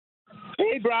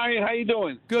 Hey, Brian. How you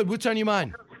doing? Good. What's on your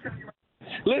mind?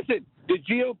 Listen, the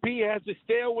GOP has to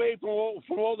stay away from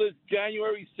all this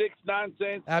January 6th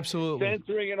nonsense. Absolutely.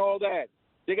 Censoring and all that.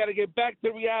 They got to get back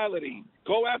to reality.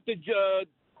 Go after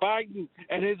Biden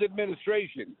and his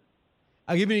administration.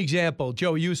 I'll give you an example.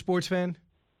 Joe, are you a sports fan?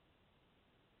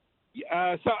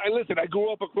 Listen, I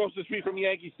grew up across the street from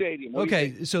Yankee Stadium.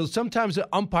 Okay, so sometimes the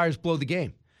umpires blow the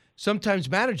game. Sometimes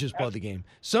managers blow the game.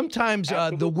 Sometimes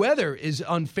the weather is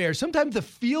unfair. Sometimes the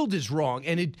field is wrong,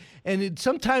 and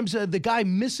sometimes the guy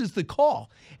misses the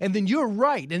call. And then you're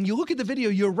right, and you look at the video,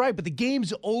 you're right, but the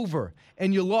game's over,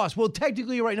 and you lost. Well,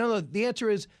 technically, you're right. No, the answer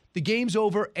is the game's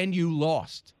over, and you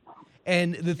lost.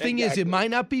 And the thing is, it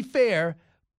might not be fair,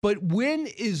 but when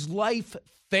is life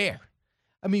fair?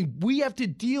 I mean, we have to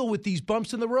deal with these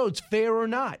bumps in the roads, fair or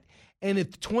not. And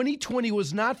if 2020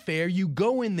 was not fair, you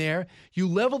go in there, you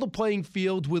level the playing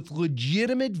field with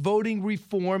legitimate voting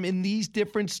reform in these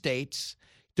different states.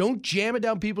 Don't jam it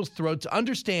down people's throats,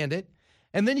 understand it.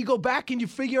 And then you go back and you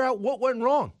figure out what went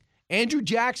wrong. Andrew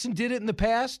Jackson did it in the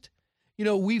past. You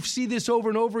know, we see this over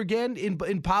and over again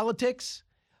in politics.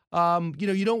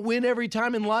 You don't win every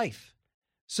time in life.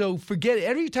 So forget it.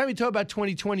 Every time you talk about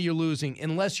 2020, you're losing,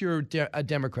 unless you're a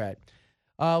Democrat.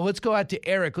 Let's go out to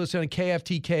Eric. Listen on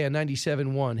KFTK on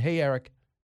 97.1. Hey, Eric.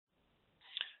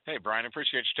 Hey, Brian. I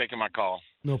appreciate you taking my call.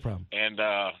 No problem. And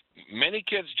many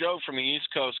kids, Joe from the East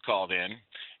Coast called in,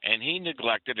 and he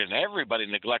neglected, and everybody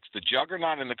neglects the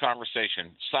juggernaut in the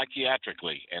conversation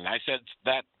psychiatrically. And I said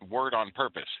that word on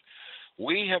purpose.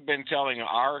 We have been telling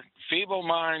our feeble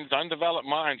minds, undeveloped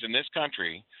minds in this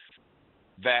country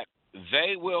that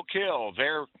they will kill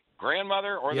their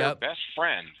grandmother or their best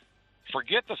friend.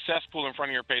 Forget the cesspool in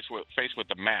front of your face with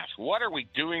the mask. What are we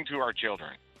doing to our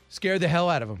children? Scared the hell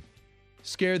out of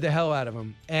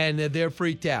them. And they're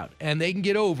freaked out. And they can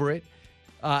get over it.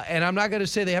 And I'm not going to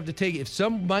say they have to take it. If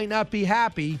some might not be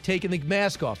happy taking the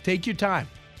mask off, take your time.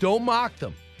 Don't mock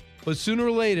them. But sooner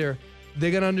or later,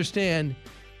 they're going to understand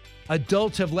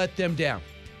adults have let them down.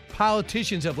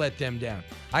 Politicians have let them down.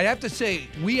 I have to say,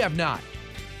 we have not.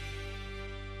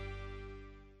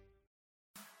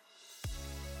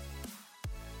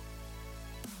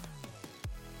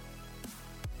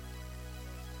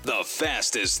 The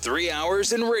fastest 3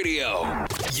 hours in radio.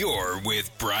 You're with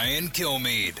Brian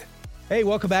Kilmeade. Hey,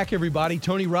 welcome back, everybody.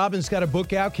 Tony Robbins got a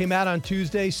book out, came out on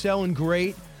Tuesday, selling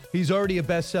great. He's already a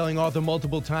best-selling author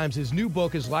multiple times. His new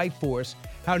book is Life Force,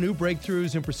 How New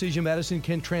Breakthroughs in Precision Medicine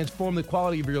Can Transform the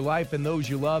Quality of Your Life and Those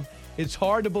You Love. It's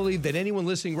hard to believe that anyone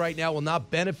listening right now will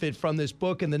not benefit from this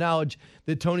book and the knowledge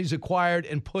that Tony's acquired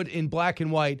and put in black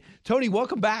and white. Tony,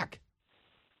 welcome back.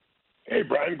 Hey,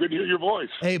 Brian, good to hear your voice.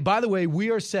 Hey, by the way, we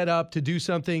are set up to do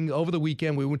something over the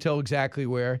weekend. We won't tell exactly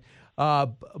where,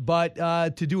 but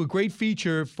to do a great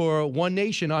feature for One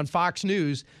Nation on Fox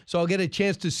News. So I'll get a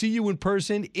chance to see you in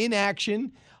person, in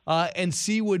action, and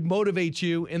see what motivates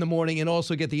you in the morning, and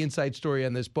also get the inside story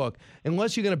on this book,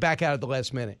 unless you're going to back out at the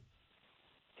last minute.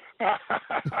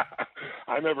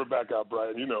 I never back out,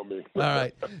 Brian. You know me. All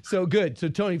right. So good. So,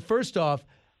 Tony, first off,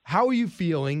 how are you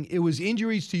feeling? It was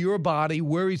injuries to your body,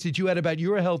 worries that you had about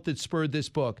your health that spurred this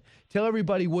book. Tell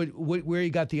everybody where you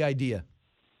got the idea.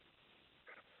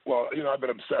 Well, I've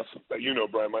been obsessed,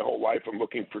 Brian, my whole life. I'm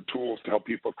looking for tools to help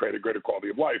people create a greater quality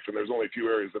of life. And there's only a few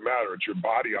areas that matter. It's your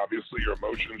body, obviously, your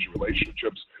emotions, your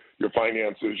relationships, your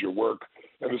finances, your work,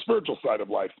 and the spiritual side of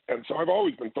life. And so I've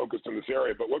always been focused in this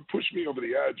area. But what pushed me over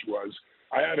the edge was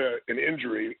I had an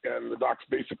injury, and the docs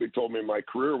basically told me my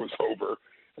career was over.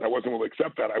 And I wasn't willing to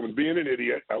accept that. I was being an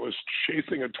idiot. I was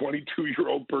chasing a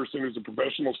 22-year-old person who's a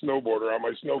professional snowboarder on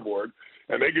my snowboard,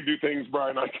 and they could do things,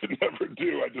 Brian, I could never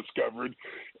do, I discovered.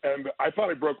 And I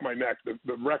thought I broke my neck.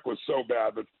 The wreck was so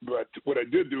bad, but what I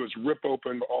did do is rip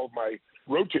open all of my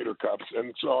rotator cuffs.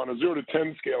 And so on a 0 to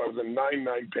 10 scale, I was in 9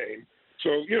 pain.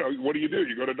 So, what do?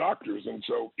 You go to doctors. And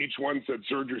so each one said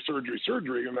surgery, surgery,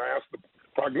 surgery. And I asked the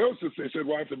prognosis. They said,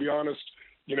 well, I have to be honest,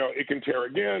 it can tear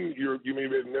again. You may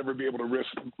never be able to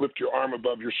lift your arm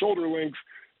above your shoulder length.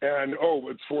 And,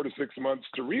 it's 4 to 6 months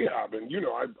to rehab. And,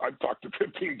 I've talked to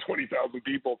 15, 20,000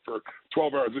 people for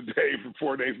 12 hours a day for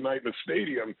 4 days a night in the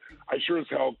stadium. I sure as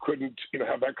hell couldn't,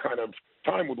 have that kind of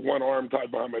time with one arm tied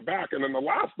behind my back. And then the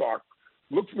last doc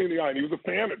looked me in the eye, and he was a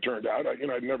fan, it turned out.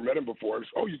 I'd never met him before.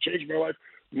 Oh, you changed my life.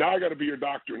 Now I got to be your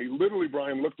doctor. And he literally,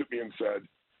 Brian, looked at me and said,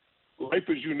 life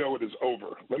as you know it is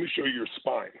over. Let me show you your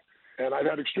spine. And I've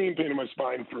had extreme pain in my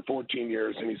spine for 14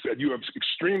 years. And he said, you have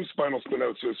extreme spinal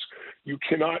stenosis. You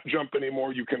cannot jump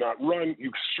anymore. You cannot run.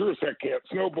 You sure as heck can't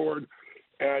snowboard.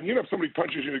 And, if somebody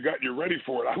punches you in the gut, you're ready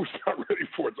for it. I was not ready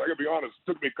for it. So I got to be honest,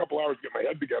 it took me a couple hours to get my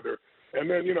head together. And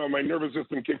then, my nervous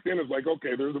system kicked in. It's like,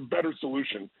 okay, there's a better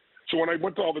solution. So when I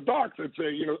went to all the docs, I'd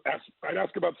say, I'd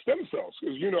ask about stem cells.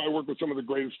 Because, I work with some of the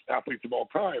greatest athletes of all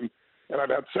time. And I've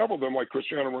had several of them, like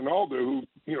Cristiano Ronaldo, who,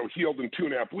 healed in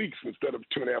 2.5 weeks instead of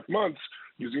 2.5 months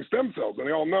using stem cells. And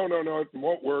they all, no, it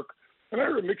won't work. And I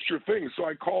heard a mixture of things. So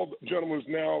I called a gentleman who's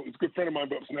now, he's a good friend of mine,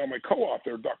 but is now my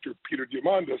co-author, Dr. Peter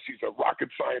Diamandis. He's a rocket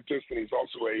scientist, and he's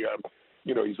also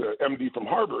he's an MD from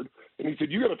Harvard. And he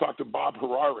said, you got to talk to Bob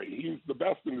Harari. He's the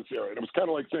best in this area. And it was kind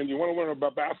of like saying, you want to learn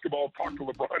about basketball, talk to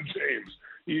LeBron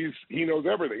James. He knows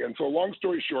everything. And so long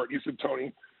story short, he said,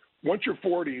 Tony, once you're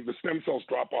 40, the stem cells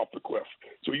drop off the cliff.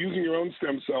 So using your own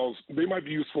stem cells, they might be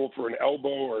useful for an elbow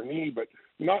or a knee, but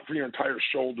not for your entire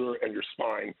shoulder and your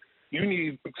spine. You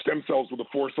need stem cells with a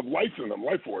force of life in them,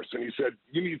 life force. And he said,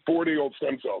 you need 40-year-old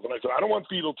stem cells. And I said, I don't want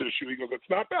fetal tissue. He goes, it's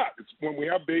not that. It's when we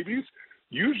have babies,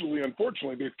 usually,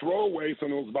 unfortunately, they throw away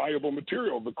some of those valuable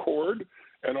material, the cord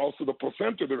and also the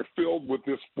placenta that are filled with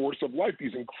this force of life,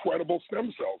 these incredible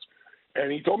stem cells. And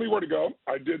he told me where to go.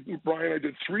 I did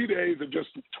 3 days of just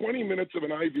 20 minutes of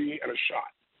an IV and a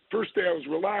shot. First day I was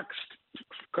relaxed,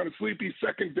 kind of sleepy.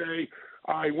 Second day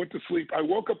I went to sleep. I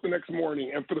woke up the next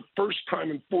morning, and for the first time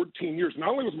in 14 years, not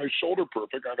only was my shoulder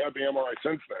perfect, I've had the MRI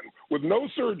since then, with no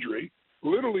surgery,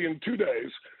 literally in 2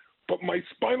 days, but my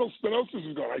spinal stenosis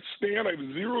is gone. I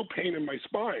have zero pain in my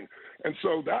spine. And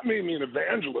so that made me an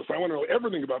evangelist. I want to know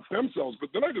everything about stem cells.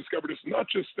 But then I discovered it's not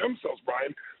just stem cells,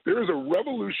 Brian. There is a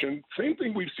revolution, same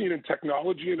thing we've seen in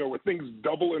technology, where things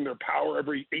double in their power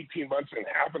every 18 months and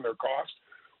half in their cost.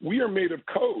 We are made of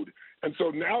code. And so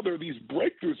now there are these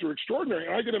breakthroughs that are extraordinary.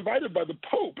 And I get invited by the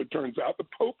Pope, it turns out.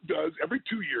 The Pope does, every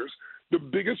 2 years, the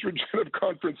biggest regenerative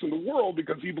conference in the world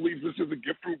because he believes this is a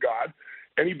gift from God.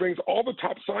 And he brings all the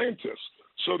top scientists.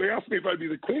 So they asked me if I'd be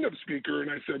the cleanup speaker,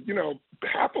 and I said,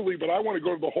 happily, but I want to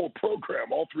go to the whole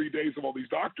program, all 3 days of all these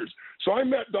doctors. So I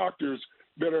met doctors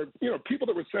that are, people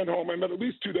that were sent home. I met at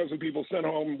least 24 people sent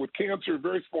home with cancer,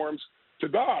 various forms, to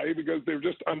die because they're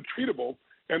just untreatable.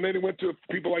 And then it went to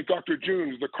people like Dr.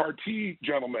 Jones, the CAR-T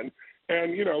gentleman.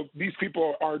 And, these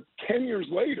people are 10 years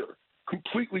later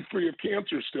completely free of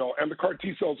cancer still, and the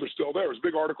CAR-T cells are still there. There was a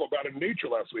big article about it in Nature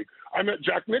last week. I met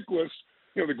Jack Nicklaus,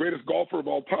 the greatest golfer of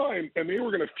all time, and they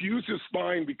were going to fuse his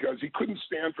spine because he couldn't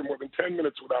stand for more than 10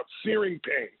 minutes without searing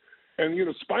pain.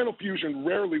 And, spinal fusion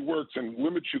rarely works and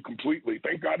limits you completely.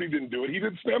 Thank God he didn't do it. He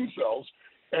did stem cells.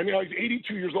 And, he's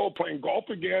 82 years old playing golf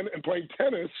again and playing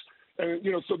tennis. And,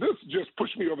 so this just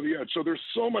pushed me over the edge. So there's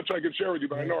so much I could share with you,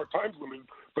 but I know our time's limited.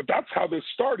 But that's how this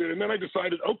started. And then I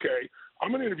decided, okay, I'm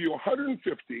going to interview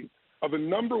 150 of the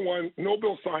number one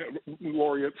Nobel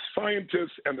laureates,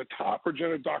 scientists, and the top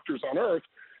regenerative doctors on earth.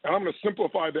 And I'm going to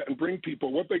simplify that and bring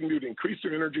people what they can do to increase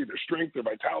their energy, their strength, their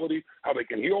vitality, how they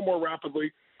can heal more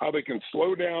rapidly, how they can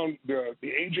slow down the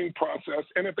aging process.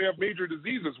 And if they have major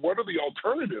diseases, what are the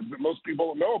alternatives that most people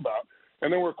don't know about?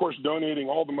 And then we're, of course, donating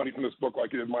all the money from this book, like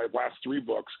I did my last 3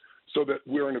 books, so that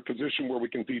we're in a position where we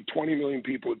can feed 20 million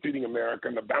people at Feeding America,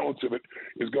 and the balance of it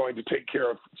is going to take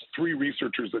care of 3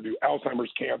 researchers that do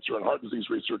Alzheimer's, cancer, and heart disease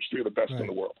research, 3 of the best in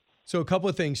the world. So a couple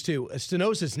of things, too. A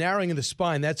stenosis, narrowing of the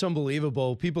spine, that's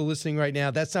unbelievable. People listening right now,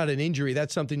 that's not an injury.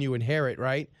 That's something you inherit,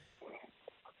 right?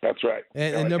 That's right.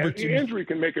 And number 2, injury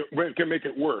can make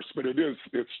it worse, but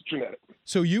it's genetic.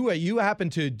 So you happen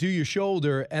to do your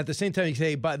shoulder, and at the same time you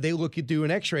say, but they look at do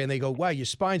an X-ray and they go, wow, your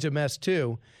spine's a mess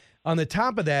too. On the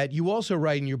top of that, you also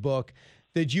write in your book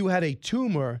that you had a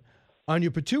tumor on your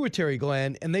pituitary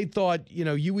gland, and they thought,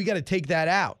 we got to take that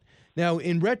out. Now,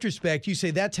 in retrospect, you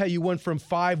say that's how you went from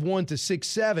 5'1" to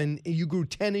 6'7", and you grew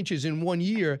 10 inches in 1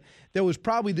 year. That was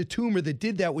probably the tumor that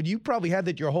did that when you probably had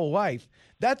that your whole life.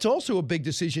 That's also a big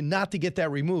decision not to get that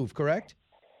removed, correct?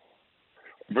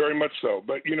 Very much so.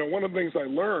 But, one of the things I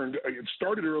learned, it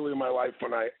started early in my life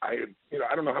when I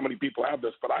don't know how many people have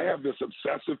this, but I have this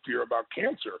obsessive fear about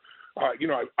cancer.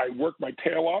 I worked my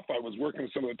tail off. I was working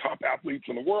with some of the top athletes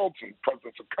in the world, some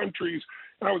presidents of countries,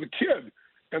 and I was a kid.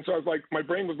 And so I was like, my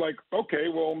brain was like, okay,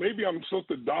 well, maybe I'm supposed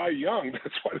to die young.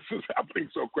 That's why this is happening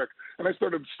so quick. And I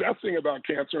started obsessing about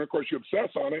cancer. And of course, you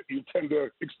obsess on it, you tend to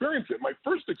experience it. My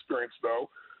first experience, though,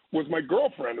 was my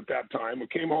girlfriend at that time who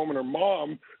came home, and her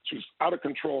mom, she was out of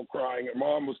control crying. Her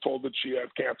mom was told that she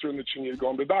had cancer and that she needed to go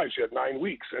home to die. She had 9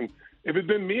 weeks. And if it had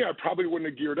been me, I probably wouldn't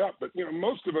have geared up. But,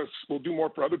 most of us will do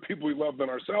more for other people we love than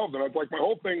ourselves. And I was like, my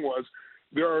whole thing was,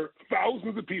 there are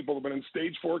thousands of people who have been in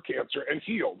stage 4 cancer and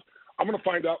healed. I'm going to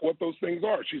find out what those things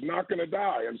are. She's not going to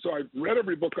die. And so I read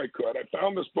every book I could. I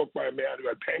found this book by a man who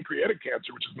had pancreatic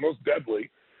cancer, which is the most deadly,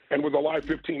 and was alive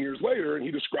 15 years later, and he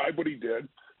described what he did.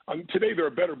 Today, there are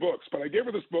better books, but I gave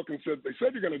her this book and said, they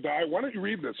said you're going to die. Why don't you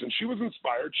read this? And she was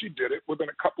inspired. She did it. Within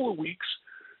a couple of weeks,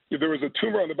 there was a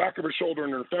tumor on the back of her shoulder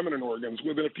and her feminine organs.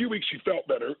 Within a few weeks, she felt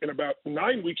better. In about 9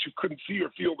 weeks, you couldn't see or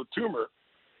feel the tumor.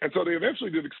 And so they eventually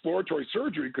did exploratory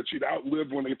surgery because she'd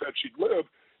outlived when they thought she'd live.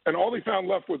 And all they found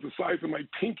left was the size of my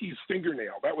pinky's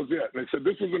fingernail. That was it. And they said,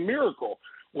 this is a miracle.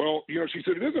 Well, she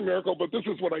said, it is a miracle, but this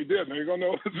is what I did. And they go,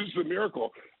 no, this is a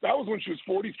miracle. That was when she was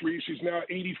 43. She's now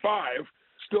 85,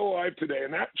 still alive today.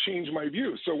 And that changed my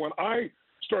view. So when I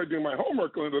started doing my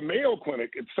homework, the Mayo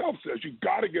Clinic itself says you've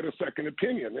got to get a second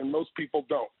opinion, and most people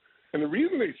don't. And the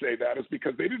reason they say that is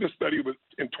because they did a study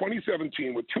in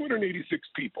 2017 with 286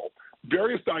 people,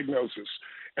 various diagnoses,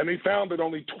 and they found that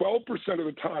only 12% of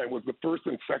the time was the first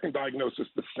and second diagnosis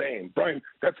the same. Brian,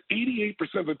 that's 88%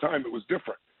 of the time it was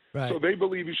different. Right. So they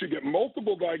believe you should get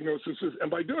multiple diagnoses, and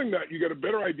by doing that, you get a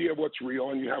better idea of what's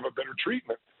real, and you have a better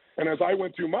treatment. And as I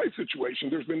went through my situation,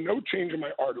 there's been no change in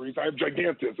my arteries. I have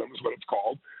gigantism is what it's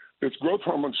called. This growth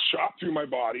hormone shot through my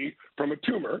body from a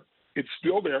tumor. It's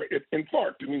still there. It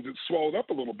infarct. It means it's swallowed up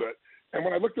a little bit. And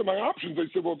when I looked at my options, I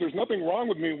said, well, if there's nothing wrong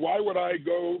with me, why would I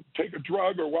go take a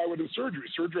drug, or why would I do surgery?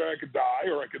 Surgery, I could die,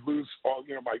 or I could lose all,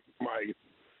 my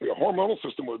hormonal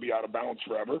system would be out of balance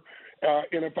forever.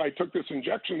 And if I took this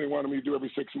injection they wanted me to do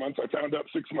every 6 months, I found out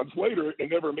 6 months later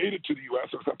it never made it to the U.S.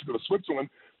 I was have to go to Switzerland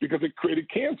because it created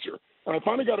cancer. And I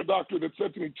finally got a doctor that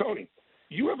said to me, Tony,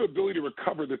 you have an ability to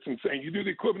recover that's insane. You do the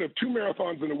equivalent of 2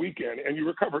 marathons in a weekend, and you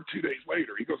recover 2 days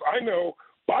later. He goes, I know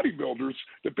bodybuilders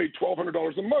that pay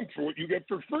 $1,200 a month for what you get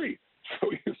for free.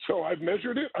 So I've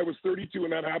measured it. I was 32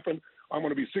 when that happened. I'm going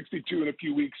to be 62 in a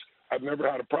few weeks. I've never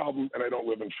had a problem, and I don't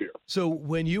live in fear. So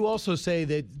when you also say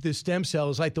that the stem cell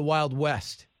is like the Wild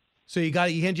West, so you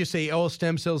can't just say all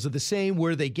stem cells are the same.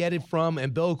 Where they get it from,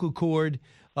 umbilical cord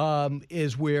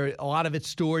is where a lot of it's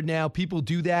stored now. People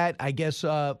do that, I guess,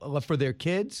 for their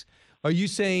kids. Are you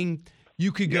saying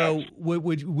you could go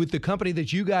with the company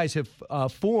that you guys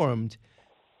have formed?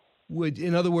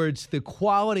 In other words, the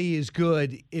quality is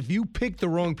good. If you pick the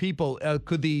wrong people,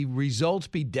 could the results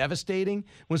be devastating?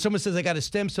 When someone says, I got a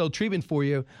stem cell treatment for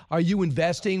you, are you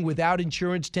investing without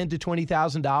insurance $10,000 to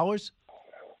 $20,000?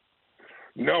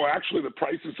 No, actually, the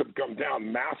prices have come down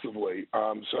massively.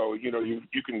 So,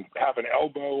 you can have an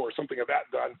elbow or something of that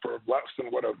done for less than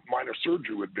what a minor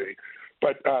surgery would be.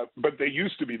 But they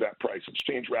used to be that price. It's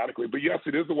changed radically. But yes,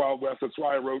 it is the Wild West. That's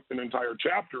why I wrote an entire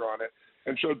chapter on it.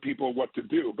 and showed people what to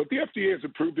do. But the FDA has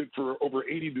approved it for over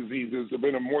 80 diseases. There have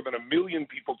been more than 1 million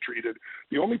people treated.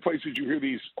 The only places you hear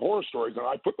these horror stories, and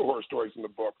I put the horror stories in the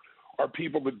book, are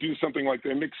people that do something like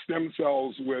they mix stem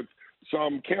cells with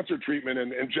some cancer treatment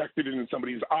and inject it in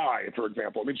somebody's eye, for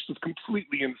example. I mean, it's just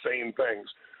completely insane things.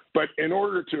 But in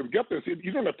order to get this,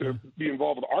 you don't have to be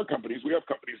involved with our companies. We have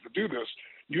companies that do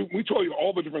this. We tell you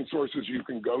all the different sources you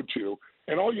can go to.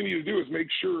 And all you need to do is make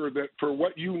sure that for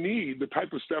what you need, the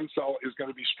type of stem cell is going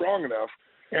to be strong enough,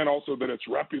 and also that it's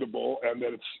reputable and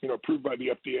that it's approved by the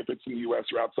FDA if it's in the U.S.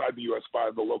 or outside the U.S. by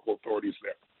the local authorities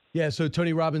there. Yeah, so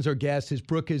Tony Robbins, our guest. His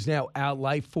book is now out,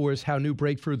 Life Force, How New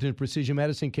Breakthroughs in Precision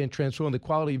Medicine Can Transform the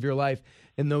Quality of Your Life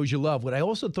and Those You Love. What I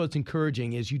also thought is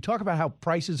encouraging is you talk about how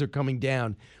prices are coming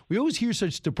down. We always hear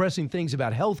such depressing things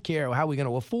about healthcare, how we're going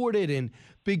to afford it, and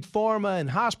big pharma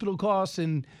and hospital costs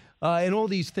and all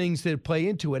these things that play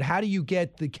into it. How do you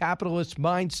get the capitalist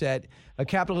mindset, a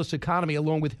capitalist economy,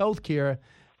 along with healthcare,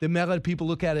 that a lot of people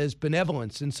look at as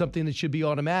benevolence and something that should be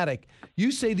automatic?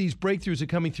 You say these breakthroughs are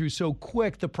coming through so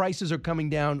quick, the prices are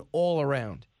coming down all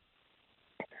around.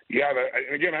 Yeah,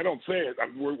 again, I don't say it.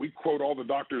 We quote all the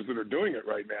doctors that are doing it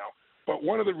right now. But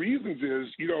one of the reasons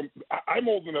is, I'm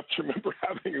old enough to remember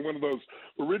having one of those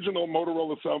original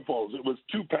Motorola cell phones. It was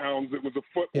 2 pounds. It was a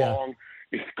foot long.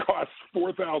 It costs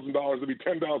 $4,000. It'd be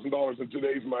 $10,000 in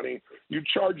today's money. You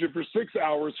charge it for 6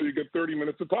 hours, so you get 30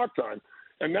 minutes of talk time.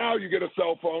 And now you get a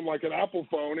cell phone like an Apple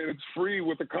phone, and it's free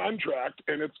with a contract,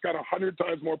 and it's got 100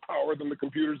 times more power than the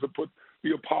computers that put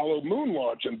the Apollo moon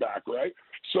launch in back, right?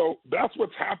 So that's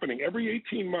what's happening. Every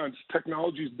 18 months,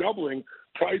 technology is doubling,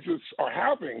 prices are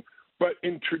halving. But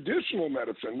in traditional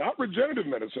medicine, not regenerative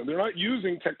medicine, they're not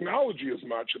using technology as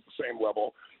much at the same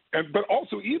level. But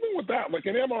also, even with that, like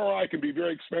an MRI can be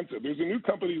very expensive. There's a new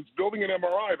company that's building an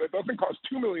MRI that doesn't cost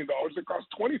 $2 million. It costs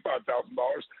 $25,000,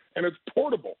 and it's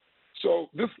portable. So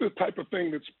this is the type of thing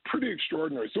that's pretty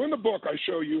extraordinary. So in the book, I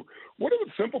show you what are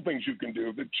the simple things you can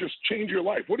do that just change your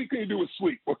life. What can you do with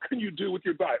sleep? What can you do with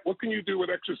your diet? What can you do with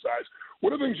exercise?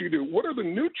 What are things you do? What are the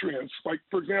nutrients? Like,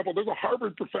 for example, there's a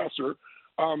Harvard professor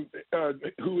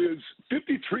who is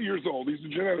 53 years old. He's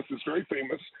a geneticist, very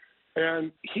famous.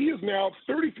 And he is now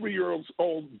 33 years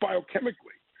old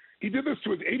biochemically. He did this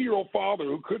to his 80-year-old father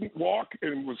who couldn't walk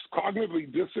and was cognitively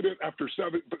dissident after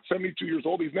 72 years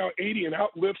old. He's now 80 and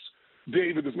outlifts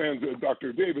David, this man's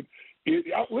Dr. David, it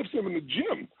outlifts him in the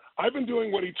gym. I've been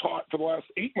doing what he taught for the last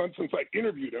 8 months since I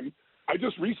interviewed him. I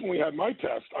just recently had my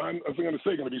test. I'm going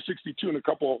to be 62 in a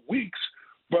couple of weeks,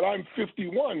 but I'm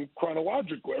 51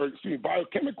 chronologically,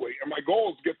 biochemically, and my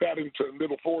goal is to get that into the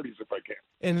middle 40s if I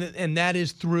can. And that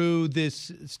is through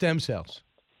this stem cells.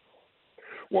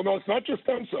 Well, no, it's not just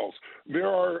stem cells. There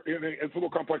are, it's a little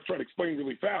complex to try to explain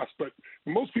really fast, but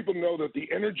most people know that the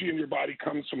energy in your body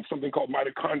comes from something called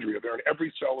mitochondria. They're in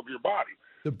every cell of your body.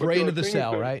 The brain of the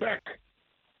cell, right?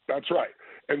 That's right.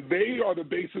 And they are the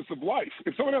basis of life.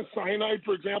 If someone has cyanide,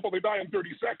 for example, they die in 30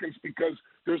 seconds because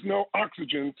there's no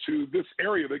oxygen to this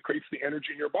area that creates the energy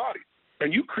in your body.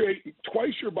 And you create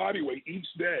twice your body weight each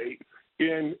day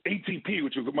in ATP,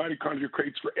 which is what mitochondria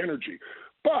creates for energy.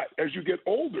 But as you get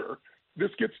older,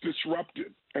 this gets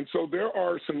disrupted. And so there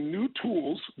are some new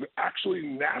tools, actually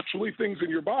naturally things in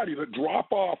your body that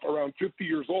drop off around 50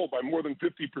 years old by more than 50%,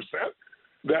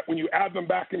 that when you add them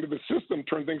back into the system,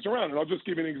 turn things around. And I'll just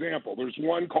give you an example. There's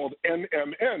one called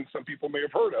NMN, some people may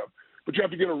have heard of, but you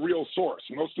have to get a real source.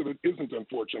 Most of it isn't,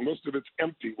 unfortunately. Most of it's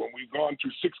empty. When we've gone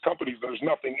through 6 companies, there's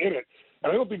nothing in it.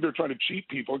 And I don't think they're trying to cheat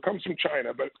people. It comes from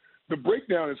China, but the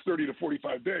breakdown is 30 to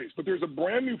 45 days. But there's a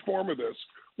brand new form of this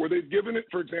where they've given it,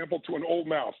 for example, to an old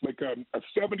mouse. Like a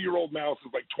 70-year-old mouse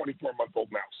is like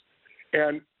 24-month-old mouse.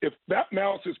 And if that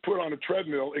mouse is put on a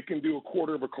treadmill, it can do a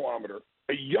quarter of a kilometer.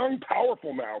 A young,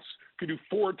 powerful mouse could do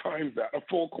 4 times that, a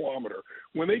full kilometer.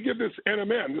 When they give this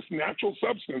NMN, this natural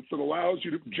substance that allows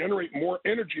you to generate more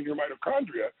energy in your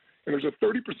mitochondria, and there's a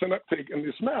 30% uptake in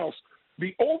this mouse,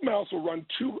 the old mouse will run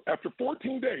after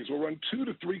 14 days, will run 2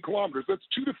 to 3 kilometers. That's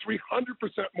 200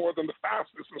 to 300% more than the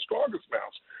fastest and strongest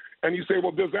mouse. And you say,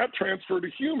 well, does that transfer to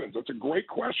humans? That's a great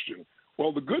question.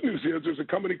 Well, the good news is there's a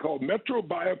company called Metro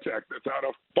Biotech that's out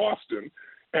of Boston,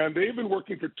 and they've been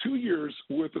working for 2 years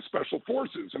with the Special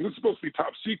Forces. And this is supposed to be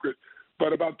top secret,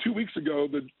 but about 2 weeks ago,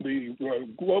 the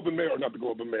Globe and Mail, not the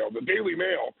Globe and Mail, the Daily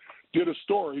Mail did a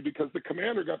story because the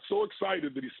commander got so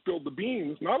excited that he spilled the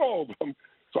beans, not all of them.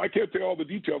 So I can't tell you all the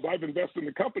details. I've invested in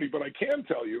the company, but I can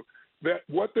tell you that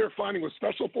what they're finding with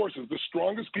Special Forces, the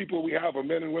strongest people we have are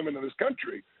men and women in this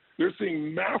country, they're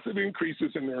seeing massive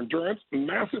increases in their endurance,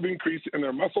 massive increase in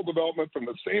their muscle development from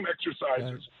the same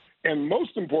exercises, and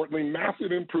most importantly,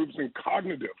 massive improvements in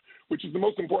cognitive. which is the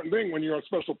most important thing when you're on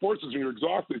special forces and you're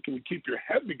exhausted. Can you keep your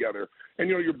head together? And,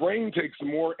 your brain takes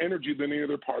more energy than any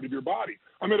other part of your body.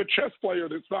 I met a chess player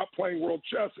that stopped playing world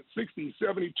chess at 60,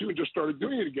 72 and just started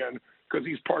doing it again because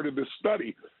he's part of this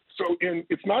study. So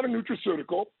it's not a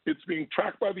nutraceutical. It's being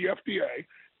tracked by the FDA.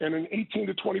 And in 18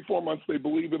 to 24 months, they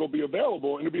believe it'll be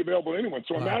available, and it'll be available to anyone.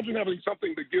 So imagine having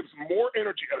something that gives more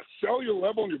energy at a cellular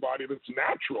level in your body that's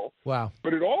natural. Wow.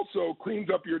 But it also cleans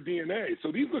up your DNA.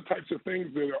 So these are the types of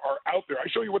things that are out there. I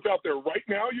show you what's out there right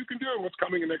now you can do and what's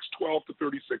coming in the next 12 to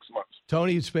 36 months.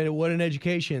 Tony, it's been what an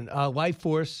education. Life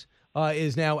Force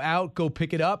is now out. Go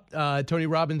pick it up. Tony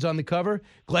Robbins on the cover.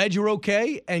 Glad you're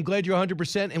okay and glad you're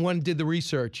 100% and one did the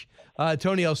research.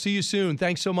 Tony, I'll see you soon.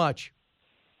 Thanks so much.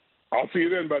 I'll see you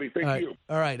then, buddy. Thank you.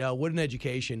 All right. What an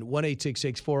education.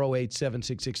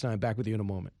 1-866-408-7669. Back with you in a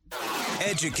moment.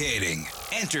 Educating,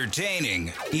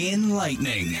 entertaining,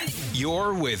 enlightening.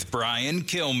 You're with Brian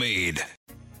Kilmeade.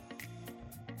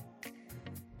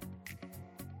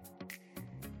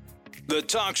 The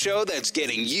talk show that's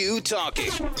getting you talking.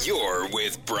 You're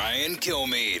with Brian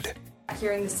Kilmeade.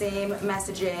 Hearing the same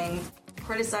messaging,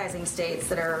 criticizing states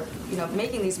that are,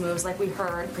 making these moves like we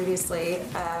heard previously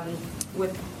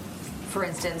with, for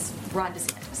instance, Ron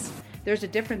DeSantis. There's a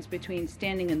difference between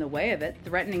standing in the way of it,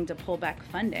 threatening to pull back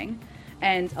funding,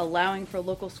 and allowing for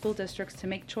local school districts to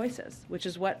make choices, which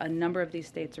is what a number of these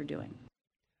states are doing.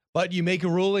 But you make a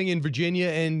ruling in Virginia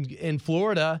and in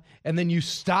Florida, and then you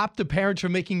stop the parents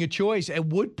from making a choice. At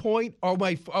what point are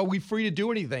we free to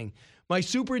do anything? My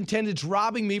superintendent's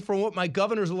robbing me from what my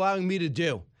governor's allowing me to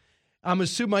do.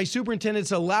 My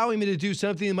superintendent's allowing me to do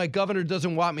something that my governor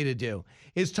doesn't want me to do.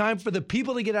 It's time for the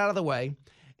people to get out of the way.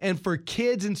 And for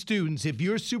kids and students, if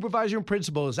your supervisor and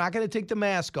principal is not going to take the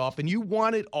mask off and you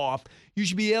want it off, you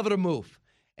should be able to move.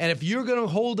 And if you're going to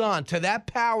hold on to that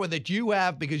power that you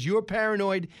have because you're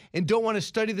paranoid and don't want to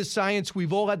study the science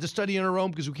we've all had to study on our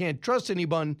own because we can't trust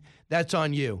anyone, that's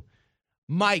on you.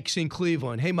 Mike's in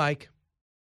Cleveland. Hey, Mike.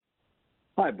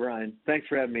 Hi, Brian. Thanks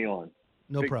for having me on.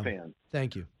 No Big problem. Fan.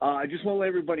 Thank you. I just want to let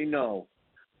everybody know,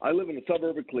 I live in a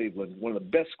suburb of Cleveland, one of the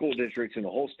best school districts in the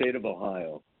whole state of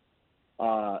Ohio.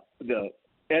 The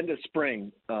end of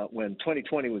spring, when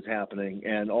 2020 was happening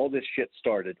and all this shit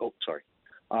started, all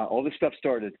this stuff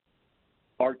started,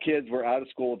 our kids were out of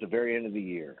school at the very end of the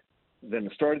year. Then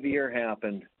the start of the year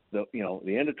happened, the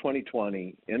end of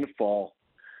 2020, in the fall,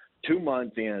 2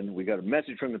 months in, we got a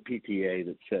message from the PTA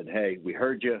that said, hey, we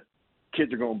heard you.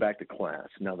 Kids are going back to class.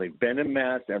 Now, they've been in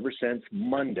masks ever since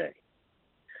Monday.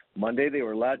 Monday, they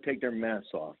were allowed to take their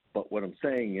masks off. But what I'm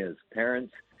saying is,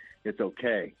 parents, it's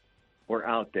okay. We're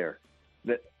out there.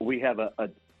 That we have a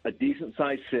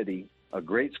decent-sized city, a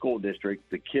great school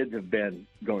district. The kids have been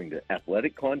going to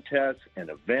athletic contests and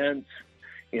events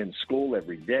in school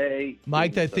every day.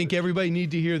 Mike, I think everybody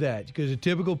needs to hear that because a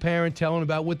typical parent telling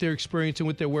about what their experience and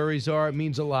what their worries are, it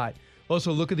means a lot.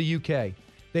 Also, look at the UK.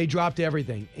 They dropped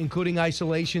everything, including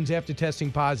isolations after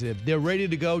testing positive. They're ready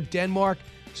to go. Denmark,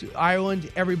 Ireland,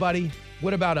 everybody.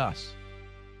 What about us?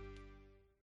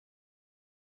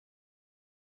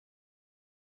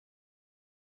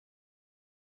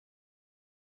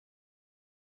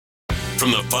 From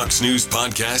the Fox News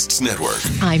Podcasts Network.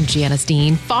 I'm Janice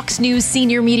Dean, Fox News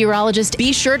senior meteorologist.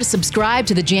 Be sure to subscribe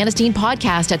to the Janice Dean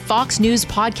Podcast at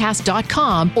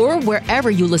foxnewspodcast.com or wherever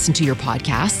you listen to your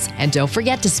podcasts. And don't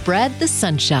forget to spread the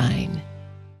sunshine.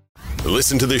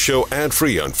 Listen to the show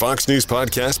ad-free on Fox News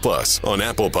Podcast Plus, on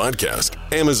Apple Podcast,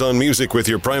 Amazon Music with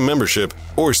your Prime membership,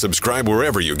 or subscribe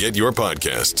wherever you get your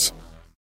podcasts.